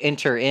people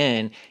enter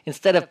in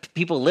instead of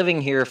people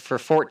living here for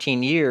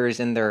 14 years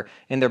in their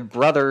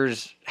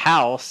brother's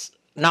house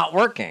not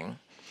working.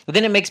 But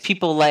then it makes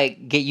people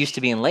get used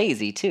to being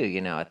lazy too,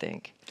 I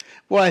think.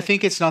 Well, I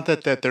think it's not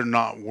that they're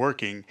not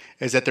working;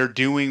 is that they're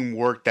doing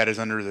work that is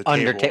under the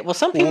table. Well,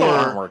 some people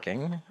aren't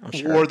working, I'm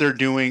sure. Or they're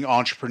doing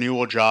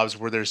entrepreneurial jobs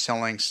where they're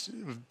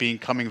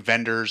becoming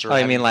vendors. Or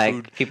I mean, like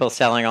food. People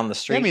selling on the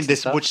streets. I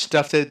mean, which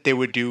stuff that they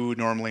would do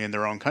normally in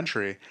their own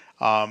country.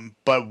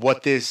 But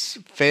what this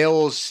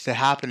fails to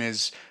happen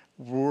is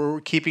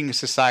we're keeping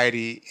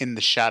society in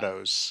the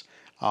shadows.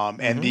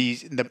 And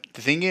the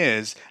thing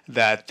is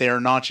that they're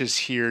not just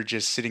here,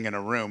 just sitting in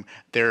a room.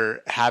 They're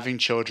having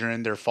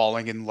children. They're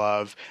falling in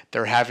love.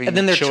 They're having and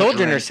then their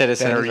children are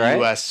citizens, that are right?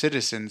 U.S.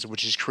 citizens,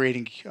 which is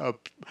creating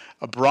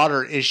a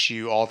broader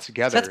issue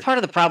altogether. So that's part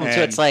of the problem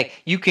too. It's like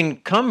you can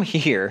come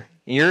here,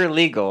 you're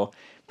illegal,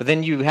 but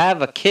then you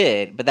have a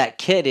kid, but that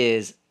kid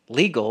is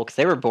legal because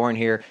they were born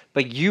here,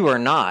 but you are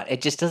not.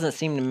 It just doesn't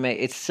seem to make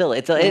it's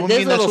silly. That's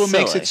what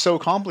makes it so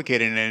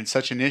complicated and it's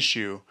such an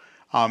issue.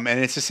 And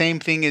it's the same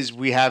thing as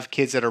we have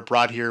kids that are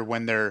brought here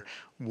when they're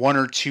 1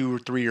 or 2 or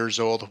 3 years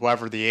old,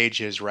 whoever the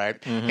age is,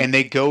 right? Mm-hmm. And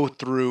they go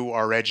through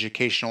our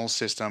educational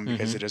system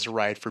because it is a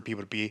right for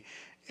people to be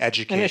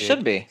educated. And it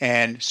should be.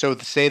 And so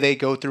say they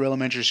go through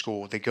elementary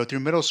school, they go through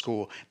middle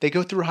school, they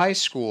go through high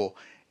school,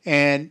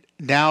 and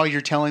now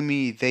you're telling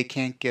me they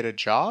can't get a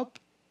job?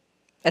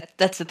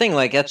 That's the thing.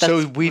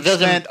 So we've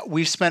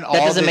spent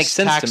all this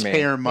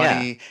taxpayer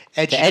money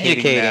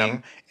educating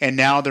them, and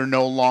now they're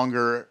no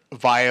longer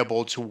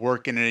viable to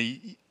work in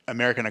an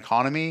American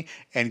economy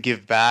and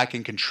give back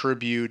and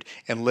contribute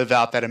and live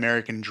out that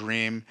American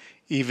dream,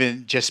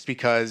 even just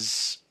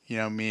because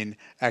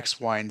X,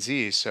 Y, and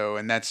Z. So,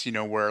 and that's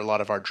where a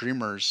lot of our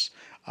dreamers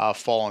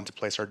fall into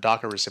place. Our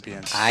DACA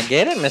recipients. I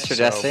get it, Mr.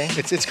 Jesse.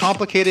 It's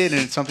complicated and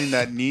it's something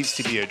that needs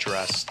to be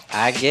addressed.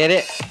 I get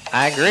it.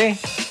 I agree.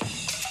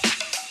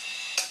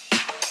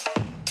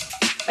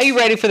 Are you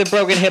ready for the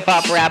Broken Hip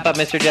Hop wrap up,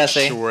 Mr.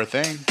 Jesse? Sure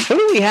thing. Who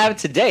do we have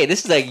today?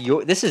 This is a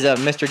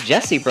Mr.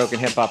 Jesse Broken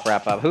Hip Hop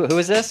wrap up. Who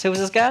is this? Who is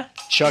this guy?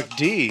 Chuck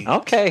D.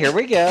 Okay, here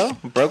we go.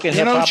 Broken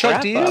Hip Hop Chuck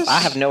wrap D up. is? I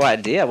have no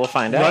idea. We'll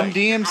find out. Run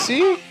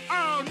DMC?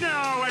 Oh no,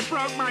 I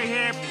broke my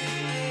hip.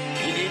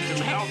 You need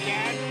some help,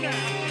 Dad?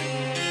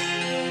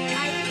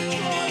 I'm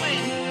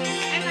falling,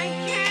 and I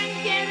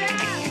can't get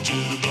out.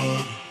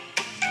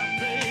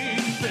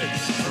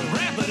 Baby,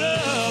 wrap it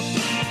up.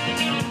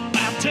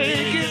 I'll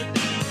take it.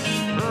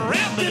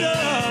 Wrap it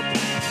up.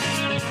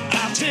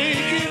 I'll take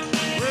it.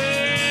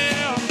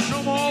 Well,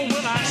 no more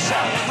will I say.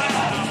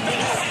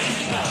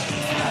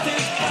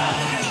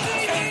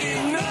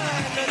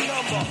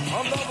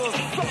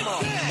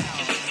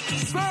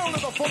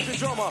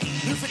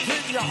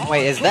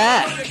 Wait, is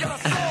that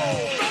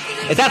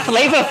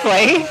Flavor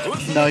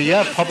Flav? No, you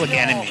have Public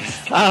Enemy.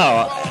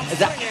 Oh, is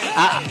that?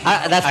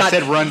 That's not. I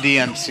said Run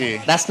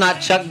DMC. That's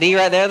not Chuck D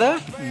right there, though.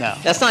 No,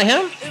 that's not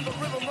him.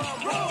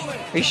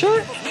 Are you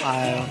sure?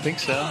 I don't think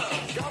so.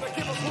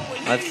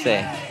 Let's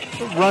see.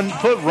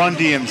 Put Run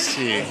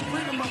DMC.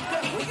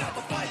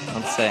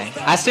 Let's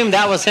see. I assume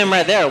that was him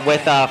right there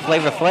with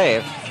Flavor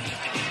Flav.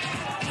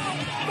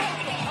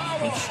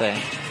 Let's see.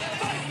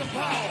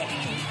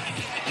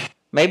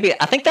 Maybe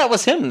I think that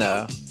was him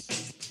though,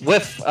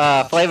 with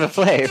Flavor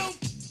Flav.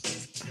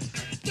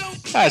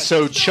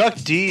 So Chuck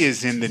D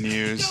is in the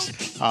news.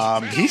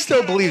 He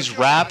still believes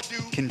rap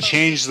can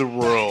change the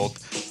world.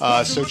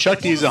 So Chuck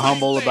D is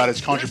humble about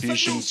his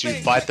contributions to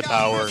fight the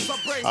power.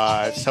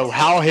 So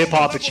how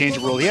hip-hop had changed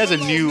the world. He has a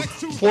new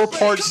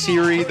 4-part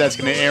series that's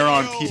going to air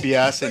on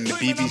PBS and the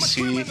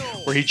BBC,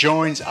 where he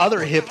joins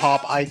other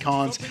hip-hop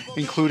icons,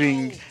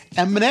 including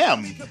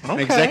Eminem.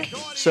 Okay.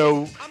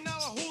 So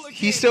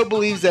he still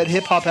believes that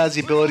hip-hop has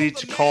the ability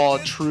to call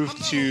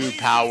truth to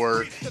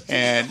power,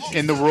 and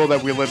in the world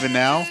that we live in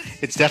now,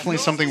 it's definitely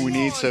something we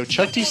need. So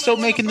Chuck D's still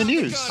making the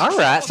news. All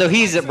right, so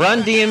he's at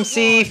Run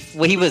DMC.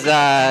 Well, he was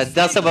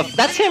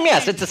that's him.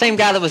 Yes, it's the same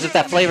guy that was with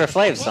that Flavor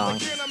Flav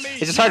song.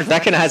 It's just hard to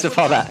recognize with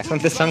all that,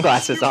 with the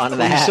sunglasses on and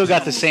the You hat. still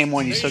got the same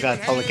one. You still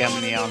got Public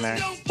Enemy on there.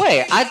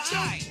 Wait,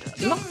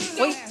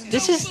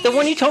 this is the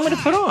one you told me to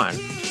put on.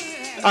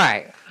 All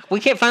right, we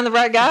can't find the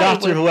right guy.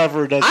 Dr.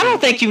 Whoever does. I don't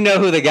think you know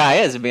who the guy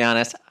is, to be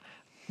honest.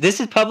 This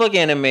is Public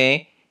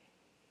Enemy,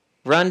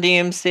 Run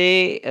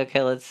DMC.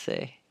 Okay, let's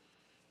see.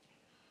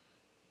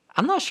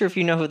 I'm not sure if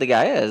you know who the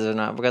guy is or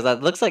not, because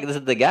it looks like this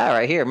is the guy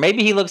right here.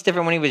 Maybe he looks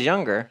different when he was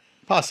younger.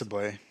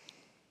 Possibly.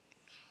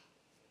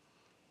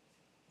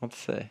 Let's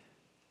see.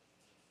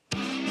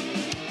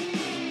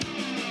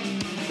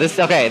 This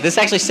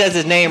actually says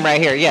his name right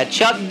here. Yeah,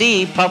 Chuck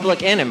D,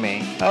 Public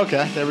Enemy.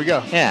 Okay, there we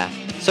go. Yeah.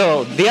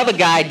 So the other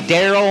guy,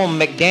 Daryl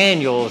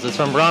McDaniels, is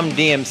from Rum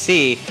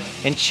DMC,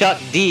 and Chuck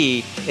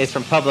D is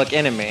from Public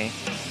Enemy.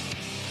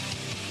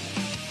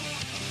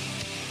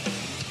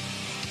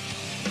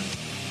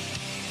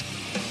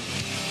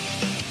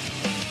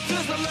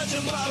 There's a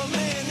legend about a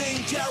man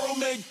named Daryl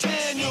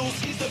McDaniels.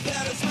 He's the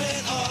baddest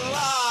man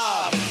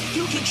alive.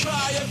 You can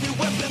try every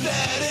weapon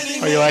that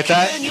any Oh, you like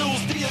that? Daniels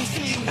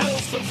DMC will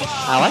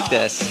survive. I like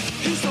this.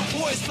 He's the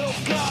voice of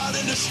God,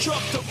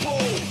 indestructible.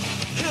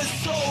 His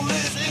soul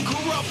is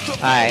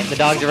incorruptible. All right, the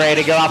dogs are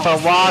ready to go out for a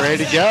walk.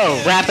 Ready to go.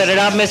 Wrapping it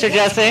up, Mr.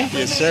 Jesse?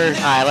 Yes, sir.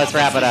 All right, let's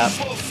wrap it up.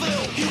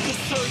 You can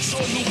search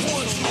all you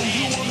want to.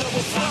 You will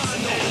never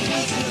find no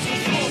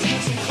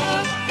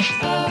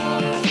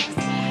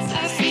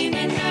I've seen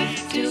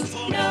enough to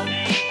know.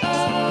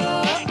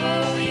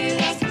 You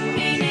lost the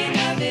meaning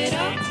of it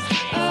all.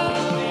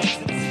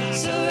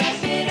 So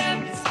wrap it up.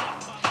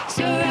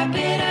 So wrap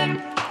it up.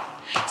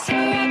 So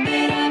wrap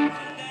it up.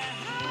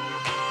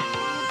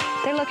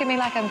 They look at me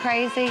like I'm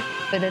crazy,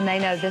 but then they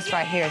know this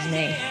right here is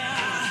me.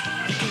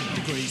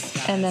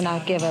 And then I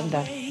give them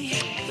the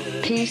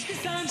peace.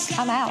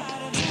 I'm out.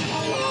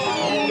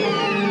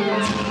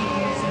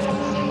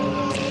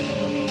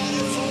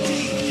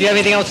 Do you have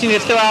anything else you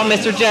need to throw out,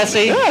 Mr.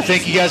 Jesse? Yeah,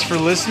 thank you guys for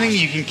listening.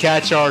 You can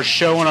catch our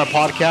show and our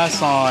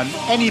podcast on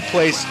any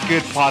place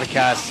good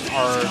podcasts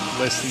are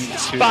listened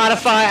to.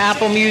 Spotify,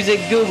 Apple Music,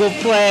 Google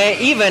Play,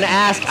 even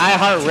ask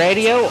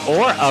iHeartRadio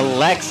or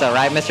Alexa,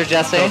 right, Mr.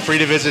 Jesse? Feel free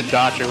to visit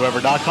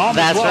drwhoever.com.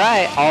 That's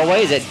right.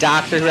 Always at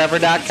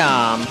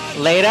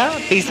drwhoever.com. Later.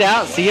 Peace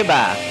out. See you.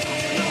 Bye.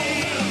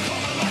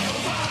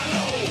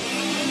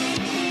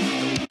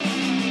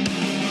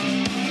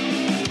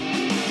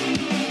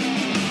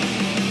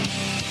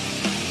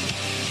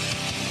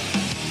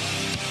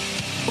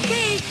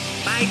 Okay,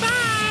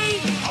 bye-bye.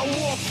 I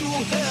walked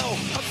through hell,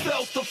 I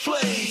felt the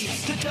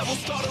flames. The devil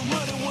started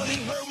running when he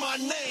heard my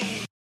name.